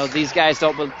 yes. You know, these guys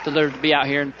don't deserve to be out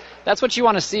here. And that's what you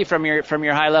want to see from your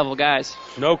high-level guys.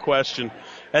 No question.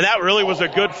 And that really was a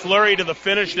good flurry to the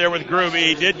finish there with Groovy.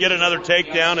 He did get another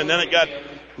takedown, and then it got a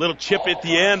little chip at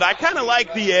the end. I kind of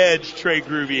like the edge Trey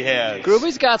Groovy has.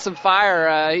 Groovy's got some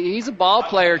fire. He's a ball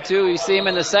player, too. You see him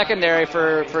in the secondary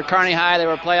for Kearney High. They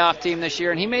were a playoff team this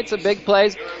year, and he made some big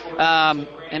plays.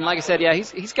 And like I said, yeah,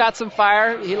 he's got some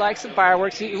fire. He likes some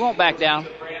fireworks. He won't back down.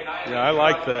 Yeah, I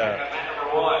like that.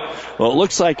 Well, it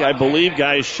looks like, I believe,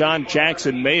 guys, Sean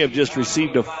Jackson may have just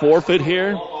received a forfeit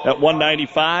here at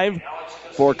 195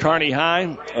 for Kearney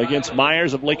High against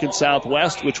Myers of Lincoln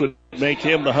Southwest, which would make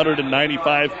him the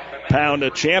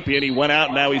 195-pound champion. He went out,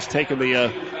 and now he's taken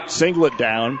the singlet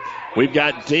down. We've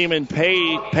got Damon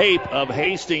Pape of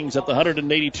Hastings at the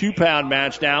 182-pound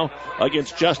match now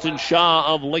against Justin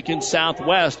Shaw of Lincoln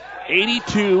Southwest.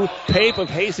 82, Pape of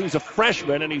Hastings, a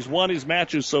freshman, and he's won his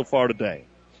matches so far today.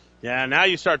 Yeah, now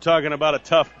you start talking about a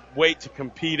tough weight to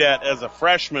compete at as a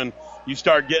freshman. You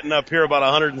start getting up here about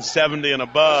 170 and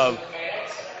above.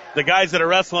 The guys that are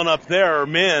wrestling up there are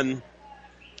men,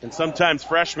 and sometimes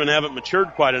freshmen haven't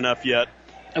matured quite enough yet.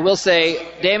 I will say,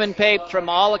 Damon Pape, from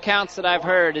all accounts that I've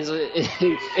heard,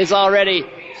 is already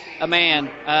a man.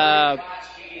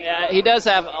 He does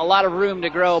have a lot of room to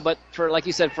grow, but for, like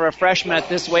you said, for a freshman at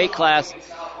this weight class,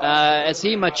 as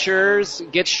he matures,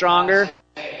 gets stronger,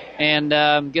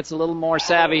 and gets a little more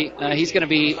savvy, he's going to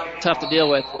be tough to deal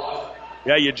with.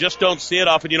 Yeah, you just don't see it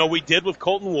often. You know, we did with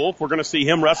Colton Wolf. We're going to see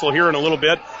him wrestle here in a little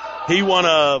bit. He won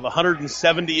a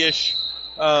 170-ish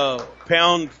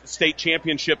pound state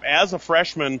championship as a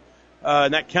freshman,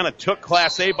 and that kind of took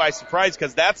Class A by surprise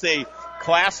because that's a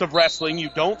class of wrestling.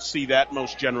 You don't see that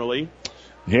most generally.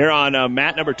 Here on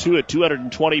mat number 2 at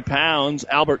 220 pounds,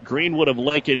 Albert Greenwood of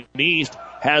Lincoln East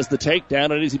has the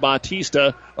takedown, and Izzy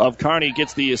Bautista of Kearney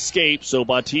gets the escape. So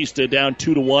Bautista down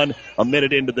 2-1 a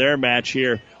minute into their match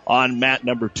here on mat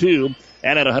number 2.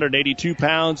 And at 182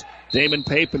 pounds, Damon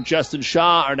Pape and Justin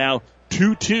Shaw are now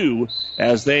 2-2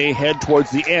 as they head towards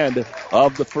the end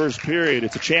of the first period.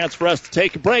 It's a chance for us to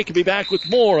take a break and be back with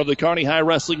more of the Kearney High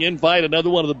Wrestling Invite, another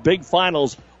one of the big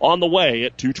finals on the way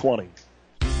at 2:20.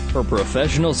 For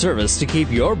professional service to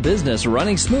keep your business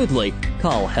running smoothly,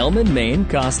 call Hellman, Maine,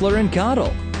 Kostler, and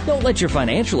Cottle. Don't let your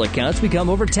financial accounts become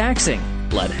overtaxing.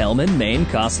 Let Hellman, Maine,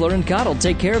 Kostler, and Cottle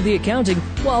take care of the accounting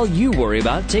while you worry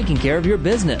about taking care of your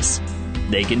business.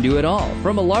 They can do it all,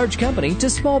 from a large company to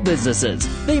small businesses.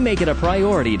 They make it a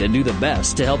priority to do the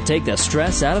best to help take the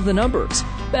stress out of the numbers.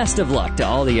 Best of luck to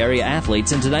all the area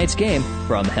athletes in tonight's game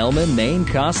from Hellman, Maine,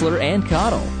 Kostler, and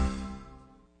Cottle.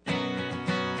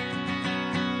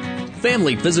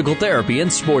 Family Physical Therapy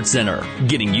and Sports Center,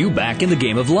 getting you back in the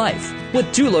game of life.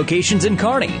 With 2 locations in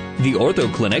Kearney, the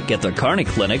Ortho Clinic at the Kearney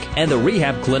Clinic and the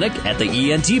Rehab Clinic at the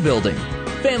ENT Building.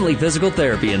 Family Physical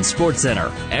Therapy and Sports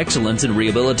Center, excellence in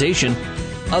rehabilitation.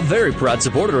 A very proud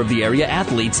supporter of the area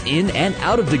athletes in and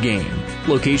out of the game.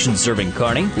 Locations serving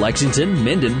Kearney, Lexington,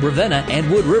 Minden, Ravenna, and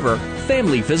Wood River.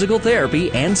 Family Physical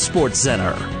Therapy and Sports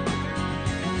Center.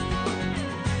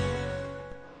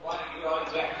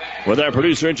 With our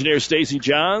producer engineer Stacy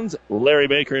Johns, Larry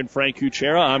Baker, and Frank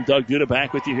Kuchera, I'm Doug Duda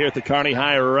back with you here at the Kearney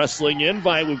High Wrestling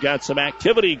Invite. We've got some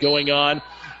activity going on.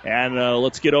 And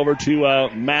let's get over to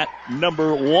mat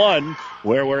number 1,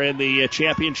 where we're in the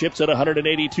championships at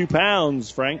 182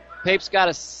 pounds, Frank. Pape's got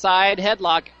a side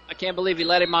headlock. I can't believe he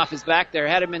let him off his back there.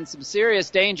 Had him in some serious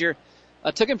danger.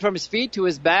 Took him from his feet to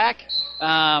his back.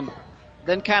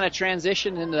 Then kind of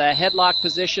transitioned into that headlock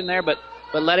position there. But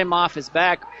let him off his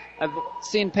back. I've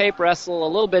seen Pape wrestle a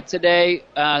little bit today.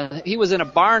 He was in a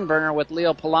barn burner with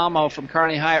Leo Palamo from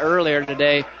Kearney High earlier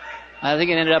today. I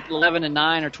think it ended up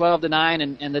 11-9 or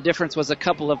 12-9, and the difference was a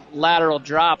couple of lateral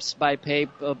drops by Pape,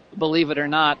 believe it or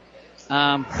not.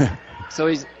 So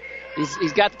he's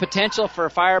got the potential for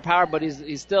firepower, but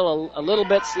he's still a little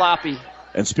bit sloppy.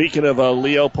 And speaking of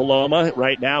Leo Paloma,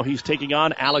 right now he's taking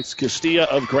on Alex Castilla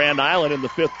of Grand Island in the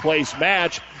 5th place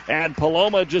match. And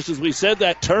Paloma, just as we said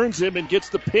that, turns him and gets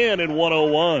the pin in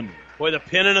 101. Boy, the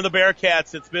pinning of the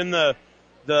Bearcats, it's been the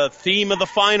theme of the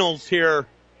finals here.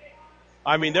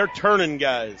 I mean, they're turning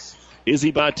guys.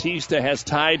 Izzy Bautista has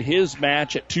tied his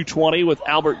match at 2:20 with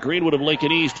Albert Greenwood of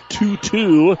Lincoln East,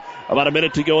 2-2. About a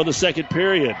minute to go in the second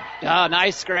period. Oh,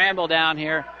 nice scramble down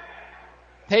here.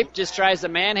 Pape just tries to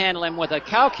manhandle him with a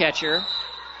cow catcher.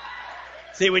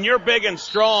 See, when you're big and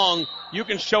strong, you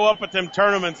can show up at them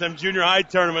tournaments, them junior high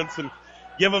tournaments, and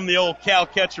give them the old cow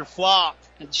catcher flop.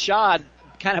 And Shaw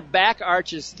kind of back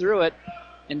arches through it,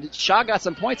 and Shaw got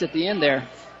some points at the end there.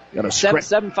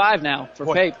 7-5 now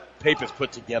for Pape. Pape is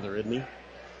put together, isn't he?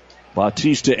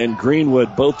 Bautista and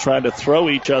Greenwood both trying to throw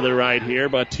each other right here.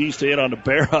 Bautista in on the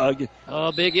bear hug.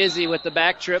 Oh, Big Izzy with the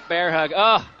back trip bear hug.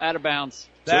 Oh, out of bounds.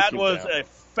 That was a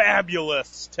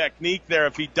fabulous technique there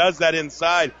if he does that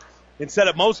inside. Instead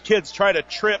of most kids try to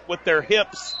trip with their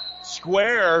hips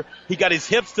square, he got his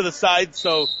hips to the side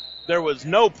so there was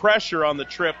no pressure on the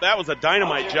trip. That was a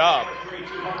dynamite job.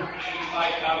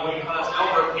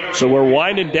 So we're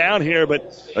winding down here,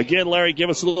 but again, Larry, give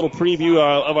us a little preview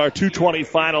of our 2:20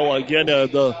 final. Again,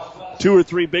 the 2 or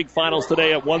 3 big finals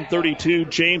today at 132.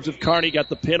 James of Kearney got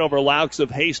the pin over Laux of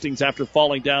Hastings after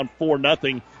falling down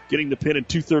 4-0, getting the pin in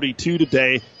 232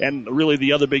 today. And really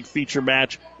the other big feature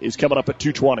match is coming up at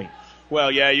 2:20. Well,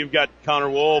 yeah, you've got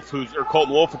Colton Wolf, from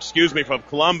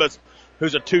Columbus,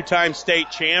 who's a 2-time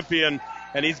state champion,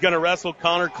 and he's going to wrestle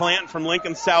Connor Clanton from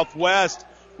Lincoln Southwest,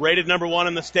 rated number 1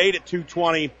 in the state at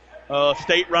 220,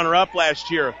 state runner-up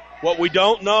last year. What we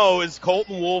don't know is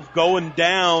Colton Wolf going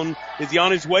down. Is he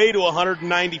on his way to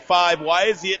 195? Why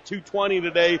is he at 220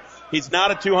 today? He's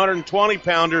not a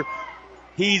 220-pounder.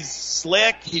 He's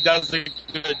slick. He does a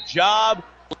good job,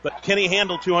 but can he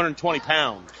handle 220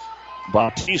 pounds?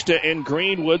 Bautista and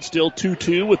Greenwood still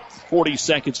 2-2 with 40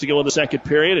 seconds to go in the second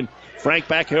period. And Frank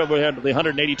back over the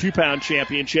 182-pound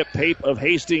championship. Pape of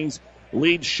Hastings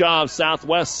leads Shaw of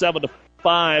Southwest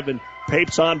 7-5, and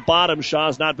Pape's on bottom.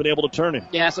 Shaw's not been able to turn him.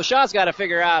 Yeah, so Shaw's got to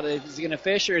figure out, is he going to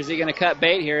fish or is he going to cut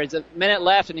bait here? It's a minute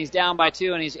left, and he's down by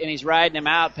 2, and he's riding him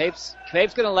out. Pape's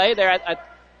going to lay there.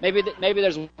 Maybe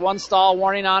there's one stall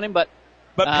warning on him, but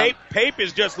Pape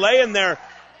is just laying there.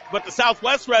 But the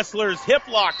Southwest wrestler is hip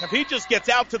locked. If he just gets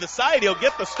out to the side, he'll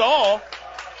get the stall.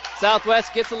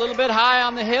 Southwest gets a little bit high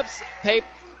on the hips. Pape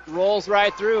rolls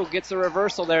right through, gets a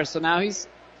reversal there. So now he's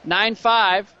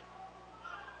 9-5.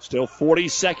 Still 40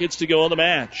 seconds to go in the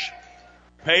match.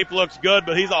 Pape looks good,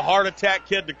 but he's a heart attack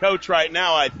kid to coach right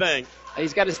now, I think.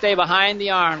 He's got to stay behind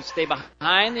the arms. Stay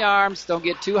behind the arms. Don't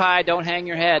get too high. Don't hang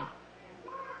your head.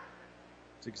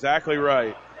 That's exactly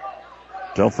right.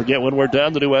 Don't forget, when we're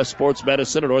done, the New West Sports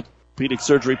Medicine and Orthopedic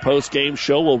Surgery post-game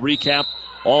show will recap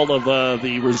all of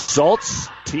the results,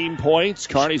 team points.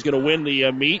 Kearney's going to win the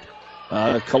meet.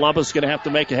 Columbus is going to have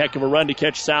to make a heck of a run to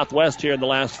catch Southwest here in the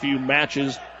last few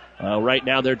matches. Right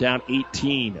now they're down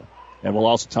 18. And we'll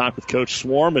also talk with Coach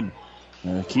Swarm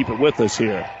and keep it with us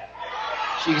here.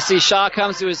 You can see Shaw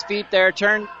comes to his feet there,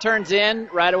 turns in,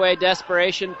 right away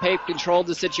desperation. Pape controlled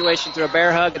the situation through a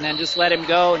bear hug and then just let him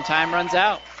go, and time runs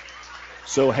out.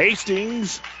 So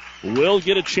Hastings will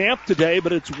get a champ today,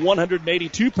 but it's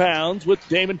 182 pounds with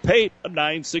Damon Pape, a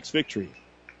 9-6 victory.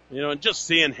 You know, and just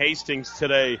seeing Hastings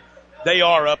today, they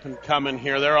are up and coming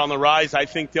here. They're on the rise. I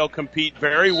think they'll compete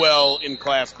very well in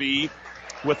Class B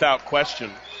without question.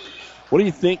 What do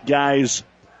you think, guys,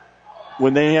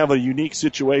 when they have a unique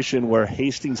situation where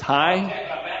Hastings High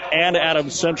and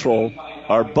Adams Central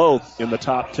are both in the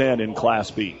top 10 in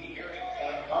Class B?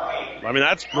 I mean,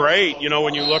 that's great, you know,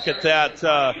 when you look at that.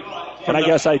 And I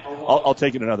guess I'll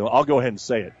take it another one. I'll go ahead and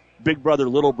say it. Big brother,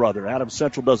 little brother. Adams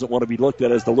Central doesn't want to be looked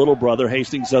at as the little brother.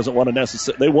 Hastings doesn't want to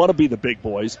necessarily. They want to be the big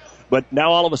boys. But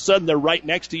now all of a sudden they're right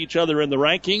next to each other in the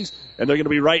rankings, and they're going to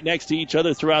be right next to each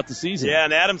other throughout the season. Yeah,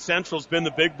 and Adams Central's been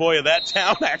the big boy of that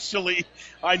town, actually.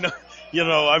 I know, you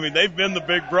know, I mean, they've been the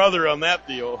big brother on that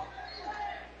deal.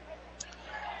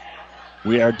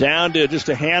 We are down to just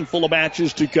a handful of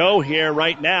matches to go here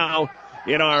right now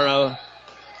in our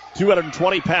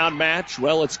 220-pound match.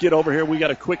 Well, let's get over here. We got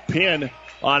a quick pin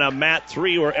on a mat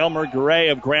 3 where Elmer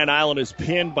Garay of Grand Island is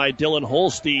pinned by Dylan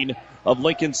Holstein of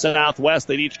Lincoln Southwest.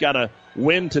 They each got a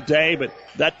win today, but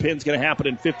that pin's going to happen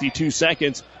in 52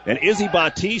 seconds. And Izzy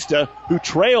Bautista, who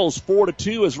trails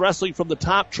 4-2, is wrestling from the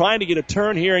top, trying to get a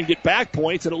turn here and get back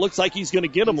points, and it looks like he's going to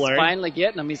get them, Larry. He's finally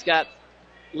getting them. He's got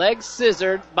legs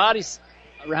scissored, bodies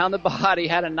around the body,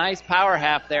 had a nice power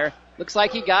half there. Looks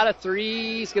like he got a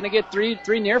 3. He's going to get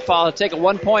three near fall to take a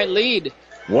 1-point lead.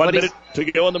 1 minute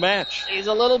to go in the match. He's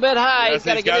a little bit high. Yes,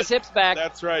 he's got to get his hips back.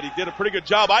 That's right. He did a pretty good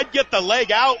job. I'd get the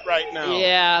leg out right now.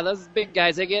 Yeah, those big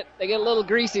guys, they get a little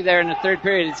greasy there in the third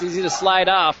period. It's easy to slide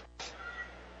off.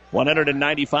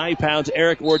 195 pounds,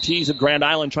 Eric Ortiz of Grand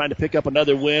Island trying to pick up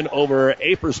another win over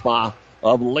Aperspa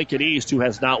of Lincoln East, who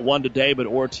has not won today, but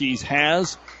Ortiz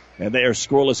has, and they are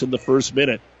scoreless in the first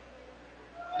minute.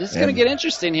 This is going to get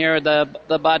interesting here, the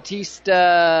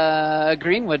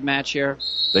Bautista-Greenwood match here.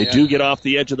 They do get off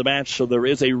the edge of the match, so there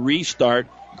is a restart.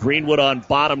 Greenwood on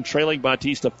bottom, trailing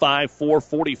Bautista 5-4,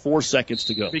 44 seconds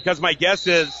to go. Because my guess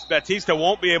is Bautista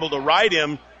won't be able to ride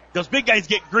him. Those big guys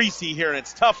get greasy here, and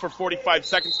it's tough for 45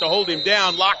 seconds to hold him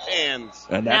down. Locked hands.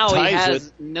 And that now ties he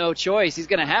has no choice. He's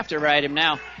going to have to ride him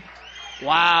now.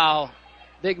 Wow.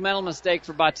 Big mental mistake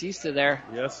for Bautista there.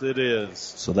 Yes, it is.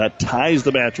 So that ties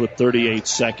the match with 38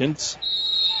 seconds.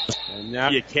 And now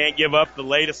you can't give up the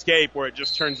late escape where it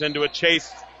just turns into a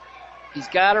chase. He's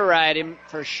got to ride him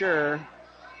for sure.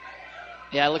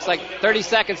 Yeah, it looks like 30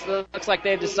 seconds. Looks like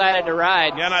they've decided to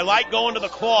ride. Yeah, and I like going to the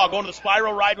claw, going to the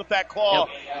spiral ride with that claw. Yep.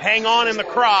 Hang on in the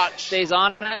crotch. Stays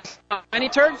on. And he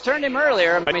turned him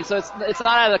earlier. I mean, so it's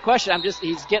not out of the question.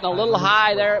 He's getting a little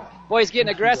high there. Boy, he's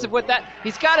getting aggressive with that.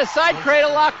 He's got his side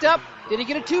cradle locked up. Did he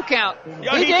get a 2 count?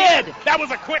 Yeah, he did. That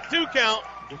was a quick 2 count.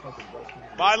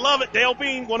 I love it. Dale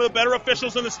Bean, one of the better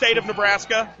officials in the state of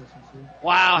Nebraska.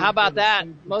 Wow, how about that?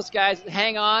 Most guys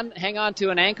hang on to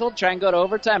an ankle, try and go to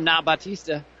overtime. Not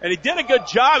Bautista. And he did a good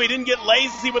job. He didn't get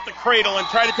lazy with the cradle and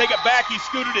try to take it back. He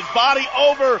scooted his body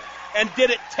over and did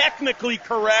it technically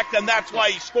correct, and that's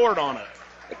why he scored on it.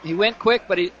 He went quick,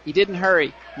 but he didn't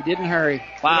hurry.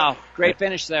 Wow, great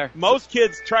finish there. Most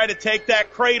kids try to take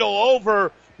that cradle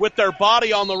over with their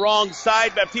body on the wrong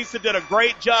side. Bautista did a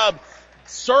great job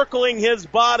circling his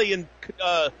body and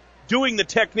doing the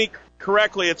technique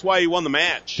correctly. It's why he won the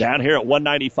match. Down here at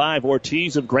 195,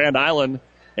 Ortiz of Grand Island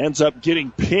ends up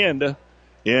getting pinned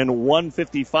in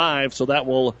 155, so that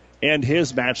will end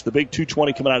his match. The big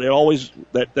 220 coming out. It always,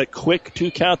 that quick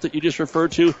 2 count that you just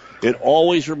referred to, it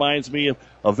always reminds me of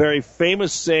a very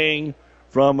famous saying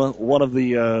from one of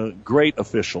the great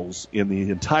officials in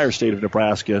the entire state of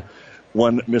Nebraska,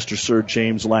 one Mr. Sir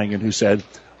James Langan, who said,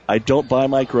 "I don't buy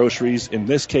my groceries, in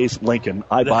this case, Lincoln.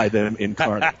 I buy them in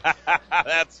Kearney."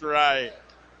 That's right.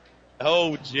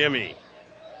 Oh, Jimmy.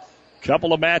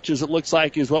 Couple of matches, it looks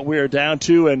like, is what we are down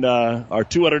to, and our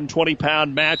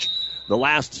 220-pound match, the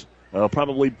last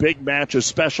probably big match, a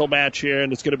special match here,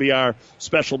 and it's going to be our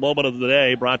special moment of the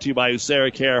day, brought to you by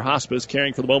Usera Care Hospice,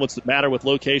 caring for the moments that matter with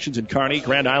locations in Kearney,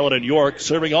 Grand Island, and York,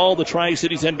 serving all the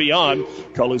Tri-Cities and beyond.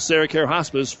 Call Usera Care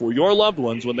Hospice for your loved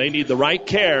ones when they need the right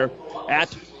care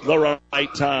at the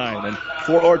right time. And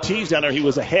for Ortiz down there, he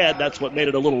was ahead. That's what made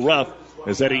it a little rough,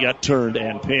 as then he got turned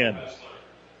and pinned.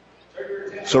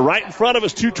 So right in front of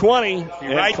us, 220.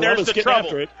 Right there's the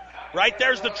trouble. Right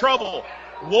there's the trouble.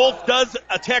 Wolf does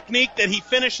a technique that he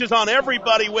finishes on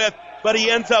everybody with, but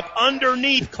he ends up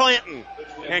underneath Clanton.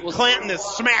 And Clanton has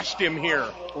smashed him here.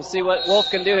 We'll see what Wolf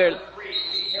can do here.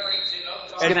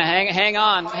 He's going to hang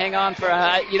on for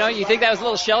a, you think that was a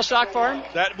little shell shock for him?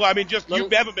 You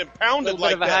haven't been pounded like that. A little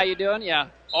bit of a how you doing, yeah.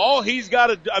 All he's got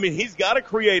to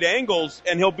create angles,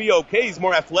 and he'll be okay. He's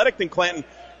more athletic than Clanton.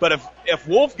 But if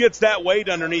Wolf gets that weight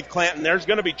underneath Clanton, there's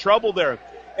going to be trouble there.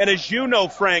 And as you know,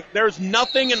 Frank, there's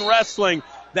nothing in wrestling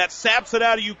that saps it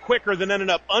out of you quicker than ending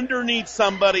up underneath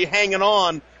somebody hanging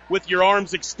on with your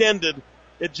arms extended.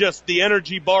 The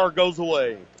energy bar goes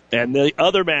away. And the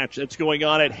other match that's going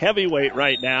on at heavyweight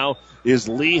right now is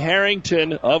Lee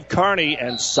Harrington of Kearney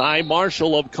and Cy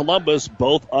Marshall of Columbus,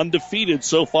 both undefeated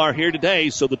so far here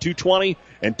today. So the 220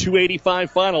 and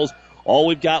 285 finals, all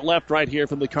we've got left right here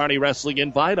from the Kearney Wrestling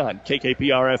Invite on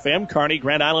KKPR-FM, Kearney,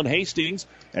 Grand Island, Hastings,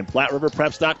 and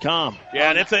PlatteRiverPreps.com.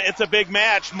 Yeah, and it's a big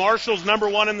match. Marshall's number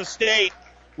 1 in the state,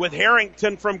 with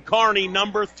Harrington from Kearney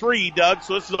number 3, Doug.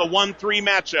 So this is a 1-3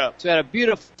 matchup. So we had a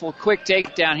beautiful quick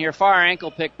takedown here. Far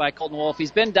ankle pick by Colton Wolf.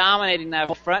 He's been dominating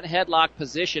that front headlock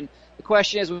position. The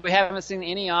question is, we haven't seen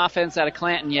any offense out of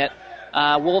Clanton yet.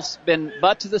 Wolf's been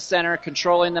butt to the center,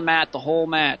 controlling the mat the whole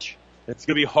match. It's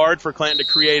going to be hard for Clanton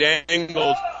to create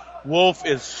angles. Wolf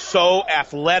is so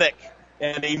athletic,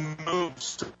 and he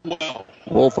moves well.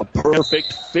 Wolf, a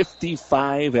perfect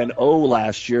 55-0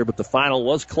 last year, but the final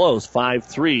was close,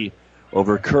 5-3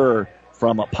 over Kerr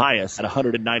from Pius at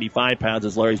 195 pounds,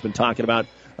 as Larry's been talking about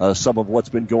some of what's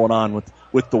been going on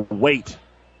with the weight.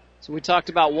 So we talked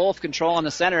about Wolf controlling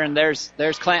the center, and there's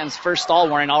Clanton's first stall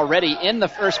warning already in the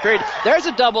first period. There's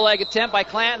a double leg attempt by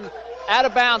Clanton, out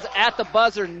of bounds at the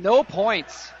buzzer, no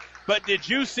points. But did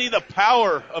you see the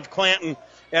power of Clanton?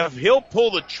 If he'll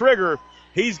pull the trigger,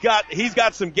 he's got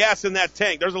some gas in that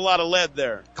tank. There's a lot of lead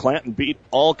there. Clanton beat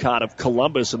Alcott of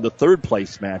Columbus in the third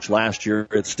place match last year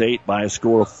at state by a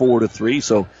score of 4-3.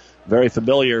 So very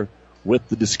familiar with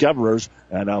the Discoverers.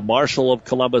 And Marshall of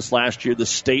Columbus last year, the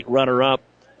state runner-up,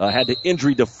 had to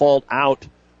injury default out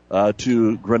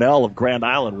to Grinnell of Grand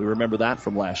Island. We remember that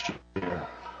from last year.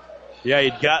 Yeah,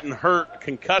 he'd gotten hurt,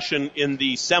 concussion in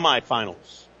the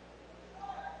semifinals.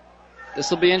 This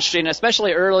will be interesting,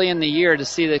 especially early in the year, to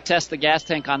see the test the gas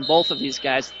tank on both of these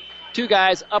guys. Two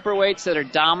guys, upper weights that are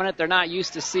dominant. They're not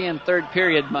used to seeing third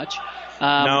period much.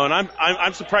 No, and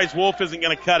I'm surprised Wolf isn't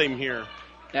going to cut him here.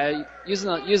 Using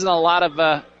a lot of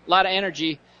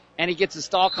energy. And he gets a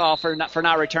stall call for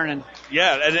not returning.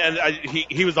 Yeah, and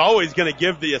he was always going to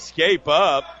give the escape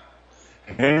up.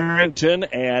 Harrington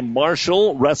and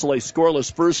Marshall wrestle a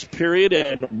scoreless first period,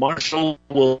 and Marshall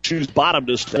will choose bottom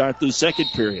to start the second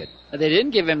period. They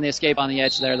didn't give him the escape on the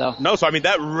edge there, though. No, so,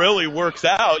 that really works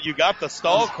out. You got the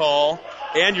stall call,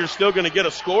 and you're still going to get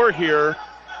a score here.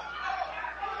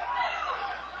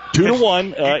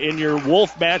 2-1 in your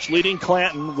Wolf match, leading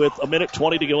Clanton with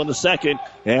 1:20 to go in the second.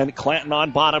 And Clanton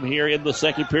on bottom here in the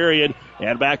second period.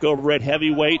 And back over at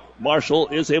heavyweight, Marshall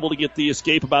is able to get the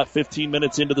escape about 15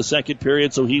 minutes into the second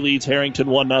period, so he leads Harrington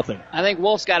 1-0. I think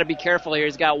Wolf's got to be careful here.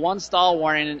 He's got one stall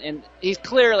warning, and he's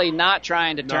clearly not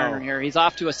trying to turn here. He's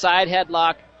off to a side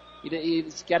headlock.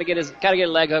 He's got to get a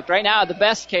leg hooked. Right now, the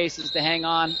best case is to hang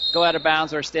on, go out of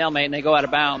bounds, or stalemate, and they go out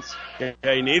of bounds. Yeah,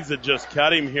 he needs to just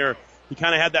cut him here. He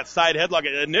kind of had that side headlock.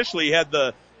 Initially, he had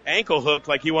the ankle hook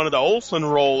like he wanted the Olsen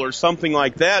roll or something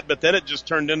like that, but then it just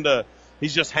turned into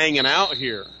he's just hanging out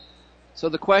here. So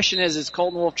the question is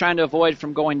Colton Wolf trying to avoid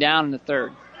from going down in the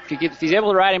third? If he's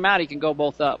able to ride him out, he can go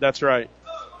both up. That's right.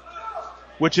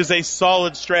 Which is a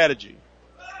solid strategy.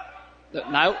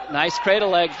 Nice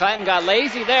cradle leg. Clanton got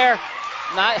lazy there.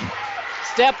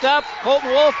 Stepped up. Colton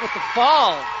Wolf with the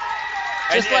fall.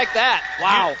 Just like that.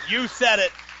 Wow. You said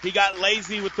it. He got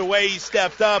lazy with the way he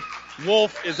stepped up.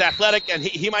 Wolf is athletic, and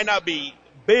he might not be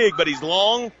big, but he's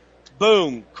long.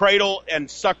 Boom, cradle, and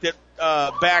sucked it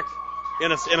back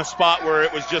in a spot where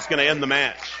it was just going to end the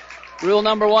match. Rule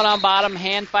number 1 on bottom,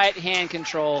 hand fight, hand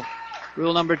control.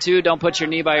 Rule number 2, don't put your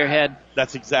knee by your head.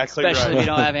 That's exactly right. Especially if you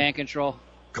don't have hand control.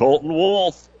 Colton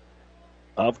Wolf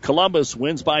of Columbus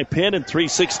wins by pin in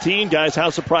 3:16. Guys,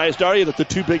 how surprised are you that the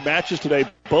two big matches today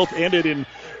both ended in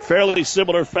fairly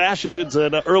similar fashions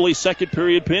and early second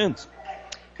period pins?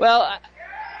 Well,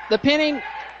 the pinning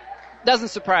doesn't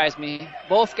surprise me.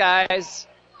 Both guys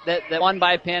that won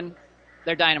by pin,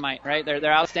 they're dynamite, right?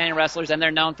 They're outstanding wrestlers, and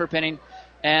they're known for pinning.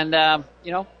 And,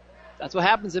 that's what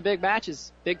happens in big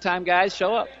matches. Big-time guys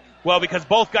show up. Well, because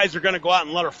both guys are going to go out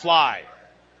and let her fly.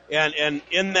 And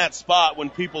in that spot, when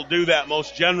people do that,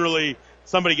 most generally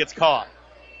somebody gets caught.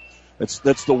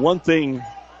 That's the one thing,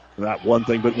 not one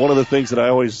thing, but one of the things that I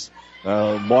always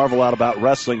marvel out about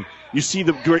wrestling. You see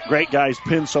the great guys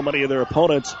pin so many of their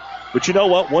opponents, but you know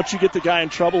what? Once you get the guy in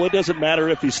trouble, it doesn't matter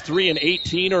if he's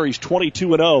 3-18 or he's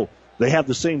 22-0. They have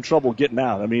the same trouble getting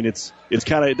out. it's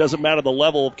kind of, it doesn't matter the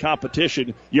level of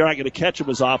competition. You're not going to catch him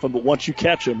as often, but once you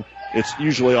catch him, it's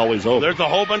usually always over. There's a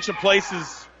whole bunch of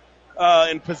places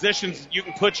and positions you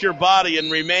can put your body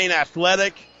and remain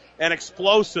athletic and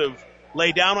explosive.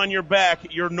 Lay down on your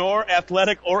back. You're nor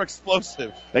athletic or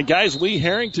explosive. And guys, Lee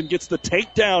Harrington gets the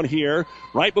takedown here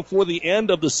right before the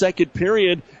end of the second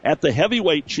period at the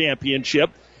heavyweight championship.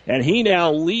 And he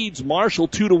now leads Marshall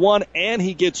 2-1, and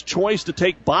he gets choice to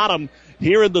take bottom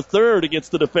here in the third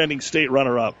against the defending state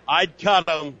runner-up. I'd cut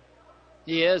him.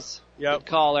 He is. Yep. Good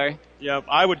call, Larry. Yep,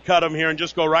 I would cut him here and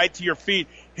just go right to your feet.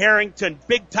 Harrington,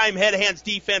 big-time head-hands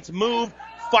defense, move,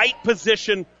 fight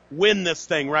position, win this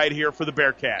thing right here for the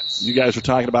Bearcats. You guys are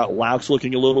talking about Laux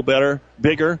looking a little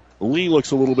bigger. Lee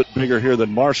looks a little bit bigger here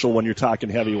than Marshall when you're talking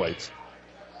heavyweights.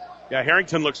 Yeah,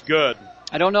 Harrington looks good.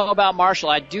 I don't know about Marshall.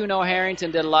 I do know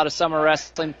Harrington did a lot of summer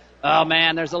wrestling. Oh,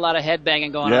 man, there's a lot of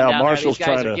headbanging going on down Marshall's there.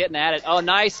 These guys are getting at it. Oh,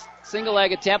 nice single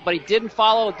leg attempt, but he didn't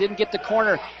follow, didn't get the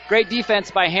corner. Great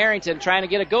defense by Harrington trying to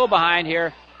get a go behind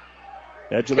here.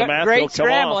 Edge of the mat. Great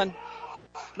scrambling.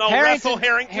 No, Harrington.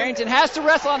 Harrington has to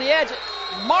wrestle on the edge.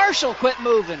 Marshall quit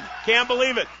moving. Can't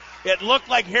believe it. It looked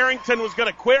like Harrington was going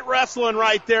to quit wrestling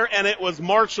right there, and it was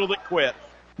Marshall that quit.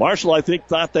 Marshall, I think,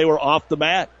 thought they were off the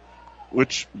mat.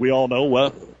 which we all know,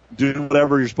 well, do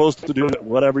whatever you're supposed to do,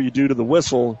 whatever you do to the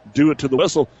whistle, do it to the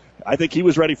whistle. I think he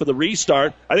was ready for the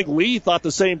restart. I think Lee thought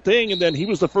the same thing, and then he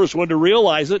was the first one to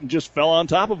realize it and just fell on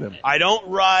top of him. I don't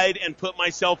ride and put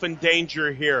myself in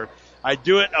danger here. I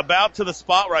do it about to the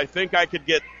spot where I think I could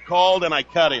get called, and I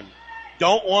cut him.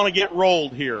 Don't want to get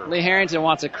rolled here. Lee Harrington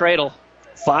wants a cradle.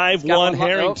 5-1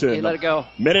 Harrington. Oh, he let it go.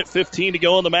 Minute 15 to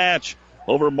go in the match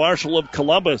over Marshall of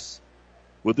Columbus.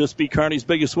 Would this be Kearney's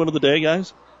biggest win of the day,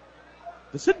 guys?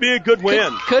 This would be a good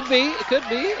win. Could be.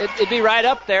 It'd be right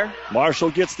up there. Marshall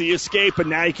gets the escape, and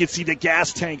now you can see the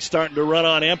gas tank starting to run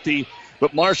on empty.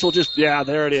 But Marshall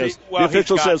there it is. The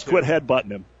official says quit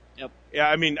headbutting him. Yep. Yeah,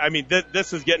 I mean,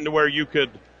 this is getting to where you could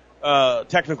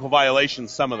technical violation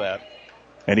some of that.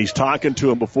 And he's talking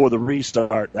to him before the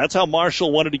restart. That's how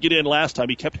Marshall wanted to get in last time.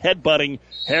 He kept headbutting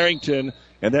Harrington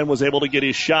and then was able to get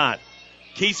his shot.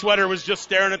 Key Sweater was just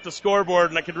staring at the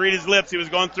scoreboard, and I could read his lips. He was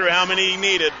going through how many he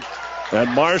needed. And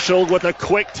Marshall with a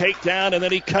quick takedown, and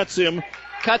then he cuts him.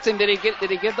 Did he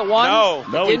give the one?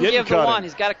 No, he didn't give cut the one. him.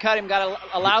 He's got to cut him. Got to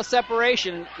allow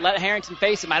separation. Let Harrington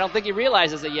face him. I don't think he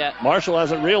realizes it yet. Marshall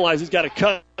hasn't realized he's got to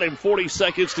cut him. 40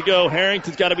 seconds to go.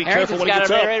 Harrington's got to be careful when he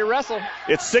gets up. Ready to wrestle.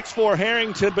 It's 6-4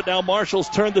 Harrington, but now Marshall's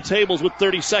turned the tables with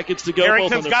 30 seconds to go.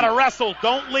 Harrington's got to wrestle.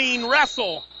 Don't lean.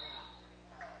 Wrestle.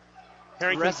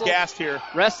 Harrington's gassed here.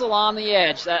 Wrestle on the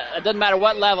edge. It doesn't matter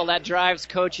what level. That drives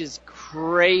coaches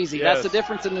crazy. Yes. That's the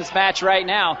difference in this match right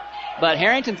now. But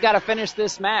Harrington's got to finish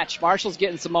this match. Marshall's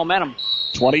getting some momentum.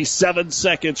 27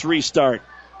 seconds restart.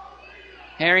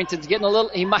 Harrington's getting a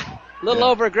little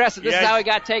over aggressive. This is how he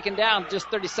got taken down just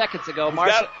 30 seconds ago.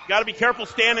 Marshall got to be careful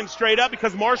standing straight up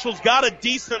because Marshall's got a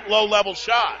decent low-level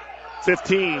shot.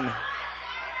 15.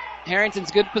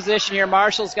 Harrington's good position here.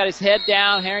 Marshall's got his head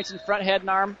down. Harrington front head and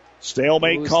arm.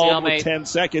 Stalemate called with 10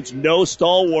 seconds. No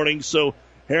stall warning, so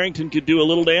Harrington could do a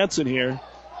little dancing here,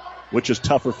 which is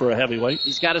tougher for a heavyweight.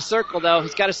 He's got to circle, though.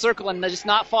 He's got to circle and just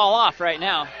not fall off right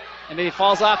now. And if he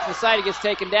falls off to the side, he gets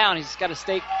taken down. He's got to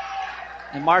stay.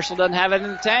 And Marshall doesn't have it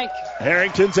in the tank.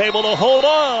 Harrington's able to hold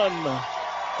on.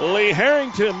 Lee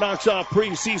Harrington knocks off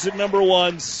preseason number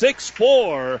 1,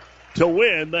 6-4, to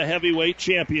win the heavyweight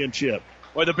championship.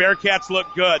 Boy, the Bearcats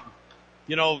look good.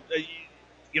 You know,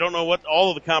 you don't know what all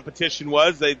of the competition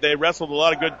was. They wrestled a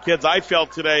lot of good kids, I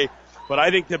felt, today. But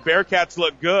I think the Bearcats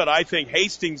look good. I think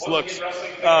Hastings looks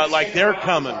like they're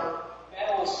coming.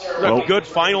 A good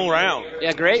final round.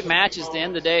 Yeah, great matches to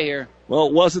end the day here. Well,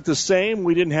 it wasn't the same.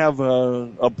 We didn't have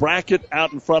a bracket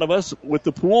out in front of us with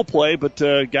the pool play, but,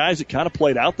 guys, it kind of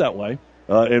played out that way.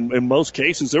 In most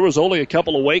cases, there was only a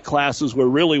couple of weight classes where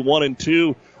really 1 and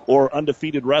 2 or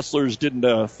undefeated wrestlers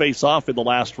didn't face off in the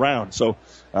last round. So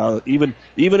even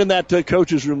in that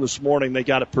coach's room this morning, they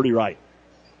got it pretty right.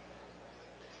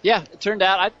 Yeah, it turned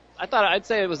out, I'd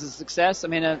say it was a success. I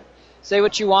mean, say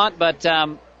what you want, but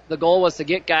the goal was to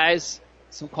get guys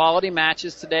some quality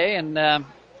matches today, and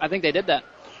I think they did that.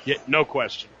 Yeah, no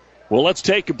question. Well, let's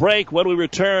take a break. When we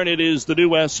return, it is the New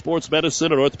West Sports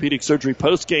Medicine and Orthopedic Surgery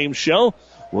postgame show.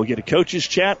 We'll get a coach's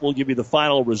chat. We'll give you the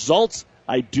final results.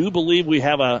 I do believe we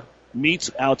have a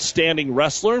meets outstanding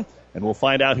wrestler, and we'll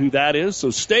find out who that is.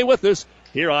 So stay with us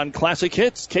here on Classic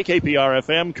Hits,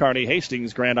 KKPR-FM, Kearney,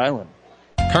 Hastings, Grand Island.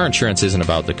 Car insurance isn't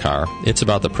about the car. It's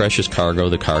about the precious cargo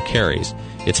the car carries.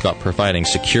 It's about providing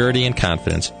security and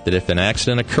confidence that if an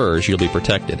accident occurs, you'll be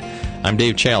protected. I'm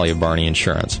Dave Challey of Barney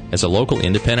Insurance. As a local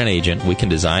independent agent, we can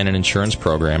design an insurance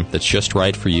program that's just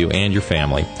right for you and your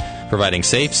family, providing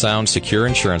safe, sound, secure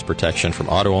insurance protection from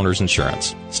Auto Owners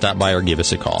Insurance. Stop by or give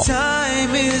us a call.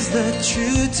 Time is the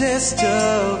true test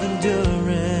of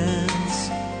endurance.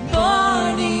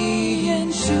 Barney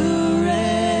Insurance.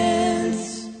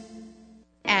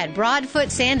 At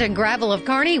Broadfoot Sand and Gravel of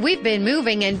Kearney, we've been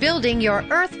moving and building your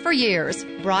earth for years.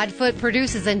 Broadfoot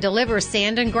produces and delivers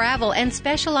sand and gravel and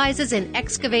specializes in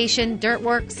excavation, dirt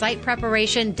work, site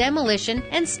preparation, demolition,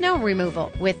 and snow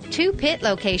removal, with 2 pit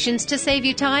locations to save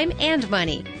you time and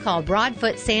money. Call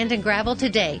Broadfoot Sand and Gravel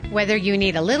today, whether you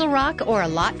need a little rock or a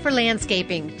lot for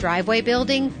landscaping, driveway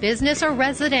building, business, or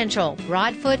residential.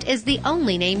 Broadfoot is the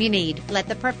only name you need. Let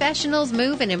the professionals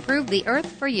move and improve the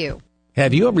earth for you.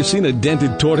 Have you ever seen a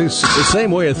dented tortoise? The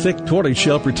same way a thick tortoise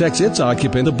shell protects its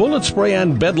occupant, the bullet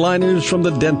spray-on bed liners from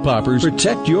the Dent Poppers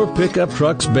protect your pickup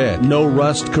truck's bed. No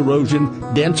rust,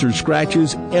 corrosion, dents, or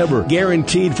scratches ever.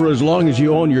 Guaranteed for as long as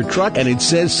you own your truck, and it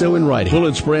says so in writing.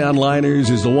 Bullet spray-on liners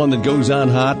is the one that goes on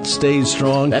hot, stays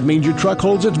strong. That means your truck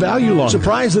holds its value longer.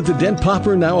 Surprised that the Dent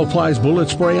Popper now applies bullet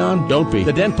spray-on? Don't be.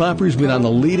 The Dent Popper's been on the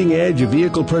leading edge of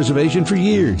vehicle preservation for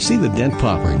years. See the Dent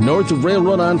Popper, north of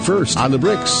Railroad on First, on the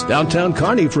Bricks, downtown downtown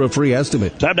Kearney for a free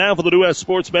estimate. Time now for the New West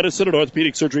Sports Medicine and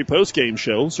Orthopedic Surgery postgame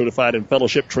show. Certified and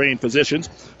fellowship-trained physicians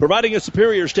providing a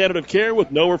superior standard of care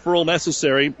with no referral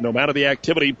necessary, no matter the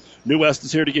activity. New West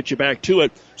is here to get you back to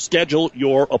it. Schedule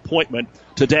your appointment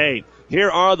today. Here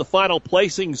are the final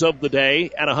placings of the day.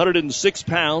 At 106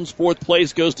 pounds, fourth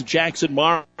place goes to Jackson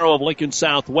Morrow of Lincoln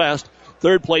Southwest.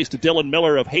 Third place to Dylan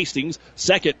Miller of Hastings.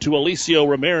 Second to Alicio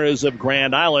Ramirez of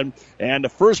Grand Island. And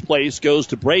first place goes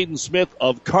to Braden Smith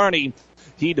of Kearney.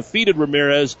 He defeated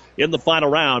Ramirez in the final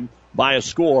round by a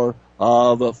score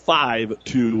of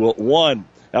 5-1.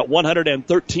 At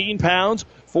 113 pounds,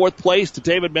 fourth place to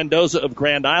David Mendoza of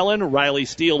Grand Island. Riley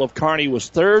Steele of Kearney was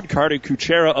third. Carter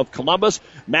Kuchera of Columbus.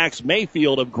 Max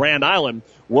Mayfield of Grand Island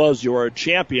was your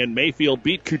champion. Mayfield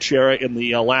beat Kuchera in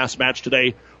the last match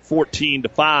today,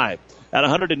 14-5. At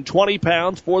 120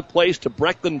 pounds, fourth place to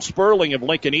Brecklin Sperling of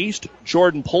Lincoln East.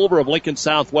 Jordan Pulver of Lincoln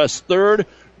Southwest third.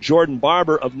 Jordan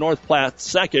Barber of North Platte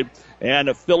second.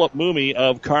 And Philip Mooney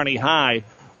of Kearney High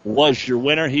was your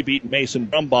winner. He beat Mason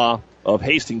Brumbaugh of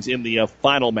Hastings in the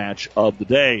final match of the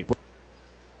day.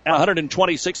 At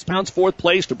 126 pounds, fourth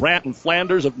place to Branton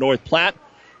Flanders of North Platte.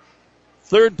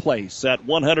 Third place at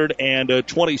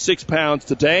 126 pounds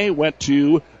today went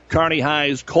to Kearney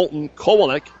High's Colton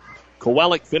Kowalik.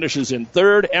 Kowalik finishes in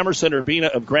third. Emerson Urbina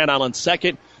of Grand Island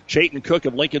second. Chayton Cook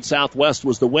of Lincoln Southwest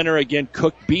was the winner. Again,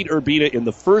 Cook beat Urbina in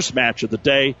the first match of the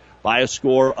day by a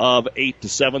score of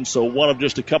 8-7. So one of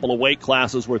just a couple of weight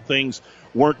classes where things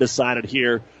weren't decided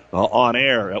here on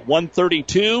air. At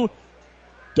 132,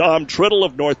 Dom Triddle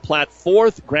of North Platte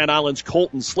fourth. Grand Island's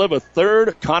Colton Sliva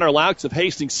third. Connor Laux of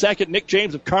Hastings second. Nick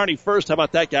James of Kearney first. How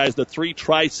about that, guys? The three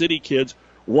Tri-City kids,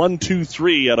 1, 2,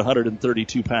 3 at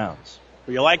 132 pounds.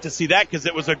 Well, you like to see that because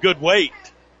it was a good weight.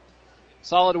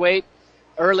 Solid weight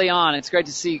early on. It's great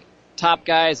to see top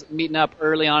guys meeting up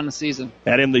early on in the season.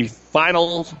 And in the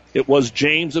finals, it was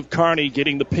James of Kearney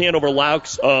getting the pin over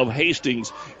Laux of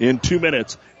Hastings in 2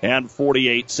 minutes and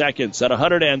 48 seconds. At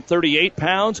 138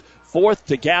 pounds, fourth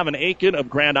to Gavin Aiken of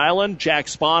Grand Island. Jack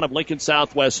Spahn of Lincoln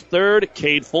Southwest third.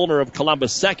 Cade Fulner of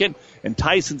Columbus second. And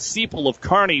Tyson Seipel of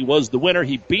Kearney was the winner.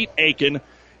 He beat Aiken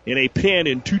in a pin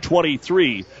in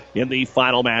 2:23 in the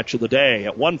final match of the day.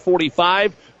 At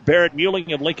 145, Barrett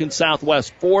Muelling of Lincoln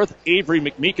Southwest fourth. Avery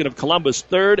McMeekin of Columbus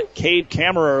third. Cade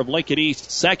Kammerer of Lincoln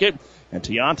East second. And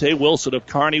Tiante Wilson of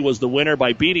Kearney was the winner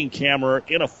by beating Kammerer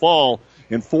in a fall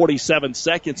in 47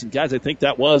 seconds. And guys, I think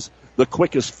that was the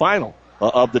quickest final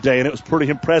of the day, and it was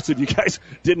pretty impressive. You guys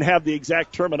didn't have the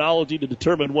exact terminology to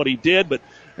determine what he did, but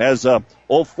as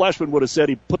old Fleshman would have said,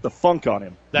 he put the funk on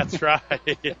him. That's right.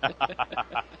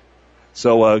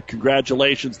 So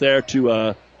congratulations there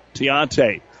to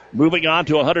Tiante. Moving on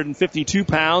to 152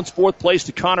 pounds, fourth place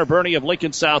to Connor Burney of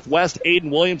Lincoln Southwest.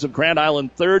 Aiden Williams of Grand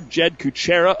Island third. Jed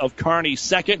Kuchera of Kearney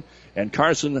second. And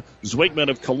Carson Zwigman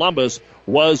of Columbus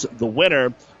was the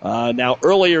winner. Now,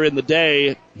 earlier in the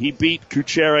day, he beat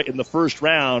Kuchera in the first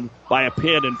round by a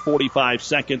pin in 45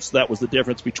 seconds. That was the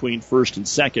difference between first and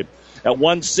second. At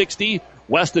 160,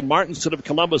 Weston Martinson of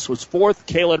Columbus was fourth.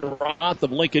 Kalen Roth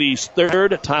of Lincoln East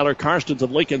third. Tyler Karstens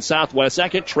of Lincoln Southwest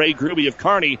second. Trey Gruby of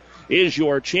Kearney is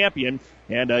your champion,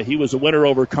 and he was a winner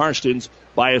over Karstens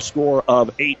by a score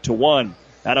of 8-1.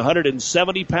 At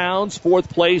 170 pounds, fourth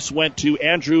place went to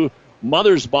Andrew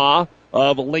Mothersbaugh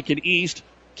of Lincoln East.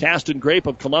 Caston Grape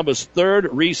of Columbus third.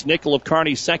 Reese Nickel of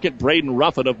Kearney second. Braden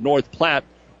Ruffin of North Platte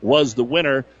was the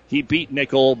winner. He beat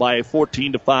Nickel by a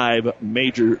 14-5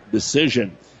 major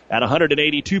decision. At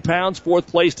 182 pounds, fourth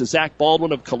place to Zach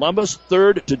Baldwin of Columbus.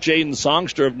 Third to Jaden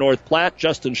Songster of North Platte.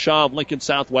 Justin Shaw of Lincoln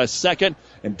Southwest second.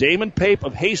 And Damon Pape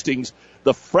of Hastings,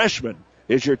 the freshman,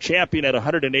 is your champion at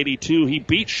 182. He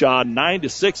beat Shaw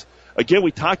 9-6. Again,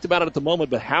 we talked about it at the moment,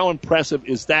 but how impressive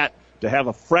is that to have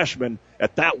a freshman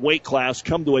at that weight class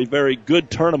come to a very good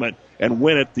tournament and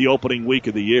win it the opening week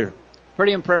of the year?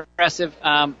 Pretty impressive.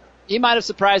 He might have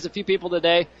surprised a few people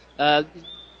today.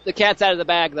 The cat's out of the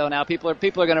bag, though. Now people are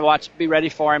going to be ready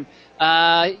for him.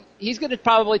 He's going to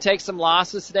probably take some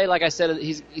losses today. Like I said,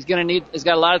 he's got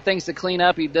a lot of things to clean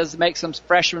up. He does make some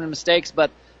freshman mistakes, but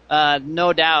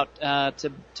no doubt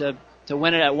to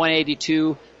win it at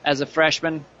 182 as a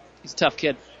freshman, he's a tough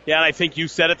kid. Yeah, and I think you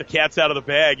said it, the cat's out of the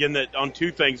bag, in that on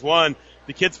two things. One,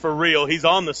 the kid's for real. He's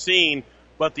on the scene.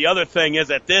 But the other thing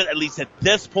is, at least at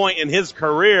this point in his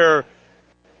career,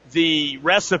 the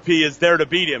recipe is there to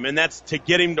beat him, and that's to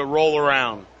get him to roll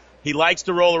around. He likes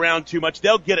to roll around too much.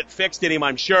 They'll get it fixed in him,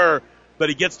 I'm sure, but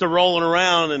he gets to rolling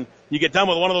around, and you get done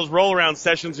with one of those roll-around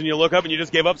sessions, and you look up and you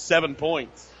just gave up 7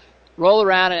 points. roll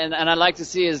around, and I'd like to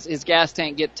see his gas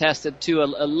tank get tested too. It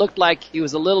looked like he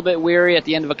was a little bit weary at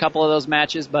the end of a couple of those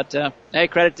matches, but hey,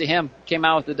 credit to him. Came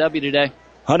out with the W today.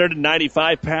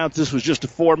 195 pounds. This was just a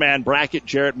 4-man bracket.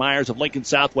 Jarrett Myers of Lincoln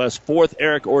Southwest, 4th.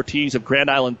 Eric Ortiz of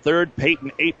Grand Island, 3rd.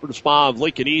 Peyton Aperspa of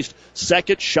Lincoln East,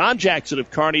 2nd. Sean Jackson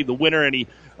of Kearney, the winner, and he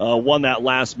won that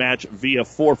last match via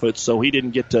forfeit, so he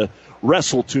didn't get to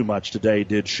wrestle too much today,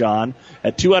 did Sean.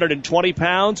 At 220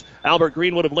 pounds, Albert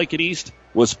Greenwood of Lincoln East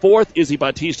was 4th. Izzy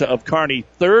Bautista of Kearney,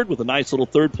 3rd, with a nice little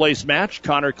 3rd-place match.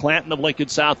 Connor Clanton of Lincoln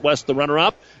Southwest, the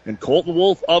runner-up. And Colton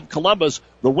Wolf of Columbus,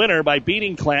 the winner, by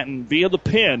beating Clanton via the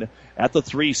pin at the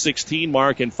 3:16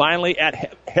 mark. And finally,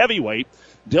 at heavyweight,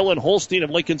 Dylan Holstein of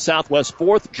Lincoln Southwest,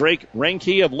 4th. Drake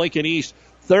Renke of Lincoln East,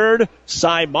 3rd.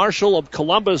 Cy Marshall of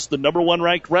Columbus, the number 1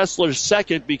 ranked wrestler,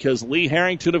 2nd, because Lee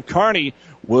Harrington of Kearney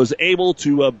was able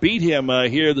to beat him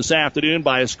here this afternoon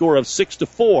by a score of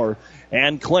 6-4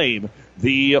 and claim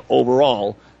the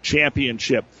overall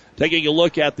championship. Taking a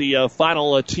look at the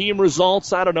final team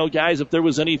results, I don't know, guys, if there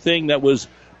was anything that was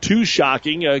too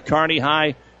shocking. Kearney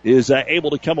High is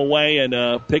able to come away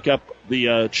and pick up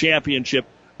the championship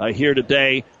here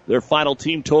today. Their final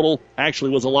team total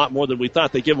actually was a lot more than we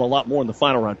thought. They gave them a lot more in the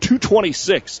final round.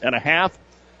 226.5.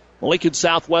 Lincoln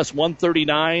Southwest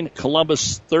 139.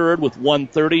 Columbus 3rd with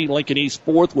 130. Lincoln East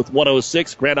 4th with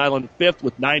 106. Grand Island 5th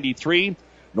with 93.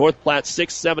 North Platte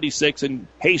 676. And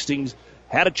Hastings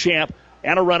had a champ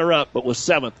and a runner-up, but was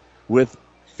 7th with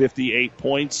 58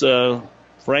 points.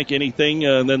 Frank, anything,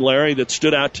 and then Larry, that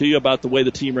stood out to you about the way the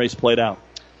team race played out?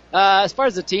 As far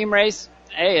as the team race,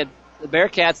 hey, the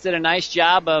Bearcats did a nice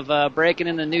job of breaking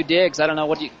in the new digs. I don't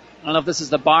know if this is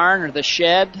the barn or the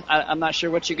shed. I'm not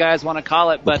sure what you guys want to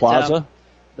call it, but plaza.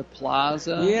 The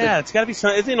plaza. Yeah, it's got to be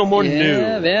something. It's no more new.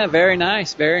 Yeah, very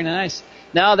nice, very nice.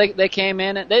 No, they came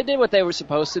in and they did what they were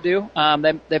supposed to do.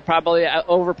 They probably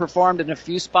overperformed in a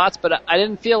few spots, but I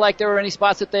didn't feel like there were any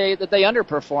spots that they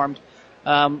underperformed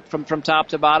from top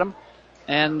to bottom,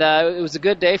 and it was a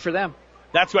good day for them.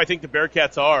 That's who I think the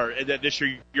Bearcats are. This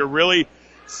year, you're really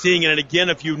seeing it. And again,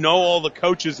 if you know all the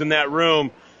coaches in that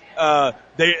room,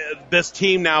 this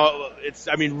team now,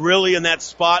 really in that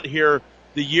spot here.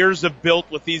 The years have built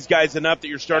with these guys enough that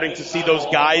you're starting to see those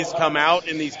guys come out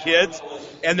in these kids,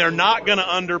 and they're not going to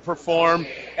underperform.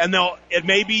 And it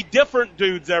may be different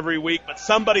dudes every week, but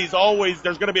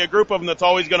there's going to be a group of them that's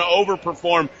always going to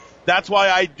overperform. That's why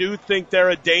I do think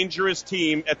they're a dangerous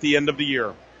team at the end of the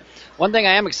year. One thing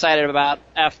I am excited about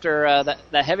after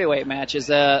the heavyweight match is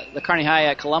the Kearney High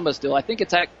at Columbus duel. I think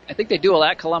they duel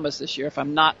at Columbus this year, if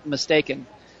I'm not mistaken.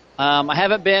 I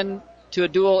haven't been to a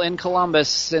duel in Columbus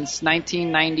since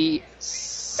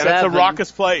 1997. And it's a raucous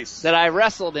place that I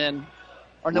wrestled in.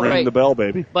 Ring the bell,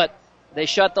 baby. But they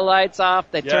shut the lights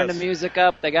off. They turned the music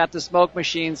up. They got the smoke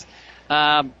machines.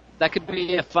 That could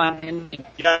be a fun ending.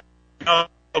 Yeah,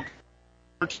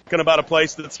 we're talking about a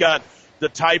place that's got the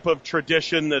type of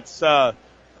tradition that's, Grand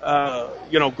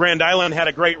Island had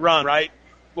a great run, right?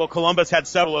 Well, Columbus had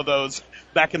several of those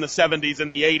back in the 70s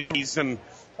and the 80s, and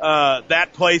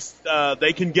that place,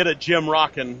 they can get a gym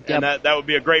rocking, and that would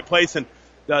be a great place. And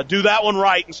do that one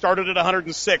right and start it at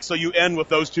 106, so you end with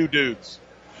those two dudes.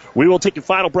 We will take a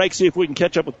final break, see if we can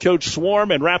catch up with Coach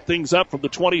Swarm and wrap things up from the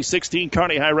 2016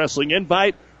 Kearney High Wrestling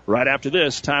Invite right after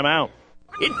this timeout.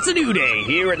 It's a new day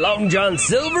here at Long John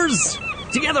Silver's.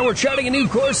 Together we're charting a new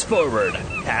course forward.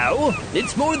 How?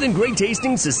 It's more than great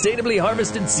tasting, sustainably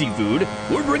harvested seafood.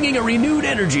 We're bringing a renewed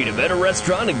energy to better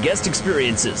restaurant and guest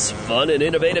experiences, fun and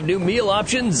innovative new meal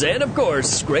options, and of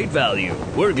course, great value.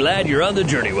 We're glad you're on the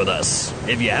journey with us.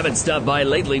 If you haven't stopped by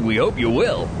lately, we hope you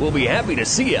will. We'll be happy to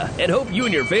see you and hope you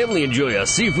and your family enjoy a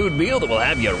seafood meal that will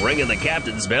have you ringing the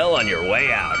captain's bell on your way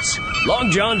out.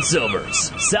 Long John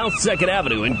Silver's, South 2nd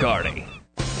Avenue in Kearney.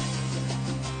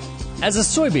 As a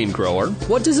soybean grower,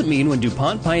 what does it mean when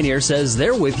DuPont Pioneer says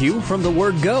they're with you from the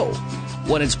word go?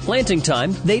 When it's planting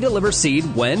time, they deliver seed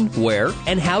when, where,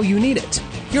 and how you need it.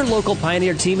 Your local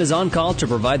Pioneer team is on call to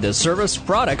provide the service,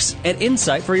 products, and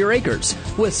insight for your acres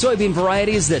with soybean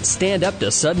varieties that stand up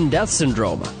to sudden death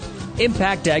syndrome.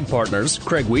 Impact Ag Partners,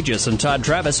 Craig Weegis and Todd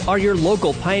Travis are your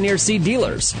local Pioneer Seed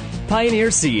dealers. Pioneer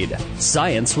Seed,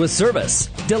 science with service,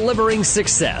 delivering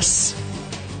success.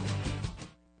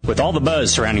 With all the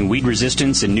buzz surrounding weed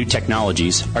resistance and new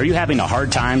technologies, are you having a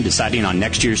hard time deciding on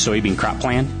next year's soybean crop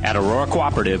plan? At Aurora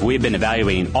Cooperative, we have been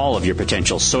evaluating all of your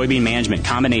potential soybean management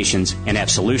combinations and have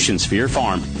solutions for your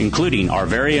farm, including our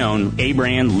very own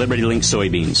A-brand Liberty Link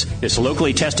soybeans. This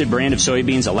locally tested brand of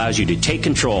soybeans allows you to take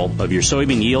control of your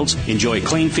soybean yields, enjoy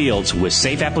clean fields with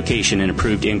safe application and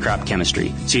approved in-crop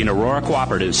chemistry. See an Aurora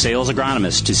Cooperative sales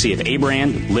agronomist to see if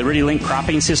A-brand Liberty Link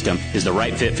cropping system is the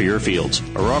right fit for your fields.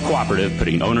 Aurora Cooperative,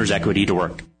 putting owner's equity to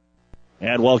work.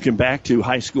 And welcome back to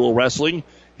high school wrestling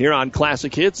here on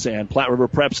Classic Hits and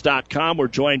PlatteRiverPreps.com. We're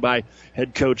joined by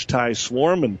head coach Ty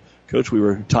Swarm. And, Coach, we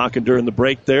were talking during the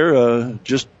break there,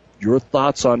 just your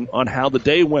thoughts on how the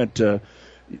day went.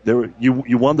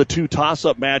 You won the 2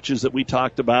 toss-up matches that we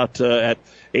talked about at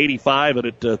 85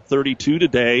 and at 32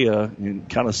 today in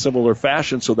kind of similar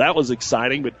fashion, so that was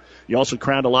exciting. But you also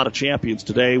crowned a lot of champions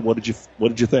today. What did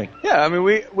you think? Yeah, I mean,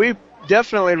 we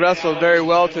definitely wrestled very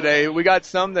well today. We got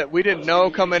some that we didn't know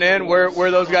coming in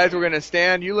where those guys were going to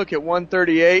stand. You look at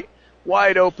 138,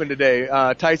 wide open today.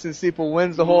 Tyson Seipel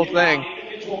wins the whole thing.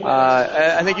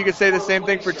 I think you could say the same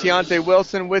thing for Teontae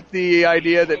Wilson, with the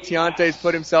idea that Teontae's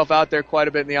put himself out there quite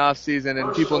a bit in the off season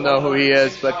and people know who he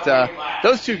is. But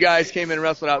those 2 guys came in and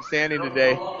wrestled outstanding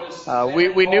today.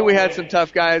 We knew we had some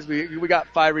tough guys. We got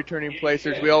 5 returning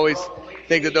placers. We always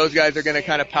think that those guys are going to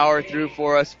kind of power through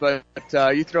for us. But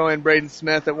you throw in Braden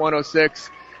Smith at 106,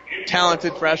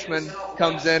 talented freshman,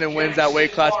 comes in and wins that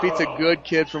weight class, beats a good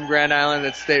kid from Grand Island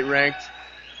that's state ranked.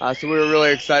 So we were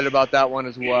really excited about that one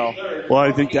as well. Well,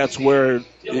 I think that's where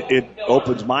it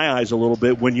opens my eyes a little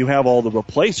bit when you have all the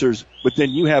replacers, but then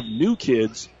you have new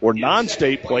kids or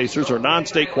non-state placers or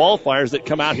non-state qualifiers that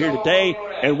come out here today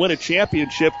and win a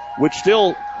championship, which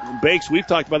still, Bakes, we've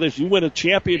talked about this, you win a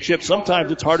championship,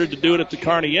 sometimes it's harder to do it at the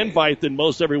Kearney Invite than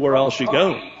most everywhere else you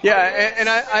go. Yeah, and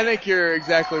I think you're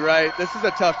exactly right. This is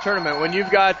a tough tournament. When you've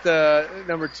got the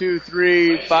number 2,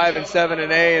 3, 5, and 7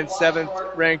 in A and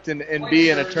 7th ranked in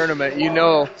B in a tournament, you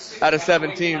know out of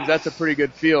 7 teams, that's a pretty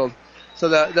good field. So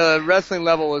the wrestling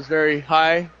level was very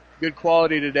high, good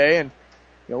quality today, and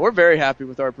we're very happy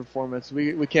with our performance.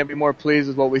 We can't be more pleased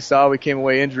with what we saw. We came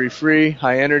away injury-free,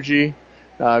 high energy.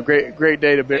 Great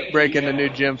day to break in the new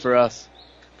gym for us.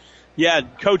 Yeah,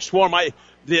 Coach Swarm,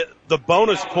 the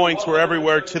bonus points were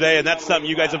everywhere today, and that's something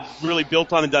you guys have really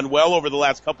built on and done well over the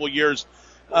last couple of years.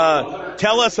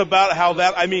 Tell us about how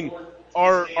that, I mean,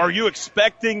 are you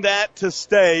expecting that to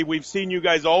stay? We've seen you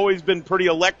guys always been pretty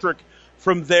electric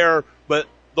from there, but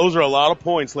those are a lot of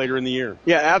points later in the year.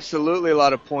 Yeah, absolutely a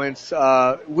lot of points.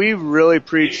 We really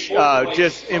preach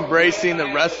just embracing the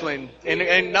wrestling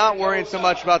and not worrying so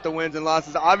much about the wins and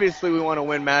losses. Obviously, we want to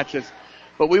win matches,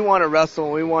 but we want to wrestle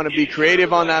and we want to be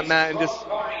creative on that mat and just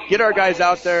get our guys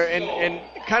out there and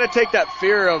kind of take that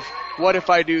fear of what if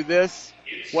I do this,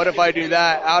 what if I do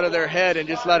that out of their head and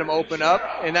just let them open up.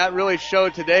 And that really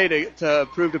showed today to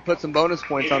prove to put some bonus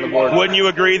points on the board. Wouldn't you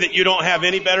agree that you don't have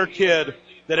any better kid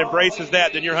that embraces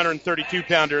that than your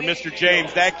 132-pounder, Mr.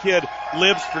 James? That kid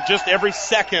lives for just every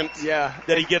second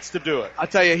that he gets to do it. I'll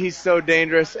tell you, he's so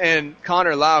dangerous. And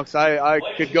Connor Laux, I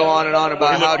could go on and on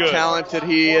about how talented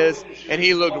he is, and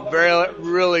he looked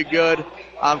really good.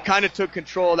 Kind of took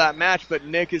control of that match, but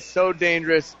Nick is so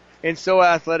dangerous and so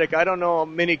athletic. I don't know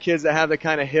many kids that have the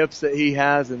kind of hips that he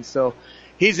has, and so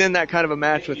he's in that kind of a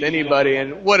match with anybody.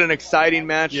 And what an exciting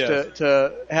match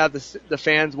to have the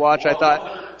fans watch. I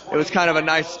thought it was kind of a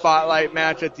nice spotlight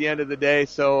match at the end of the day.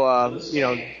 So,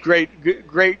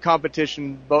 great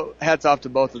competition. Hats off to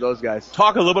both of those guys.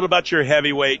 Talk a little bit about your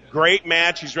heavyweight. Great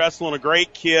match. He's wrestling a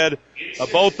great kid.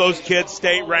 Both those kids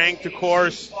state ranked, of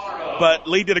course. But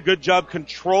Lee did a good job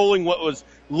controlling what was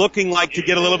looking like to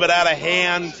get a little bit out of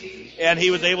hand, and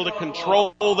he was able to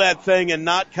control that thing and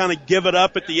not kind of give it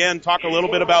up at the end. Talk a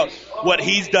little bit about what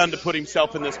he's done to put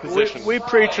himself in this position. We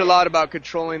preach a lot about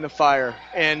controlling the fire,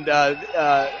 and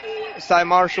Cy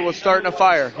Marshall was starting a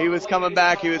fire. He was coming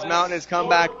back. He was mounting his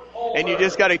comeback, and you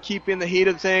just got to keep in the heat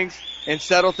of things and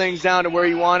settle things down to where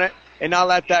you want it and not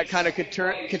let that kind of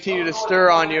continue to stir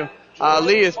on you.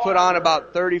 Lee has put on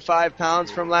about 35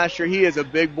 pounds from last year. He is a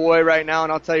big boy right now,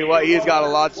 and I'll tell you what, he has got a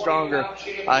lot stronger.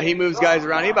 He moves guys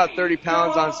around. He's about 30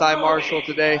 pounds on Cy Marshall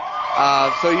today.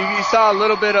 So you saw a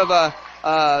little bit of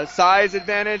a size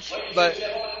advantage, but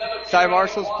Cy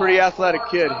Marshall's a pretty athletic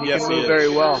kid. He can move very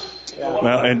well. Yeah.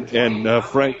 Well, and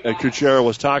Frank Kuchera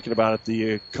was talking about it.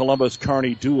 The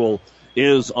Columbus-Kearney duel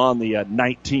is on the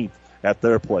 19th. At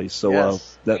their place, so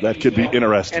that could be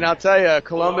interesting. And I'll tell you,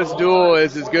 Columbus duel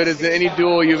is as good as any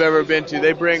duel you've ever been to.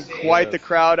 They bring quite the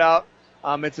crowd out.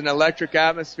 It's an electric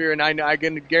atmosphere, and I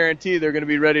can guarantee they're going to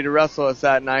be ready to wrestle us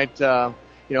that night.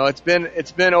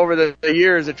 it's been over the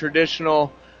years a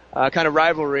traditional kind of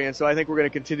rivalry, and so I think we're going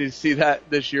to continue to see that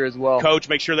this year as well. Coach,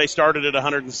 make sure they started at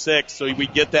 106 so we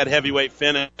get that heavyweight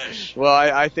finish. Well,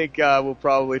 I think we'll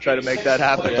probably try to make that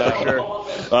happen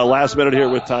for sure. Last minute here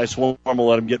with Ty Swarm. We'll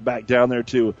let him get back down there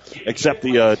to accept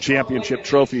the championship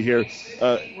trophy here.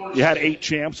 You had 8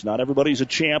 champs. Not everybody's a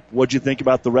champ. What'd you think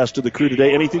about the rest of the crew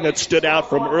today? Anything that stood out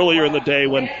from earlier in the day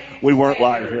when we weren't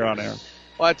live here on air?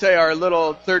 Well, I tell you, our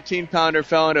little 13-pounder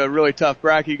fell into a really tough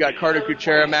bracket. You got Carter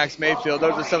Kuchera, Max Mayfield.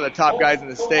 Those are some of the top guys in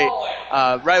the state.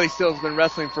 Riley Still's been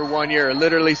wrestling for 1 year.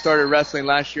 Literally started wrestling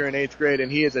last year in 8th grade,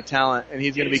 and he is a talent, and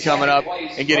he's going to be coming up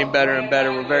and getting better and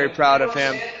better. We're very proud of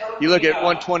him. You look at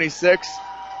 126,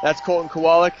 that's Colton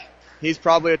Kowalik. He's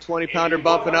probably a 20-pounder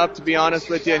bumping up, to be honest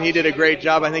with you, and he did a great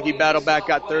job. I think he battled back,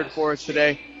 got 3rd for us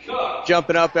today.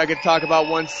 Jumping up, I could talk about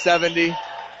 170.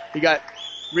 You got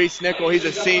Reese Nickel, he's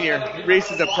a senior. Reese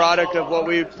is a product of what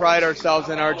we pride ourselves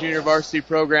in our junior varsity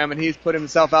program, and he's put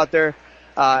himself out there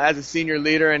as a senior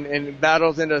leader and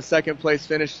battles into a 2nd place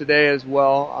finish today as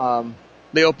well.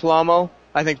 Leo Palamo,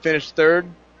 I think, finished 3rd,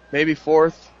 maybe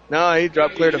 4th. No, he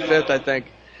dropped clear to 5th, I think.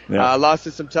 Yeah. Lost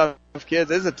to some tough kids.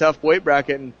 This is a tough weight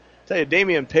bracket, and I tell you,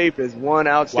 Damian Pape is one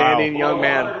outstanding young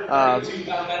man.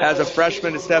 As a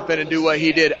freshman to step in and do what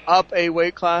he did up a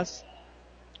weight class,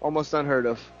 almost unheard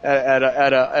of at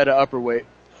an upper weight.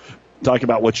 Talk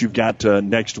about what you've got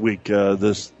next week.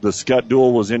 The Scott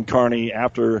Duel was in Kearney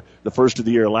after the first of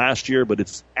the year last year, but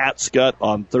it's at Scott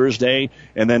on Thursday.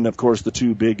 And then, of course, the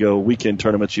 2 big weekend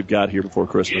tournaments you've got here before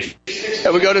Christmas.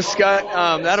 Yeah, we go to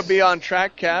Scott. That'll be on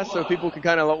TrackCast, so people can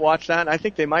kind of watch that. And I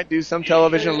think they might do some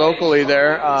television locally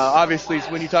there. Obviously,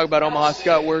 when you talk about Omaha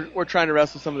Scott, we're trying to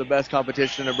wrestle some of the best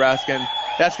competition in Nebraska, and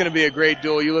that's going to be a great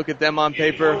duel. You look at them on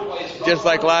paper, just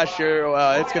like last year,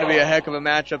 it's going to be a heck of a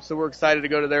matchup, so we're excited to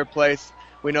go to their place.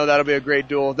 We know that'll be a great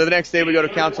duel. The next day we go to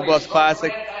Council Bluffs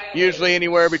Classic, usually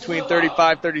anywhere between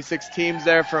 35, 36 teams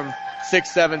there from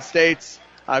 6, 7 states.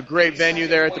 A great venue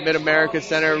there at the Mid-America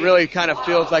Center. It really kind of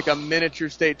feels like a miniature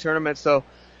state tournament, so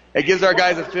it gives our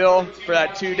guys a feel for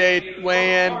that 2-day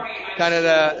weigh-in, kind of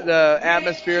the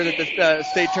atmosphere that the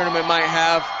state tournament might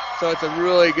have. So it's a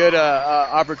really good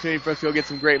opportunity for us to go get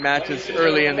some great matches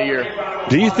early in the year.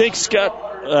 Do you think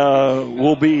Scott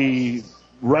will be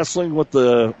wrestling with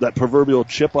that proverbial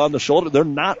chip on the shoulder? They're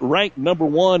not ranked number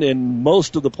 1 in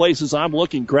most of the places I'm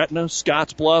looking. Gretna,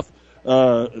 Scotts Bluff,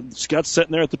 Scott's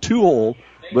sitting there at the 2-hole,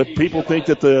 but people think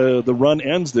that the run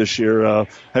ends this year.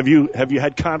 Have you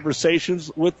had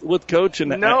conversations with Coach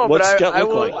and what's Scott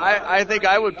look like? I think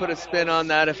I would put a spin on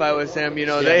that if I was him.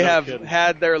 They have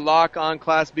had their lock on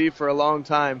Class B for a long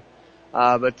time.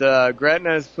 But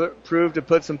Gretna has proved to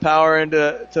put some power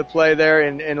into play there,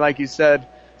 and like you said,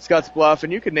 Scotts Bluff,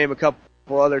 and you could name a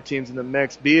couple other teams in the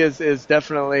mix. B is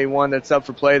definitely one that's up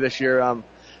for play this year.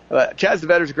 Chaz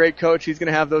DeVetter's a great coach. He's going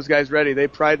to have those guys ready. They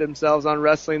pride themselves on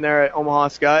wrestling there at Omaha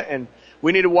Scott, and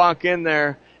we need to walk in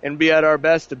there and be at our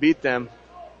best to beat them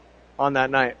on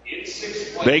that night.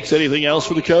 Bakes, anything else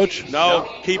for the coach? No.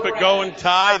 Keep it going,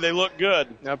 Ty. They look good.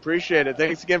 I appreciate it.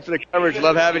 Thanks again for the coverage.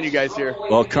 Love having you guys here.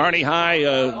 Well, Kearney High,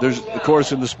 there's, of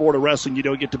course, in the sport of wrestling, you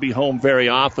don't get to be home very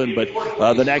often, but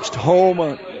the next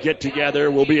home get-together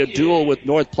will be a duel with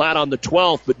North Platte on the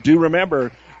 12th. But do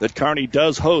remember that Kearney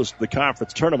does host the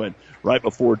conference tournament right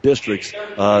before districts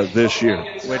this year.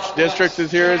 Which districts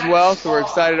is here as well, so we're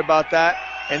excited about that.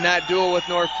 And that duel with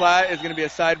North Platte is going to be a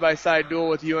side-by-side duel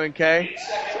with UNK.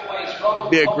 It'll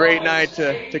be a great night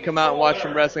to come out and watch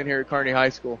some wrestling here at Kearney High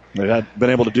School. They've been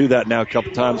able to do that now a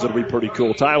couple times. It'll be pretty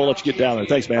cool. Ty, we'll let you get down there.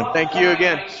 Thanks, man. Thank you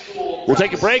again. We'll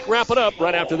take a break, wrap it up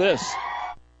right after this.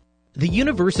 The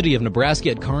University of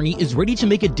Nebraska at Kearney is ready to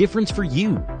make a difference for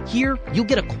you. Here, you'll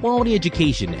get a quality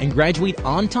education and graduate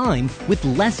on time with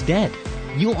less debt.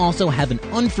 You'll also have an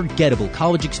unforgettable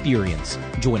college experience.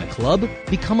 Join a club,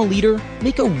 become a leader,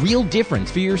 make a real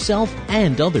difference for yourself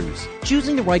and others.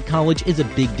 Choosing the right college is a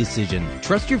big decision.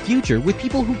 Trust your future with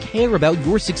people who care about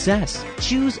your success.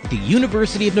 Choose the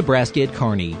University of Nebraska at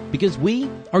Kearney because we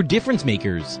are difference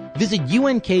makers. Visit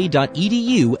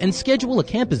unk.edu and schedule a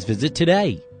campus visit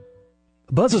today.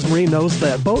 Buzz's Marine knows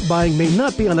that boat buying may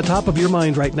not be on the top of your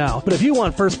mind right now, but if you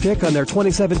want first pick on their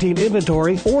 2017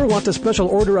 inventory or want to special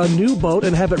order a new boat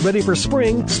and have it ready for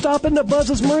spring, stop into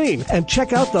Buzz's Marine and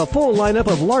check out the full lineup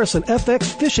of Larson FX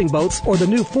fishing boats or the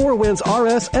new Four Winds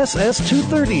RS SS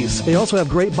 230s. They also have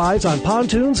great buys on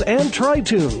pontoons and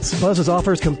tri-toons. Buzz's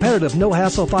offers competitive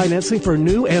no-hassle financing for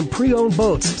new and pre-owned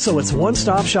boats, so it's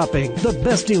one-stop shopping. The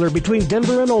best dealer between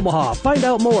Denver and Omaha. Find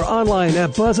out more online at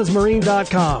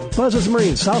buzzesmarine.com. Buzz's Marine,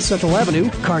 South Central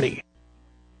Avenue, Kearney.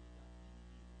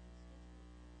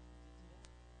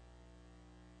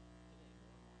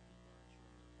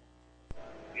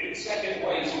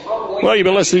 Well, you've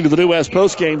been listening to the New West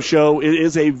postgame show. It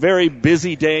is a very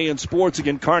busy day in sports.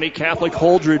 Again, Kearney Catholic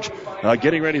Holdridge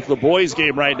getting ready for the boys'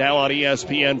 game right now on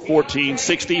ESPN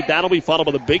 1460. That'll be followed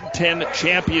by the Big Ten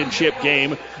championship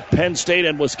game. Penn State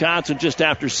and Wisconsin just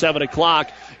after 7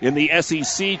 o'clock. In the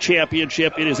SEC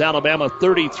championship, it is Alabama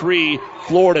 33,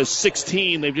 Florida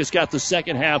 16. They've just got the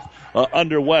second half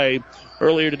underway.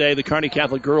 Earlier today, the Kearney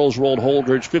Catholic girls rolled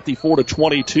Holdridge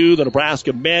 54-22. The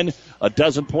Nebraska men, a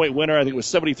dozen-point winner. I think it was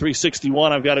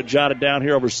 73-61. I've got it jotted down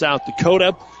here over South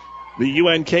Dakota. The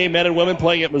UNK men and women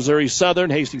playing at Missouri Southern.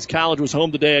 Hastings College was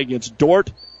home today against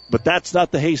Dordt, but that's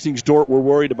not the Hastings-Dordt we're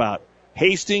worried about.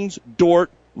 Hastings-Dordt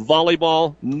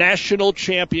volleyball national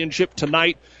championship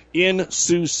tonight in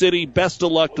Sioux City. Best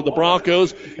of luck to the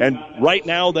Broncos. And right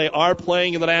now they are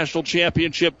playing in the national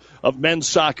championship of men's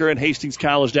soccer in Hastings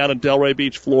College down in Delray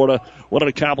Beach, Florida. What an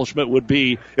accomplishment would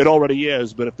be. It already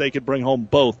is, but if they could bring home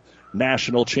both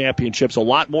national championships. A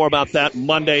lot more about that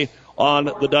Monday on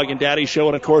the Doug and Daddy Show.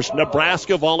 And, of course,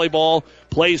 Nebraska volleyball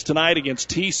plays tonight against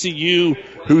TCU,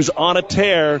 who's on a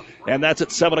tear, and that's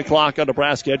at 7 o'clock on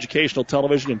Nebraska Educational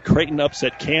Television. And Creighton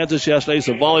upset Kansas yesterday,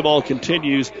 so volleyball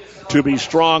continues to be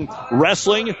strong.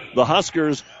 Wrestling, the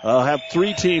Huskers have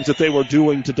 3 teams that they were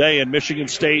doing today in Michigan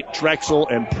State, Drexel,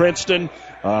 and Princeton.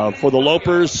 For the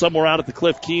Lopers, somewhere out at the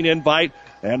Cliff Keen invite.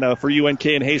 And for UNK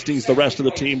and Hastings, the rest of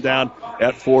the team down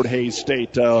at Fort Hays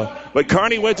State. But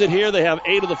Kearney wins it here. They have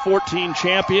 8 of the 14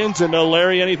 champions. And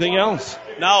Larry, anything else?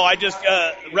 No,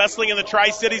 wrestling in the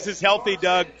Tri-Cities is healthy,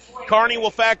 Doug. Kearney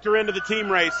will factor into the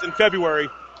team race in February.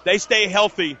 They stay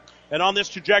healthy. And on this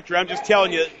trajectory, I'm just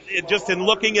telling you, just in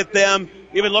looking at them,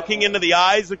 even looking into the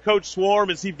eyes of Coach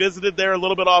Swarm as he visited there a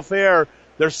little bit off air,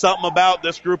 there's something about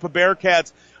this group of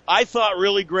Bearcats. I thought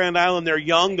really Grand Island, they're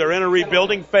young. They're in a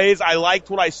rebuilding phase. I liked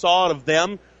what I saw out of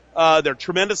them. They're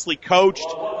tremendously coached.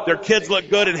 Their kids look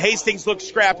good, and Hastings looks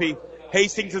scrappy.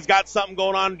 Hastings has got something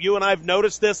going on. You and I have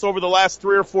noticed this over the last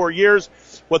 3 or 4 years.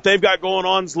 What they've got going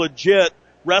on is legit.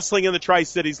 Wrestling in the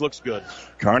Tri-Cities looks good.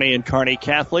 Kearney and Kearney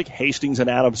Catholic, Hastings and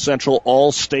Adams Central,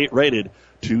 all state rated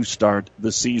to start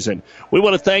the season. We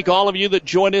want to thank all of you that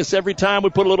join us every time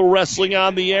we put a little wrestling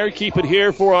on the air. Keep it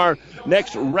here for our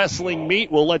next wrestling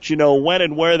meet. We'll let you know when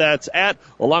and where that's at,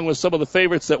 along with some of the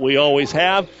favorites that we always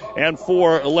have. And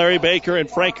for Larry Baker and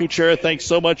Frank Kuchera, thanks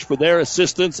so much for their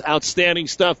assistance. Outstanding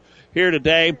stuff here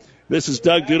today. This is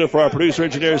Doug Duda for our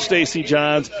producer-engineer, Stacy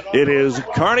Johns. It is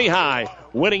Kearney High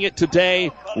winning it today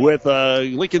with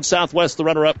Lincoln Southwest, the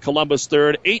runner-up, Columbus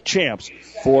third. 8 champs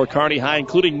for Kearney High,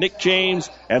 including Nick James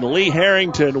and Lee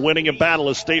Harrington winning a battle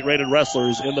of state-rated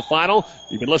wrestlers in the final.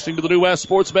 You've been listening to the New West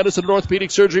Sports Medicine and Orthopedic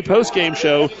Surgery postgame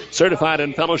show. Certified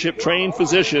and fellowship-trained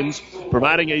physicians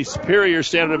providing a superior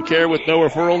standard of care with no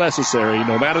referral necessary.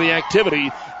 No matter the activity,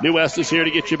 New West is here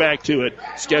to get you back to it.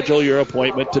 Schedule your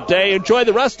appointment today. Enjoy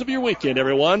the rest of your weekend,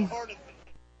 everyone.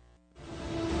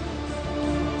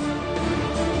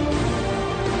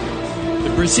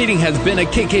 The proceeding has been a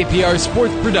KKPR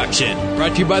sports production,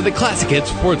 brought to you by the Classic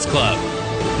Hits Sports Club.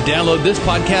 To download this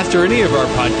podcast or any of our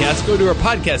podcasts, go to our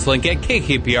podcast link at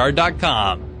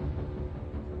kkpr.com.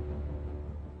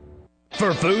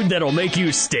 For food that'll make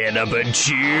you stand up and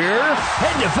cheer,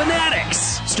 head to Fanatics.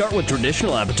 Start with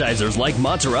traditional appetizers like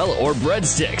mozzarella or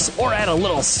breadsticks, or add a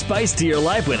little spice to your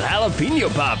life with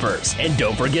jalapeno poppers. And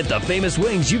don't forget the famous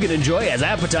wings you can enjoy as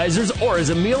appetizers or as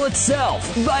a meal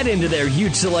itself. Bite into their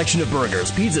huge selection of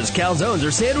burgers, pizzas, calzones,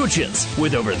 or sandwiches.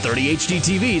 With over 30 HD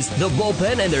TVs, the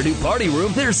bullpen, and their new party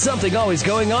room, there's something always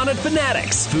going on at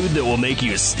Fanatics. Food that will make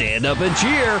you stand up and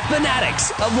cheer.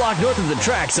 Fanatics, a block north of the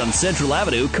tracks on Central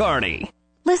Avenue, Kearney.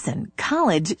 Listen,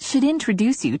 college should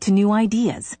introduce you to new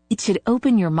ideas. It should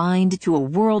open your mind to a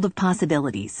world of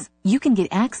possibilities. You can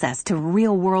get access to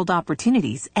real-world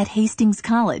opportunities at Hastings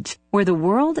College, where the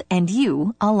world and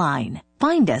you align.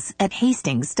 Find us at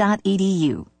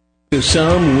hastings.edu. To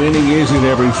some, winning isn't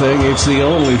everything, it's the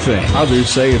only thing. Others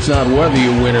say it's not whether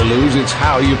you win or lose, it's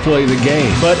how you play the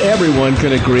game. But everyone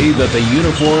can agree that the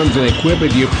uniforms and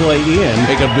equipment you play in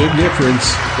make a big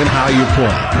difference in how you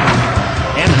play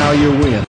and how you win.